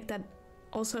aesthetic that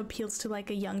also appeals to like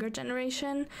a younger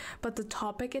generation, but the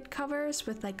topic it covers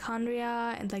with like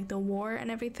Kandria and like the war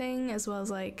and everything, as well as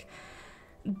like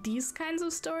these kinds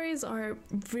of stories, are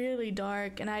really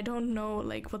dark, and I don't know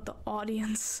like what the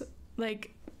audience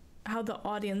like, how the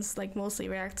audience like mostly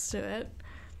reacts to it.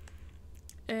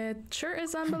 It sure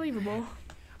is unbelievable.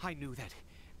 I knew that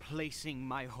placing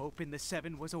my hope in the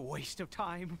Seven was a waste of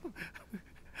time.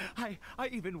 I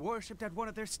even worshipped at one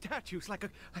of their statues like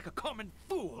a common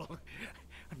fool.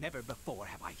 Never before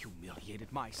have I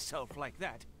humiliated myself like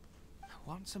that.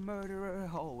 Once a murderer,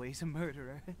 always a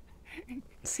murderer.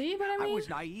 See what I mean? I was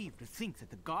naive to think that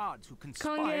the gods who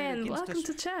conspired Kongen, against welcome us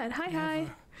to chat. Hi.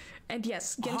 And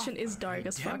yes, Genshin is dark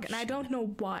as fuck, and I don't know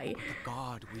why. The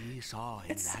god we saw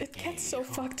in that it gets so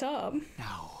cave. fucked up.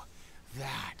 Now,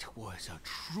 that was a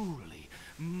truly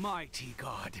mighty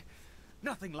god.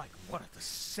 Nothing like one of the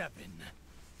Seven.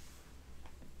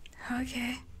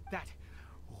 Okay. That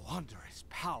wondrous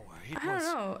power. I don't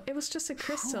know. It was just a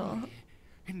crystal.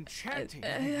 Enchanting.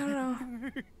 I don't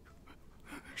know.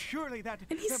 Surely that.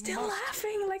 And he's still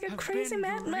laughing like a crazy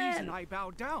madman. I bow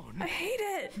down. I hate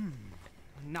it.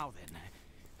 Now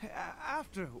then,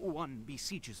 after one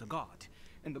besieges a god,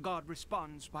 and the god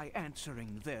responds by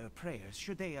answering their prayers,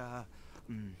 should they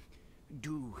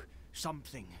do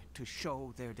something to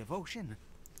show their devotion?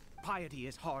 Piety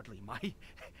is hardly my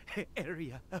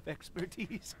area of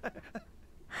expertise.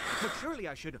 But surely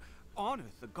I should honor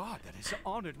the god that has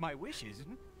honored my wishes.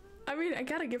 I mean, I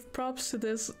gotta give props to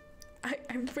this. I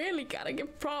really gotta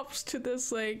give props to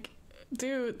this, like,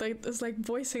 dude, like, that's like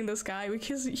voicing this guy,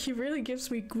 because he really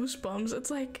gives me goosebumps. It's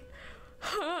like,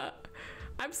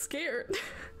 I'm scared.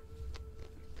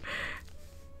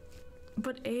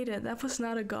 But Ada, that was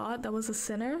not a god, that was a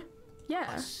sinner?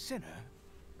 Yeah. A sinner?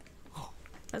 Oh,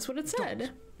 that's what it said.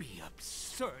 Don't be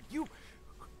absurd. You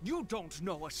don't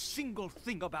know a single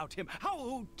thing about him.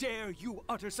 How dare you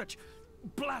utter such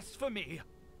blasphemy?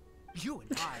 You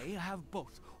and I have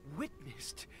both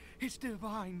witnessed his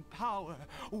divine power.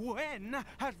 When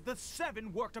has the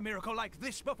Seven worked a miracle like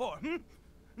this before?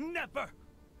 Never!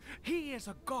 He is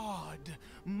a god,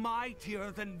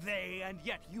 mightier than they, and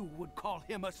yet you would call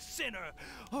him a sinner.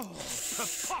 Oh,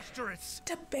 preposterous!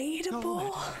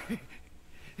 Debatable. No,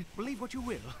 believe what you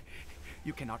will.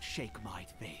 You cannot shake my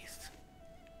faith.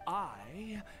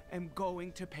 I am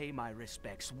going to pay my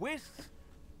respects with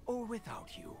or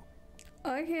without you.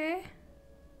 Okay.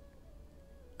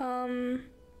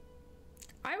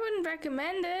 I wouldn't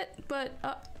recommend it, but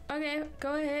okay,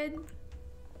 go ahead.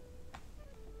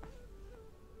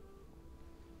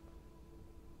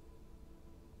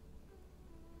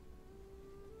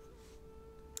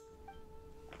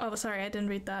 Oh, sorry, I didn't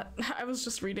read that. I was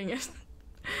just reading it.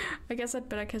 I guess I'd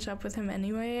better catch up with him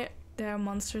anyway. There are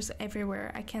monsters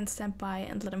everywhere. I can't stand by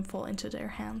and let him fall into their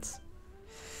hands.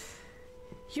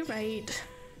 You're right.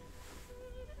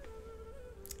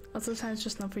 Also, sometimes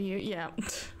just not for you. Yeah.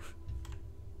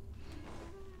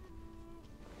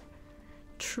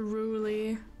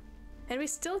 Truly. And we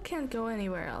still can't go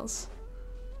anywhere else.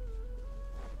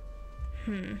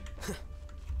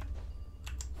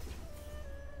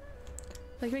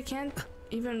 Like, we can't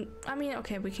even... I mean,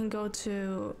 okay, we can go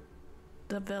to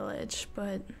the village,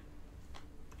 but...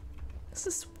 This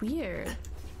is weird.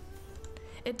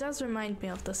 It does remind me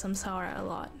of the Samsara a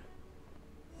lot.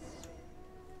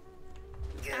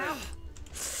 Ow!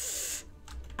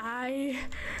 I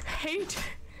hate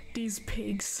these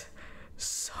pigs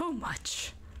so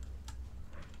much.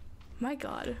 My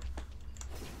god.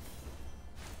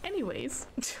 Anyways.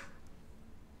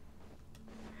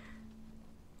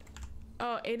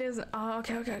 Oh, it is. Oh,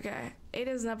 okay. It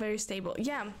is not very stable.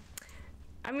 Yeah.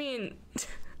 I mean,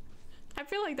 I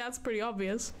feel like that's pretty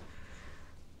obvious.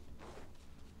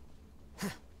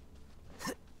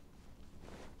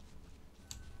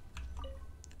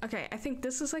 Okay, I think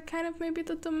this is like kind of maybe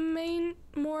the main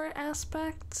more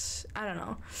aspect. I don't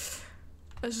know.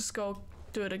 Let's just go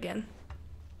do it again.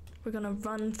 We're gonna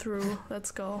run through. Let's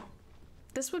go.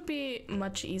 This would be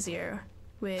much easier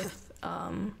with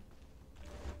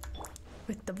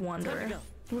the Wanderer.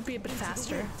 It would be a bit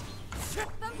faster.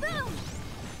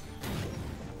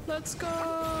 Let's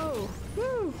go!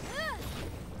 Woo!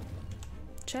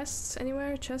 Chests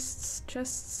anywhere?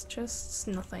 Chests,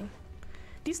 nothing.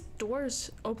 These doors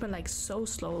open like so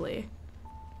slowly.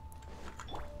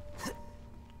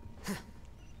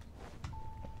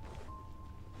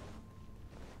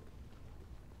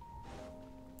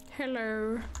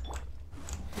 Hello.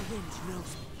 The wind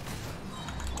knows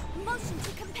me. Motion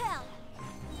to compel.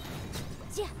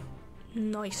 Yeah.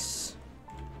 Nice.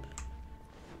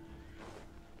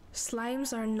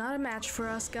 Slimes are not a match for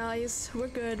us, guys. We're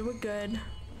good, we're good.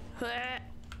 I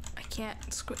can't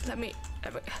let me.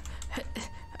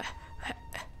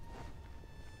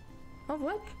 Oh,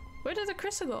 what? Where did the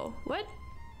crystal go? What?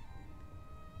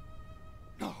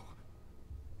 No.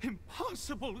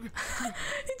 Impossible.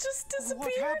 It just disappeared.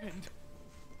 What happened?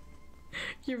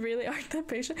 You really aren't that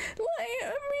patient. Like,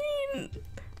 I mean,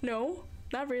 no,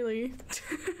 not really.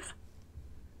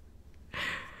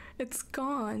 It's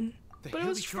gone. But it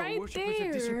was right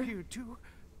there. Disappeared too.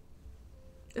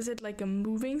 Is it like a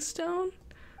moving stone?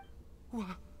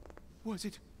 Was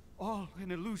it all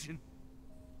an illusion?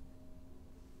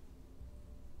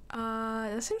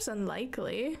 That seems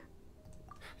unlikely.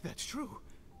 That's true.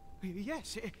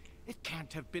 Yes, it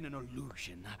can't have been an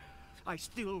illusion. I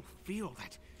still feel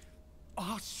that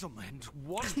awesome and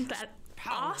wonderful that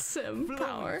awesome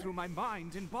power through my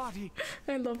mind and body.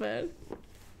 I love it.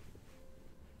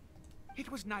 It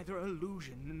was neither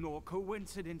illusion nor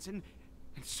coincidence, and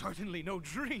certainly no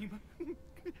dream.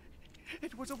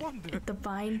 It was a wonder. A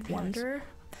divine wonder?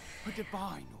 Yes, a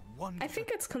divine wonder. I think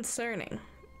it's concerning.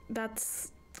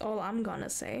 That's all I'm gonna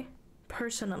say.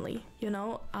 Personally, you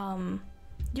know,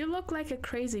 you look like a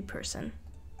crazy person.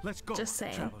 Let's go, just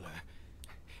saying. Traveler.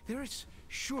 There is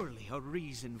surely a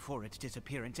reason for its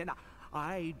disappearance, and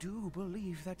I do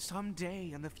believe that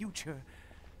someday in the future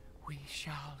we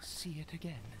shall see it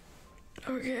again.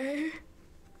 Okay.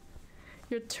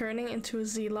 You're turning into a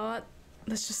zealot.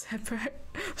 Let's just head back.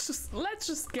 Let's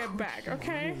just get back,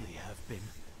 okay? You really have been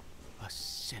a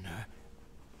sinner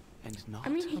and not I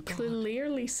mean, he a god.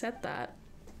 clearly said that,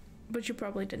 but you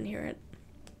probably didn't hear it.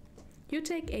 You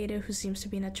take Ada, who seems to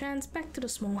be in a trance, back to the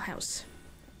small house.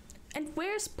 And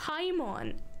where's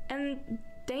Paimon and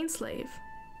Dainsleif?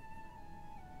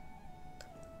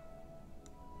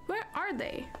 Where are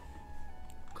they?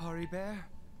 Cory Bear?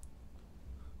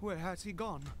 Where has he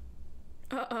gone?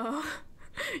 Uh-oh.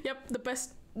 Yep,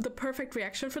 the perfect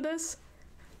reaction for this.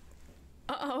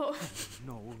 Uh-oh.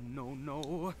 No, no,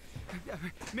 no.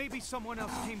 Maybe someone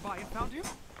else came by and found him?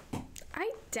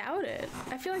 I doubt it.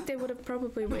 I feel like they would have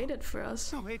probably waited for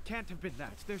us. No, it can't have been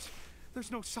that.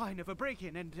 There's no sign of a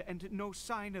break-in and no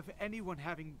sign of anyone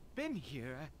having been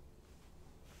here.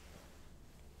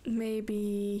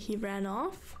 Maybe he ran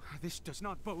off? This does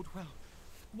not bode well.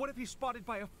 What if he's spotted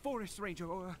by a forest ranger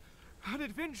or an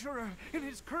adventurer in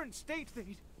his current state?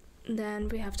 Then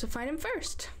we have to find him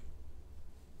first.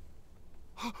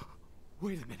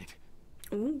 Wait a minute.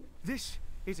 Ooh. This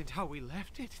isn't how we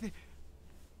left it.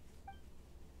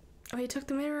 Oh, he took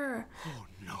the mirror. Oh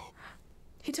no.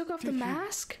 He took off the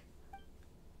mask?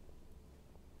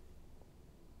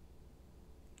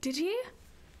 Did he?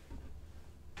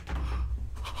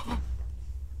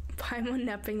 Paimon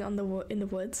napping on in the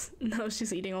woods. No,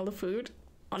 she's eating all the food.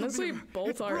 Honestly,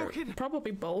 both are broken.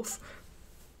 Probably both.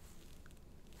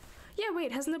 Yeah,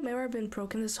 wait, hasn't the mirror been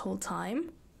broken this whole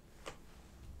time?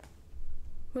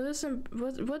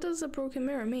 What does a broken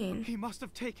mirror mean? He must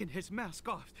have taken his mask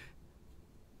off.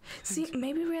 See,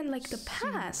 maybe we're in like the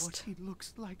past. What he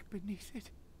looks like beneath it.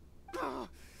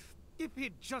 If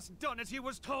he'd just done as he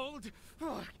was told.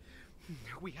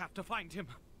 We have to find him.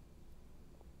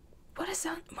 What is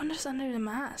that? What is under the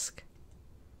mask?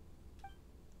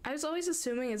 I was always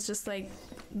assuming it's just like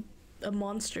a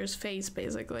monster's face,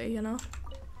 basically, you know?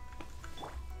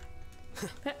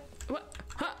 What?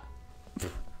 Huh?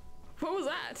 What was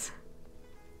that?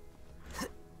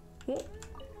 Oh.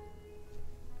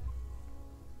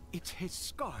 It's his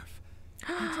scarf.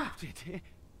 He dropped it.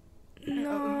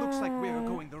 No. Looks like we're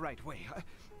going the right way.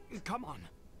 Come on.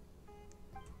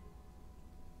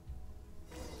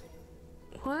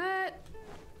 What?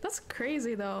 That's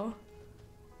crazy, though.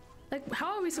 Like,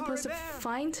 how are we supposed to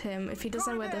find him if he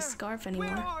doesn't wear the scarf anymore?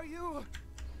 Where are you?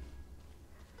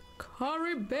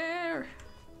 Cory Bear!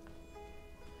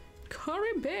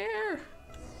 Cory Bear!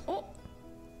 Oh!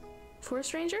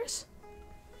 Forest Rangers?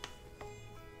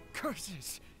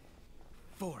 Curses!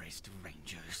 Forest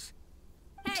Rangers.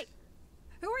 Hey!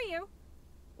 Who are you?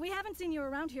 We haven't seen you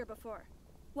around here before.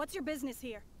 What's your business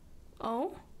here?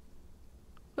 Oh?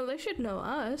 Well, they should know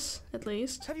us, at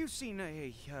least. Have you seen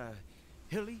a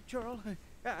hilly churl?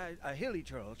 A hilly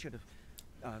churl should have.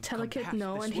 Tell a kid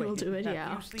no and he will do it,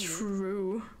 yeah.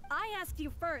 True. I asked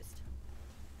you first.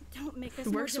 Don't make this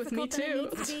Works more with me difficult than it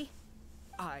too. needs to be.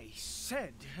 I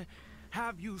said,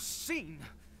 have you seen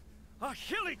a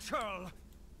hilly churl?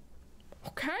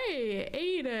 Okay,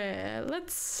 Ada,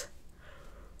 let's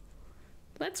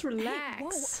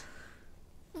relax.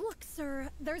 Hey, look, sir,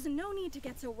 there's no need to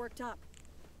get so worked up.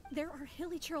 There are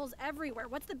hilly churls everywhere.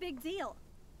 What's the big deal?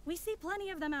 We see plenty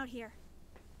of them out here.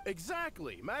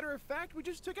 Exactly. Matter of fact, we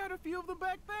just took out a few of them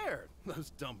back there.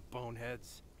 Those dumb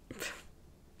boneheads.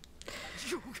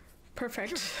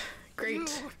 Perfect.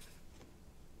 Great.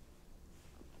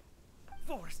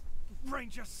 Forest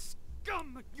Ranger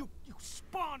scum! You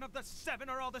spawn of the seven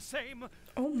are all the same.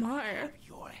 Oh my. Have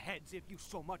your heads if you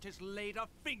so much as laid a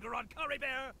finger on Cory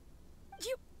Bear.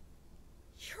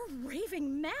 You're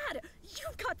raving mad!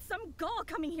 You've got some gall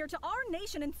coming here to our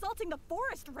nation insulting the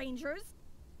Forest Rangers!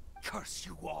 Curse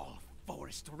you all,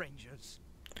 Forest Rangers.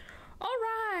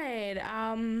 Alright,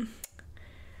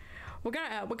 we're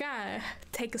gonna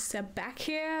take a step back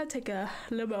here, take a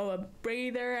little bit of a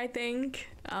breather, I think.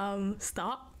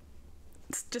 Stop.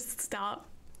 Just stop.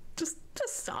 Just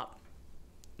stop.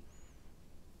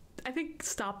 I think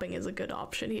stopping is a good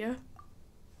option here.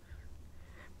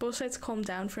 Both sides calm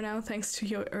down for now, thanks to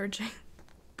your urging.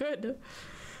 Good.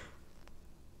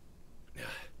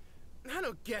 I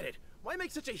don't get it. Why make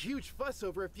such a huge fuss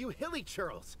over a few hilly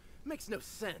churls? Makes no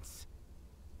sense.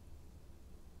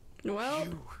 Well,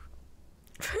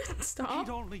 stop.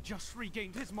 He'd only just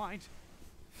regained his mind.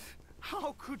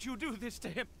 How could you do this to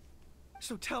him?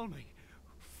 So tell me,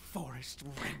 Forest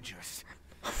Rangers,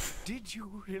 did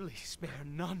you really spare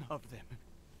none of them?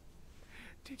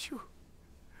 Did you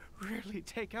really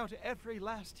take out every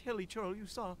last hilly churl you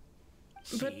saw?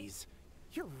 Jeez,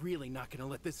 you're really not gonna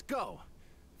let this go.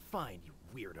 Fine, you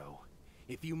weirdo.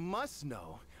 If you must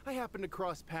know, I happened to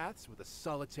cross paths with a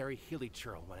solitary hilly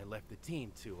churl when I left the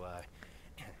team to,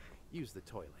 use the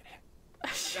toilet.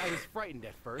 I was frightened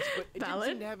at first, but it didn't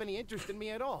seem to have any interest in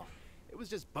me at all. It was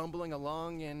just bumbling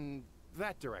along in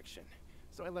that direction,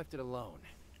 so I left it alone.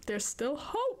 There's still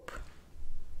hope.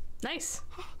 Nice.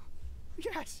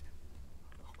 Yes.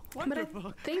 Wonderful.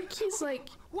 But I think he's like...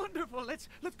 Wonderful. Let's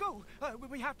go.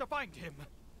 We have to find him.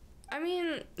 I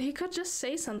mean, he could just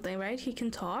say something, right? He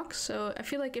can talk, so I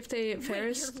feel like if the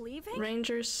forest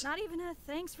rangers... Not even a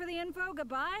thanks for the info,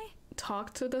 goodbye?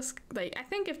 Talk to this... Like, I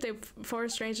think if the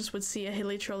forest rangers would see a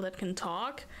hilly troll that can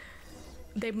talk,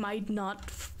 they might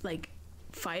not, like,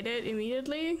 fight it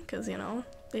immediately, because, you know,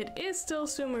 it is still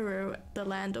Sumeru, the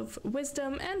land of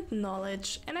wisdom and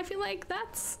knowledge, and I feel like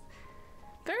that's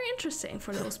very interesting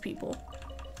for those people.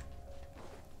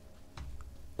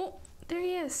 Oh, there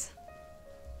he is.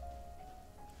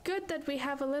 Good that we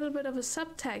have a little bit of a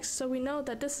subtext so we know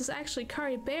that this is actually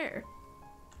Kari Bear.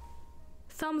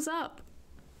 Thumbs up.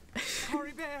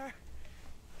 Kari Bear!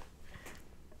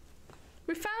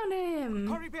 We found him!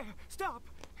 Kari Bear, stop!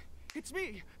 It's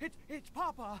me! It's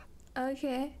Papa!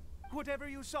 Okay. Whatever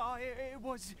you saw, it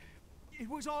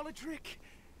was all a trick.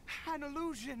 An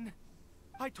illusion.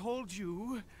 I told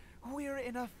you, we're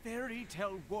in a fairy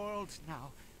tale world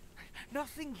now.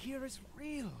 Nothing here is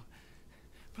real.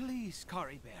 Please,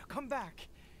 Kari Bear, come back.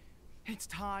 It's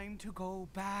time to go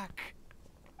back.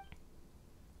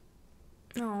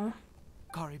 Oh.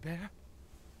 Kari Bear?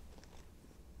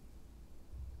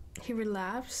 He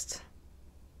relapsed.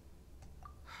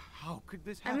 How could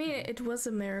this happen? I mean, it was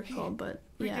a miracle, but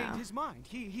yeah. Regained his mind.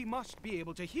 He must be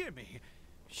able to hear me.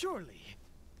 Surely.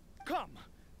 Come,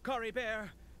 Kari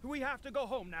Bear. We have to go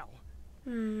home now.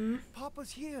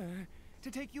 Papa's here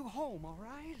to take you home, all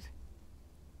right?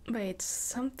 Wait,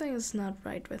 something's not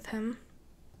right with him.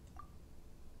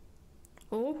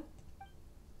 Oh?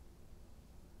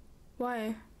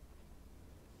 Why?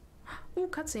 Oh,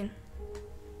 cutscene.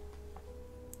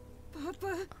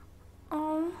 Papa.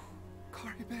 Oh.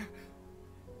 Kari Bear.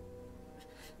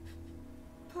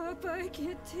 Papa, I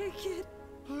can't take it.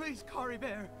 Please, Kari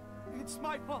Bear. It's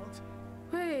my fault.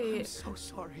 Wait. I'm so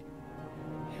sorry.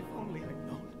 If only I'd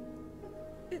known.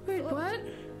 Wait, what?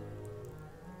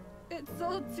 It's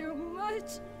all too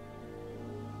much.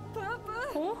 Papa.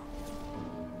 Oh?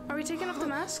 Are we taking off the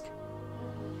mask?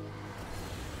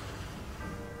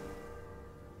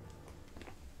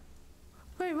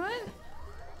 Wait, what?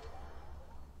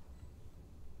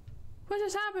 What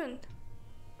just happened?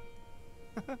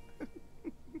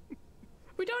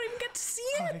 We don't even get to see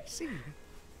it! I see.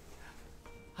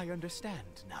 I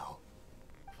understand now.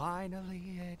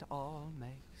 Finally, it all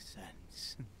makes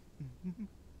sense.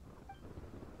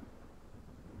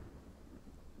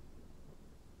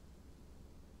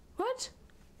 What?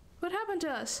 What happened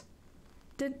to us?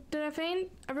 Did I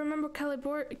faint? I remember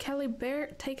Kelly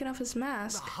Bear taking off his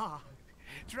mask. Aha!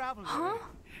 Traveler! Huh?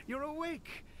 You're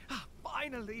awake!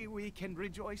 Finally, we can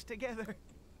rejoice together.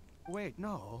 Wait,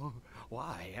 no.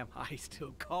 Why am I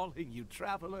still calling you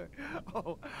Traveler?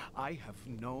 Oh, I have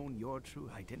known your true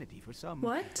identity for some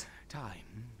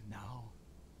time now.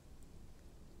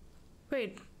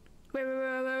 Wait.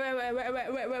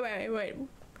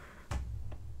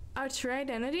 Our true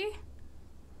identity?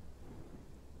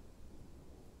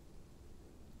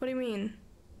 What do you mean?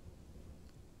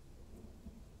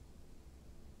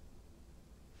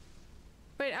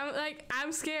 Wait,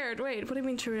 I'm scared. Wait, what do you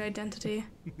mean true identity?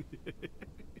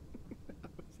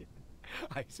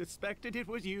 I suspected it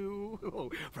was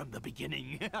you from the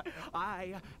beginning.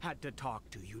 I had to talk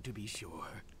to you to be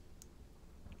sure.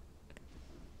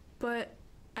 But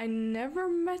I never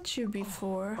met you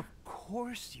before. Of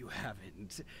course you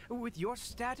haven't. With your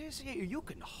status, you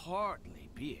can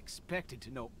hardly be expected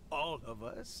to know all of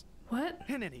us. What?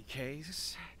 In any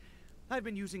case, I've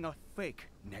been using a fake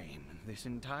name this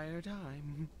entire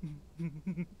time.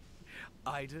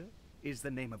 Ida is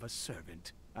the name of a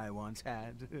servant I once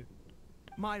had.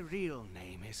 My real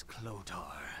name is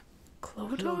Clotar.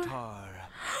 Clotar? Clotar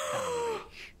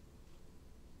Alrich.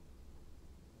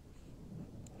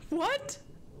 What?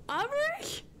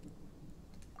 Alrich?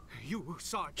 You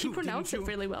saw it He too, pronounced it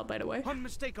really well, by the way.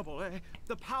 Unmistakable,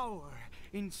 the power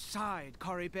inside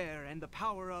Kari Bear and the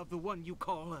power of the one you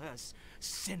call a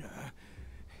sinner.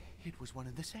 It was one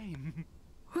and the same.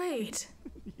 Wait.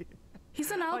 Yeah.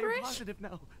 He's an I Alrich? am positive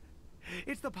now.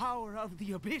 It's the power of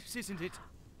the abyss, isn't it?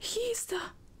 He's the...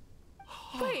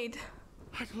 Wait.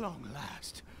 At long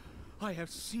last, I have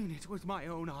seen it with my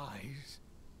own eyes.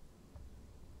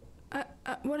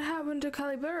 What happened to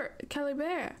Kelly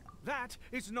Bear? That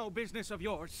is no business of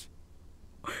yours.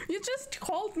 You just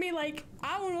called me like,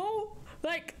 I don't know,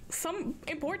 like some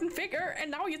important figure,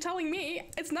 and now you're telling me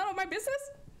it's none of my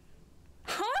business?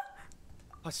 Huh?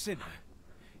 A sinner.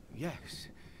 Yes.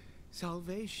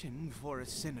 Salvation for a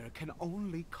sinner can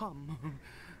only come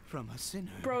from a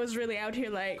sinner. Bro is really out here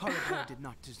like... Kari Bear did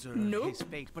not deserve his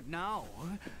fate, but now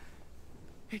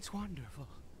it's wonderful.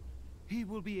 He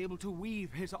will be able to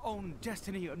weave his own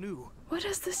destiny anew. What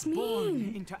does this mean?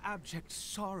 Born into abject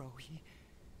sorrow,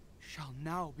 shall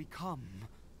now become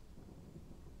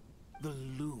the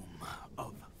Loom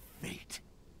of Fate.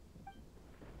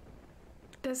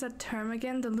 There's that term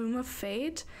again, the Loom of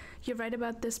Fate. You're right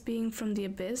about this being from the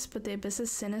Abyss, but the Abyss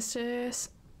is sinister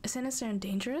and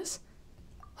dangerous?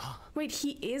 Huh? Wait,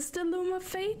 he is the Loom of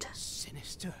Fate?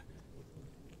 Sinister?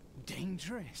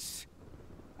 Dangerous?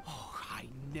 Oh, I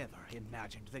never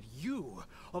imagined that you,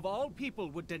 of all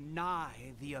people, would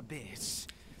deny the Abyss.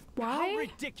 Why? How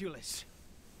ridiculous!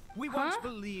 We once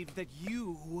believed that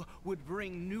you would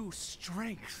bring new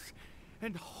strength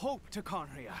and hope to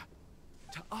Conria.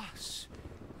 To us,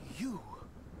 you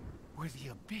were the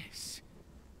Abyss.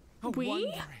 A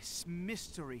wondrous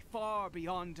mystery far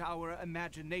beyond our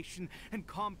imagination and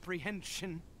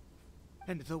comprehension.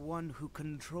 And the one who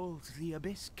controls the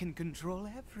Abyss can control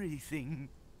everything.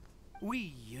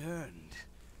 We yearned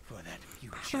for that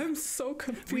future. I'm so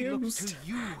confused. We looked to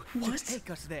you to take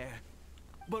us there.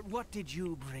 But what did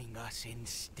you bring us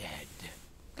instead?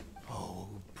 Oh,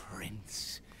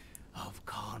 Prince of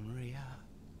Conria.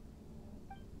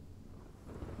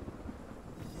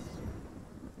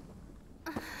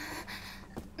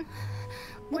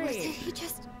 Wait. Or did he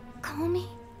just call me?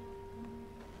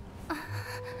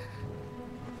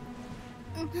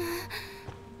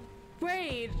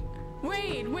 Wait,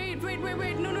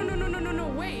 no,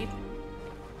 wait.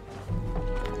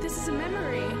 This is a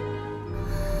memory.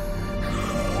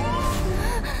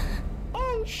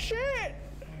 Oh, shit!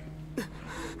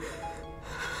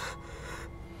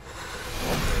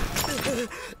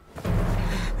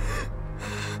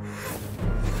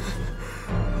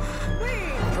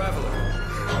 Traveler!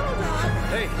 Hold on!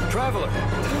 Hey, Traveler!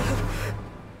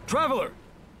 Traveler!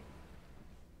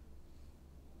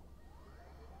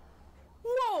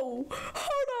 Whoa!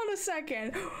 Hold on a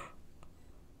second.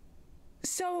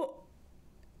 So...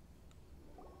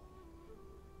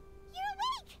 You're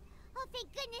awake! Oh, thank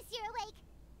goodness you're awake.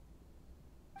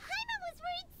 Paimon was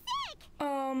worried sick!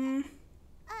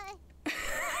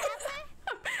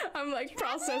 I'm like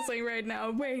processing right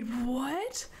now. Wait,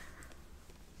 what?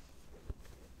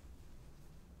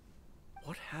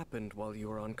 What happened while you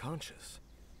were unconscious?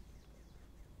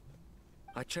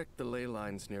 I checked the ley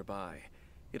lines nearby.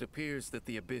 It appears that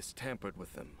the Abyss tampered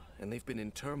with them, and they've been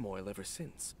in turmoil ever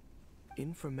since.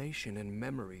 Information and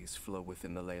memories flow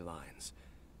within the ley lines.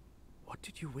 What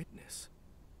did you witness?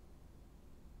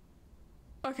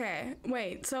 Okay,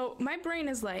 wait. So my brain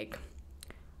is like...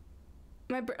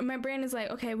 My brain is like,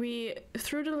 okay, we...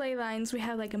 Through the ley lines, we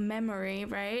have like a memory,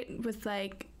 right? With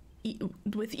like...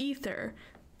 with Ether.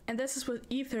 And this is what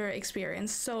Ether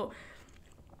experienced. So...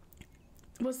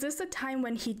 Was this the time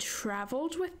when he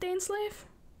traveled with Dainsleif?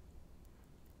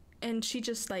 And she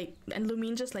just like... And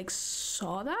Lumine just like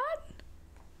saw that?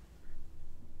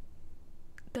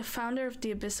 The founder of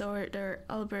the Abyss Order,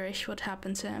 Alberich, what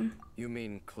happened to him? You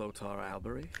mean Clotar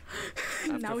Alberich?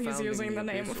 Now he's using the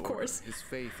name, of course. His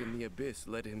faith in the Abyss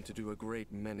led him to do a great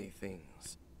many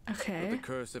things. Okay. But the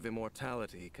curse of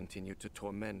immortality continued to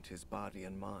torment his body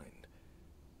and mind.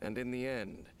 And in the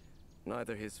end,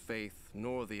 neither his faith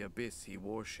nor the Abyss he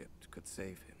worshipped could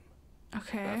save him.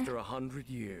 Okay. After 100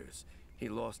 years, he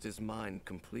lost his mind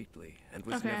completely and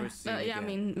was never seen again. Yeah, I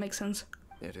mean, makes sense.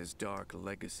 Yet his dark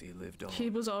legacy lived on.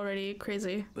 He was already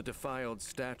crazy. The defiled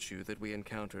statue that we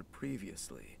encountered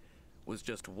previously was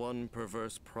just one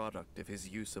perverse product of his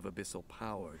use of abyssal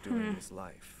power during his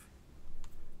life.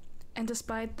 And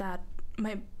despite that,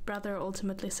 my brother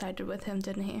ultimately sided with him,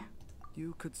 didn't he?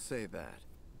 You could say that.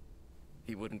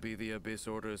 He wouldn't be the Abyss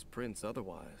Order's prince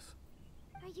otherwise.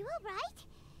 Are you alright?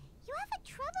 You have a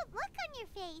troubled look on your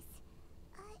face.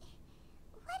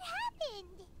 What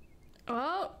happened?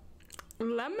 Well,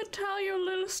 let me tell you a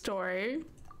little story.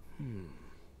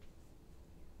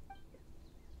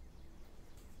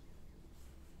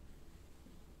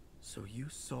 So you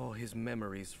saw his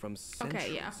memories from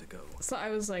centuries ago. So I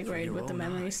was like, right, with the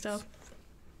memory stuff.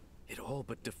 It all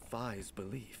but defies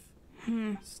belief.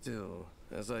 Still,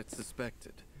 as I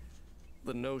suspected,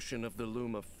 the notion of the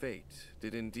Loom of Fate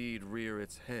did indeed rear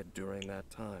its head during that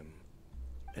time.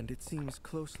 And it seems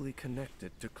closely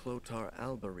connected to Clotar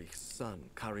Alberich's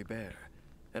son, Caribert,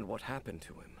 and what happened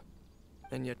to him.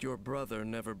 And yet your brother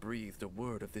never breathed a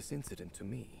word of this incident to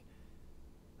me.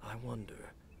 I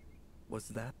wonder, was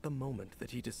that the moment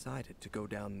that he decided to go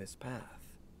down this path?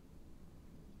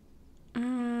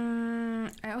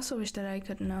 I also wish that I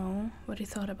could know what he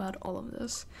thought about all of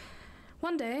this.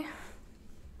 One day.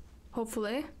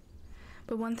 Hopefully.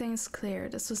 But one thing is clear,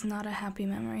 this was not a happy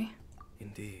memory.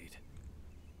 Indeed.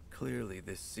 Clearly,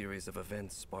 this series of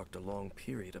events sparked a long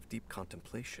period of deep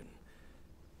contemplation.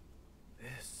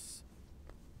 This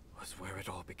was where it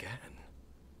all began.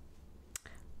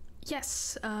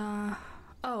 Yes, oh,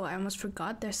 I almost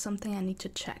forgot there's something I need to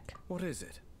check. What is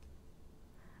it?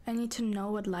 I need to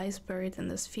know what lies buried in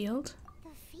this field. The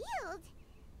field?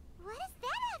 What does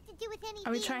that have to do with anything?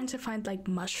 Are we trying to find like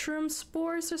mushroom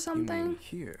spores or something? You mean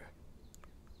here?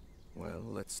 Well,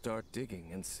 let's start digging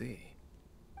and see.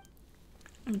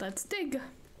 Let's dig.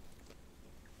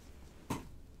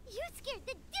 You scared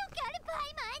the Duke out of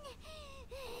Paimon!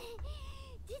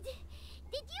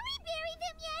 Did you rebury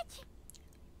them yet?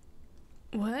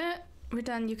 What? We're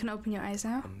done. You can open your eyes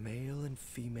now. A male and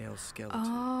female skeleton.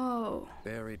 Oh.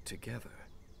 Buried together.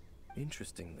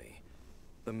 Interestingly,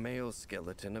 the male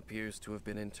skeleton appears to have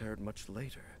been interred much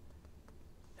later.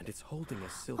 And it's holding a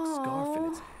silk scarf in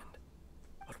its hand.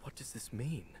 But what does this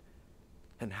mean?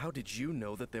 And how did you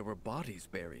know that there were bodies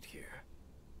buried here?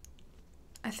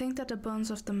 I think that the bones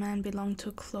of the man belong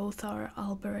to Clothar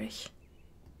Alberich.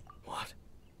 What?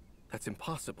 That's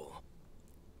impossible.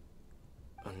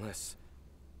 Unless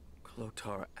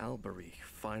Clothar Alberich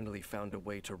finally found a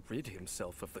way to rid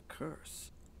himself of the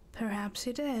curse. Perhaps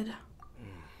he did.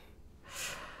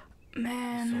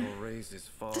 Man, This all raises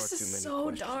far this too is many so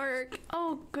questions. dark.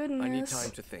 Oh goodness. I need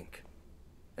time to think,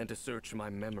 and to search my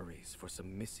memories for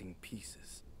some missing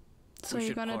pieces. So We you're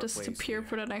should gonna part ways disappear here.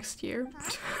 for the next year?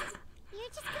 You're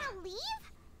just gonna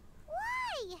leave?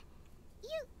 Why?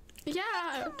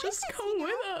 Yeah, just come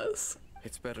with us.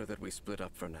 It's better that we split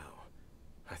up for now.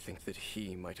 I think that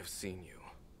he might have seen you.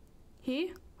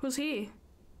 He? Who's he?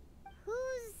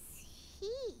 Who's he?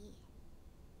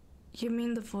 You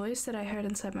mean the voice that I heard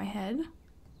inside my head?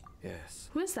 Yes.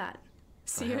 Who is that?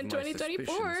 See I you have in my 2024.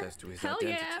 suspicions as to his Hell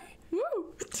identity. yeah.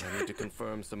 Woo! I need to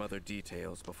confirm some other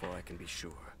details before I can be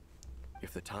sure.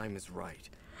 If the time is right,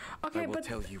 Okay, I will but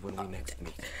tell you when we next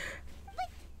meet.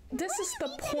 this is the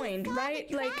point,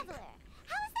 right? Like, Traveler.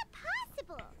 How is that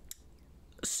possible?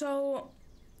 so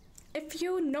if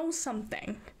you know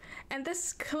something, and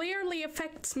this clearly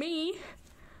affects me,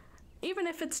 even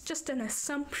if it's just an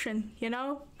assumption, you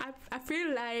know, I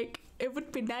feel like it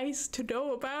would be nice to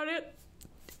know about it.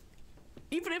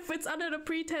 Even if it's under the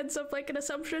pretense of like an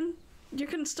assumption, you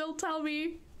can still tell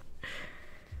me.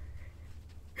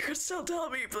 You can still tell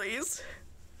me, please.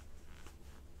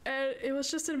 It was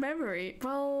just a memory.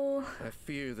 Well, I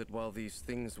fear that while these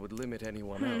things would limit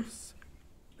anyone else,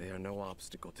 they are no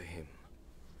obstacle to him.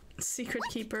 secret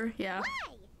keeper, yeah.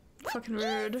 Why? Fucking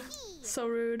rude. So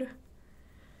rude.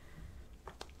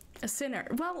 A sinner.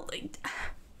 Well,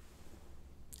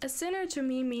 a sinner to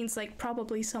me means like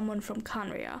probably someone from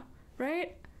Conria,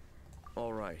 right?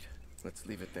 All right, let's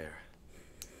leave it there.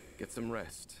 Get some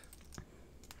rest.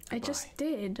 I just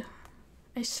did.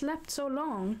 I slept so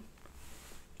long.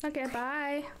 Okay,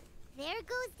 bye. There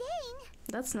goes Dane.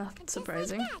 That's not And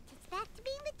surprising. Just like that, it's back to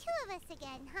being the two of us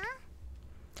again,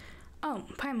 huh? Oh,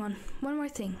 Paimon, one more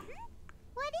thing.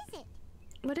 What is it?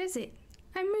 What is it?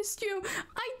 I missed you.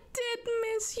 I did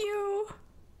miss you.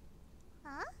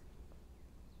 Huh?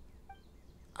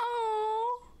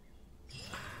 Oh,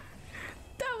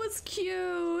 that was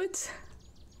cute.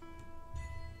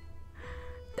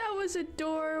 That was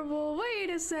adorable. Wait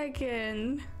a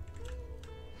second.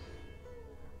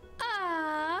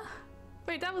 Ah.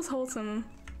 Wait, that was wholesome.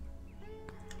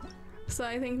 So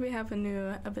I think we have a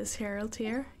new Abyss Herald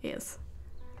here. Yes.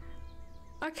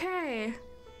 Okay.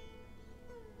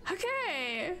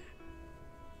 Okay.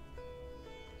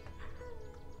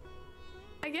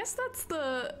 I guess that's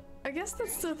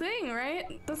the thing, right?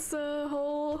 That's the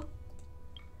whole...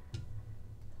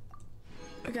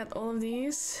 We got all of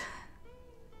these.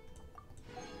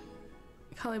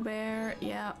 Collie Bear,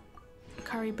 yeah.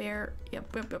 Curry Bear, yep.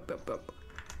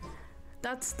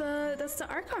 That's the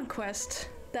Archon quest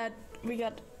that we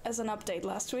got as an update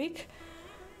last week.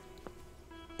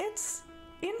 It's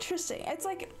interesting. It's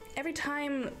like every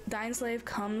time Dainsleif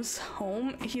comes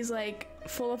home, he's like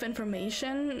full of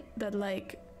information that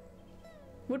like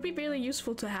would be really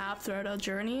useful to have throughout our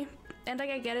journey. And like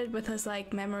I get it with his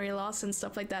like memory loss and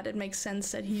stuff like that. It makes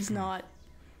sense that he's not,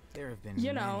 There have been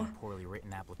you know, many poorly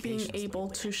written applications being able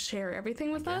lately. to share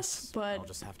everything with I us, guess but I'll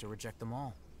just have to reject them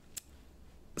all.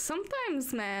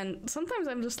 sometimes, man, sometimes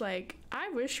I'm just like, I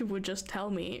wish you would just tell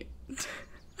me.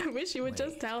 I wish you would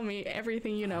just tell me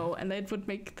everything you know, and it would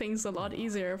make things a lot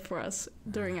easier for us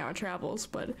during our travels,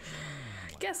 but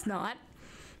guess not.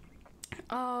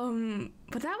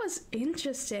 But that was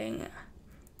interesting.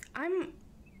 I'm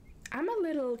a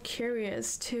little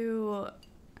curious to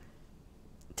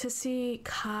see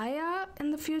Kaya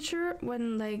in the future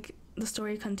when like the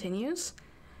story continues,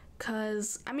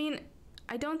 cause I mean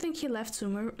I don't think he left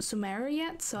Sumeru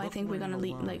yet, so I think we're gonna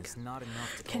leave like.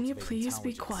 Can you please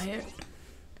be quiet?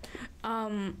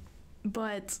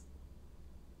 But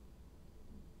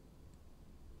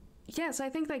yeah, so I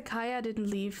think like Kaya didn't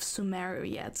leave Sumeru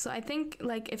yet. So I think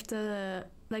like if the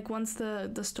like once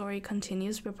the story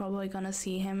continues, we're probably gonna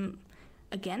see him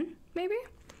again, maybe.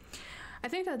 I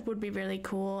think that would be really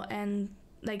cool, and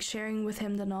like sharing with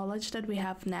him the knowledge that we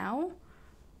have now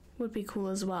would be cool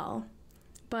as well.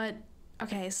 But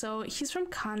okay, so he's from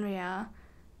Khaenri'ah.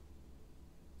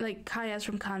 Like Kaya's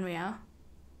from Khaenri'ah,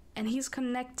 and he's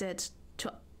connected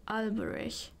to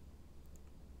Alberich.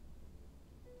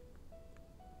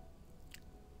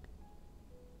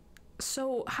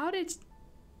 So how did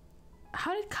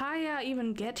Kaya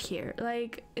even get here?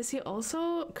 Like, is he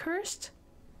also cursed?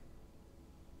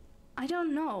 I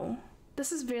don't know.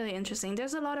 This is really interesting.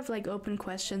 There's a lot of like open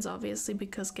questions, obviously,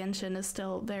 because Genshin is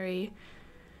still very,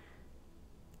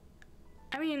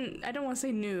 I mean, I don't want to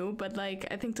say new, but like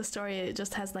I think the story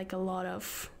just has like a lot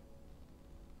of,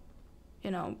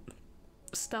 you know,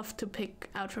 stuff to pick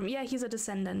out from. Yeah, he's a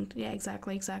descendant. Yeah,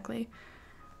 exactly.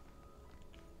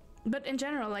 But in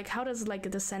general, like, how does like a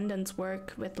descendants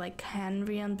work with like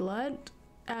Khaenri'ah blood?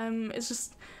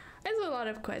 It's a lot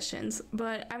of questions,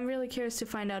 but I'm really curious to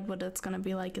find out what it's gonna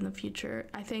be like in the future.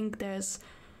 I think there's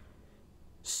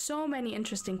so many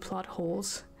interesting plot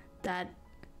holes that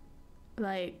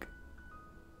like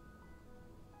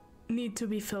need to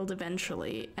be filled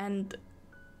eventually, and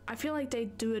I feel like they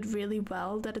do it really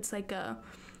well, that it's like a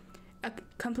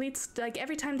complete, like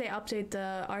every time they update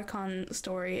the Archon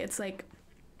story, it's like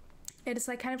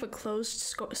kind of a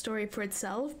closed story for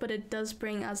itself, but it does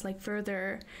bring us like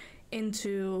further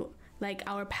into like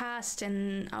our past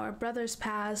and our brother's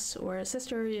past or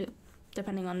sister,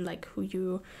 depending on like who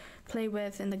you play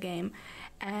with in the game.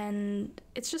 And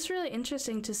it's just really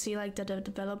interesting to see like the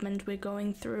development we're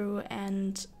going through.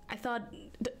 And I thought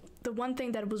the one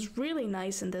thing that was really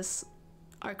nice in this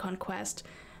Archon quest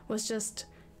was just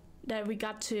that we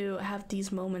got to have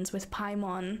these moments with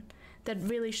Paimon that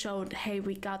really showed, hey,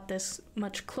 we got this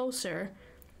much closer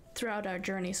throughout our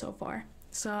journey so far.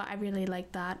 So I really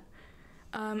like that.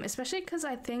 Especially because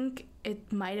I think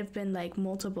it might have been like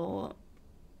multiple,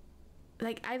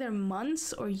 like either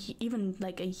months or even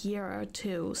like a year or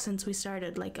two since we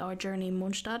started like our journey in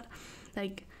Mondstadt.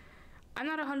 Like, I'm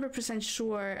not 100%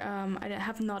 sure. I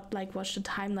have not like watched a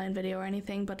timeline video or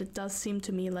anything, but it does seem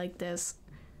to me like this.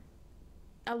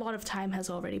 A lot of time has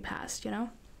already passed, you know?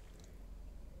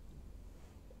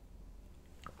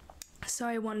 So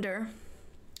I wonder,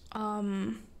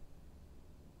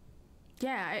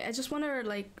 yeah, I just wonder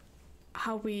like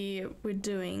how we're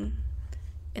doing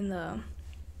in the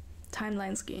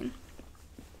timeline scheme.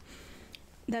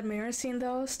 That mirror scene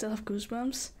though, still have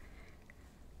goosebumps.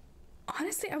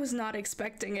 Honestly, I was not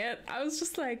expecting it. I was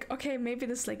just like, okay, maybe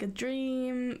this is like a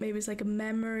dream, maybe it's like a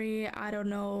memory, I don't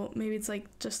know, maybe it's like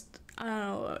just, I don't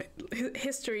know,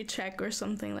 history check or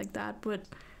something like that, but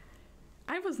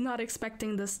I was not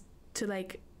expecting this to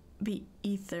like be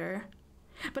ether.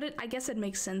 But I guess it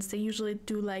makes sense. They usually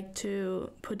do like to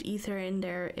put ether in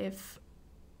there if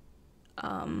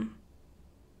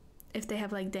they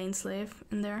have like Dainsleif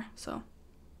in there, so.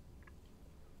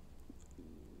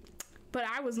 But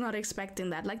I was not expecting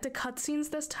that. Like the cutscenes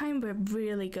this time were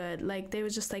really good. Like they were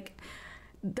just like,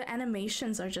 the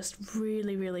animations are just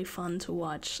really, really fun to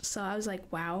watch. So I was like,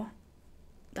 wow,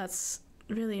 that's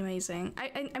really amazing.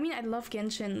 I mean, I love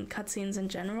Genshin cutscenes in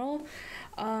general.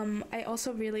 I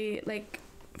also really like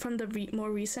from the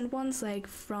more recent ones, like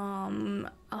from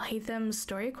Alhaitham's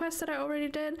story quest that I already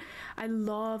did. I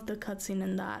love the cutscene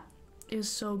in that. It was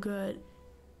so good.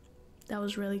 That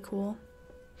was really cool.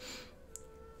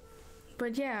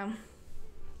 But yeah,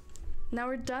 now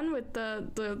we're done with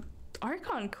the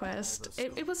Archon quest.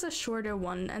 It was a shorter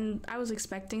one, and I was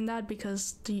expecting that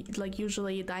because like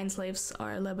usually Dainsleifs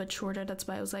are a little bit shorter. That's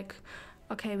why I was like,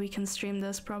 okay, we can stream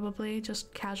this probably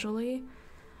just casually.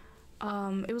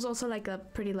 It was also like a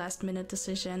pretty last minute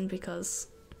decision because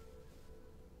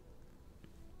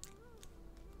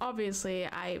obviously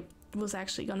I was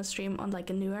actually gonna stream on like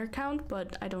a newer account,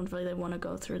 but I don't really want to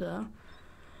go through the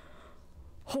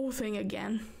whole thing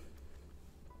again.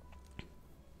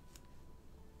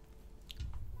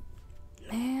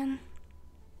 Man.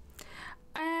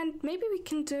 And maybe we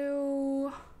can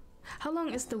do... How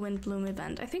long is the Windbloom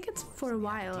event? I think it's for a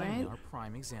while, right? Our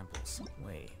prime examples.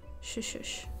 Wait.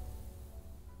 Shush.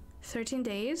 13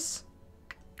 days?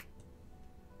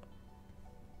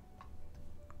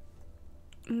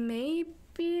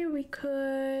 Maybe we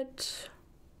could...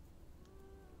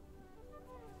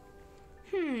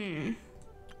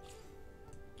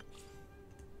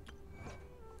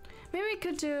 Maybe we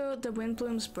could do the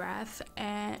Windbloom's Breath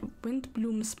and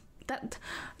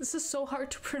this is so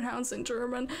hard to pronounce in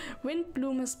German.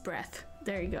 Windblume's Breath.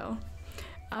 There you go.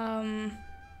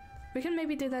 we can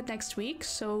maybe do that next week,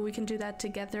 so we can do that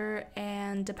together,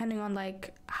 and depending on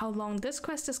like how long this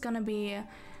quest is gonna be,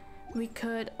 we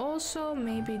could also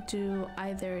maybe do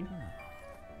either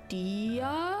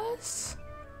Dia's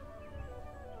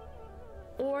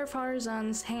or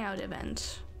Farzan's hangout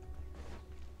event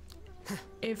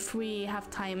if we have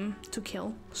time to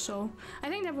kill. So I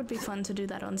think that would be fun to do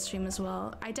that on stream as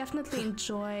well. I definitely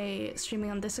enjoy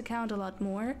streaming on this account a lot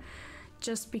more,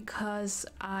 just because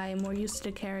I'm more used to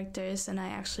the characters and I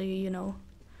actually, you know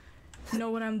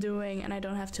what I'm doing, and I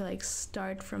don't have to like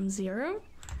start from zero.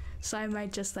 So I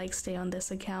might just like stay on this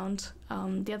account.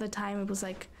 The other time it was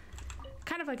like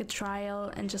kind of like a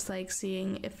trial and just like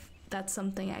seeing if that's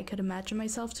something I could imagine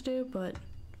myself to do, but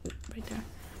right there.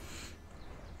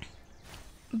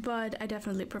 But I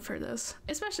definitely prefer this,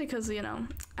 especially because, you know,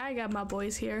 I got my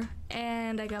boys here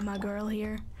and I got my girl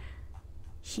here.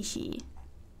 Hee.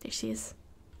 There she is.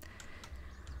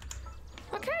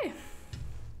 Okay,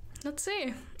 let's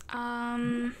see.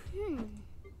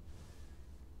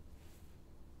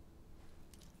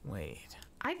 Wait.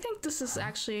 I think this is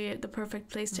actually the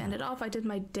perfect place to end it off. I did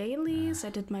my dailies, I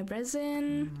did my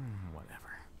resin.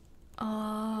 Whatever.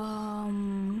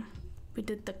 We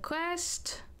did the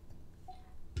quest.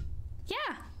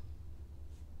 Yeah.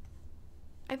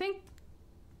 I think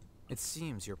It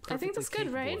seems you're I think perfectly that's good,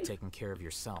 capable right? of taking care of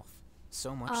yourself.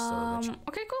 So much so that you...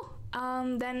 okay, cool.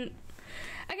 Then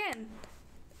again,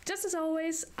 just as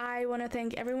always, I want to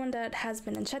thank everyone that has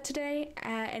been in chat today,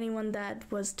 anyone that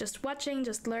was just watching,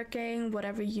 just lurking,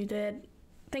 whatever you did.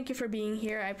 Thank you for being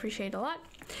here. I appreciate it a lot.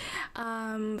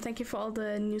 Thank you for all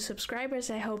the new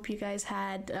subscribers. I hope you guys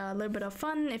had a little bit of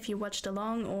fun if you watched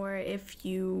along, or if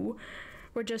you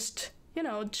were just, you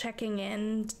know, checking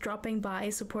in, dropping by,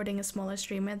 supporting a smaller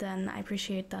streamer, then I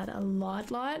appreciate that a lot.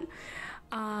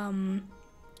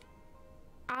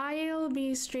 I'll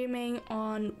be streaming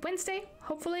on Wednesday,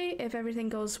 hopefully, if everything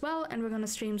goes well, and we're gonna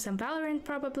stream some Valorant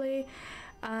probably,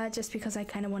 just because I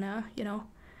kind of want to, you know,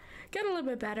 get a little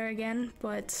bit better again,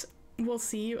 but we'll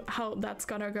see how that's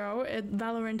gonna go.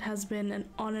 Valorant has been an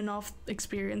on and off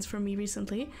experience for me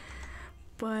recently,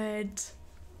 but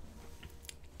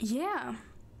yeah.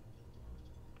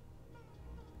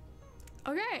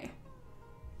 Okay,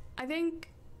 I think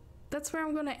that's where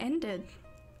I'm gonna end it.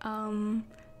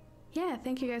 Yeah,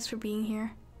 thank you guys for being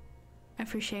here. I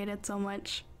appreciate it so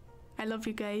much. I love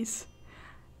you guys.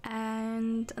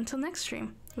 And until next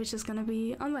stream, which is gonna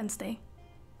be on Wednesday.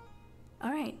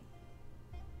 Alright.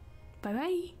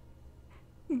 Bye-bye.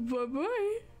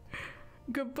 Bye-bye.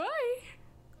 Goodbye.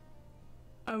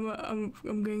 I'm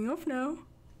getting off now.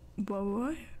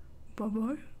 Bye-bye.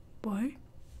 Bye-bye. Bye.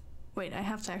 Wait, I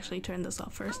have to actually turn this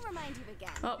off first. I'll remind you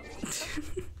again. Oh.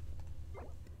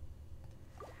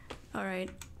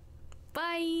 Alright.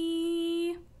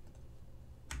 Bye!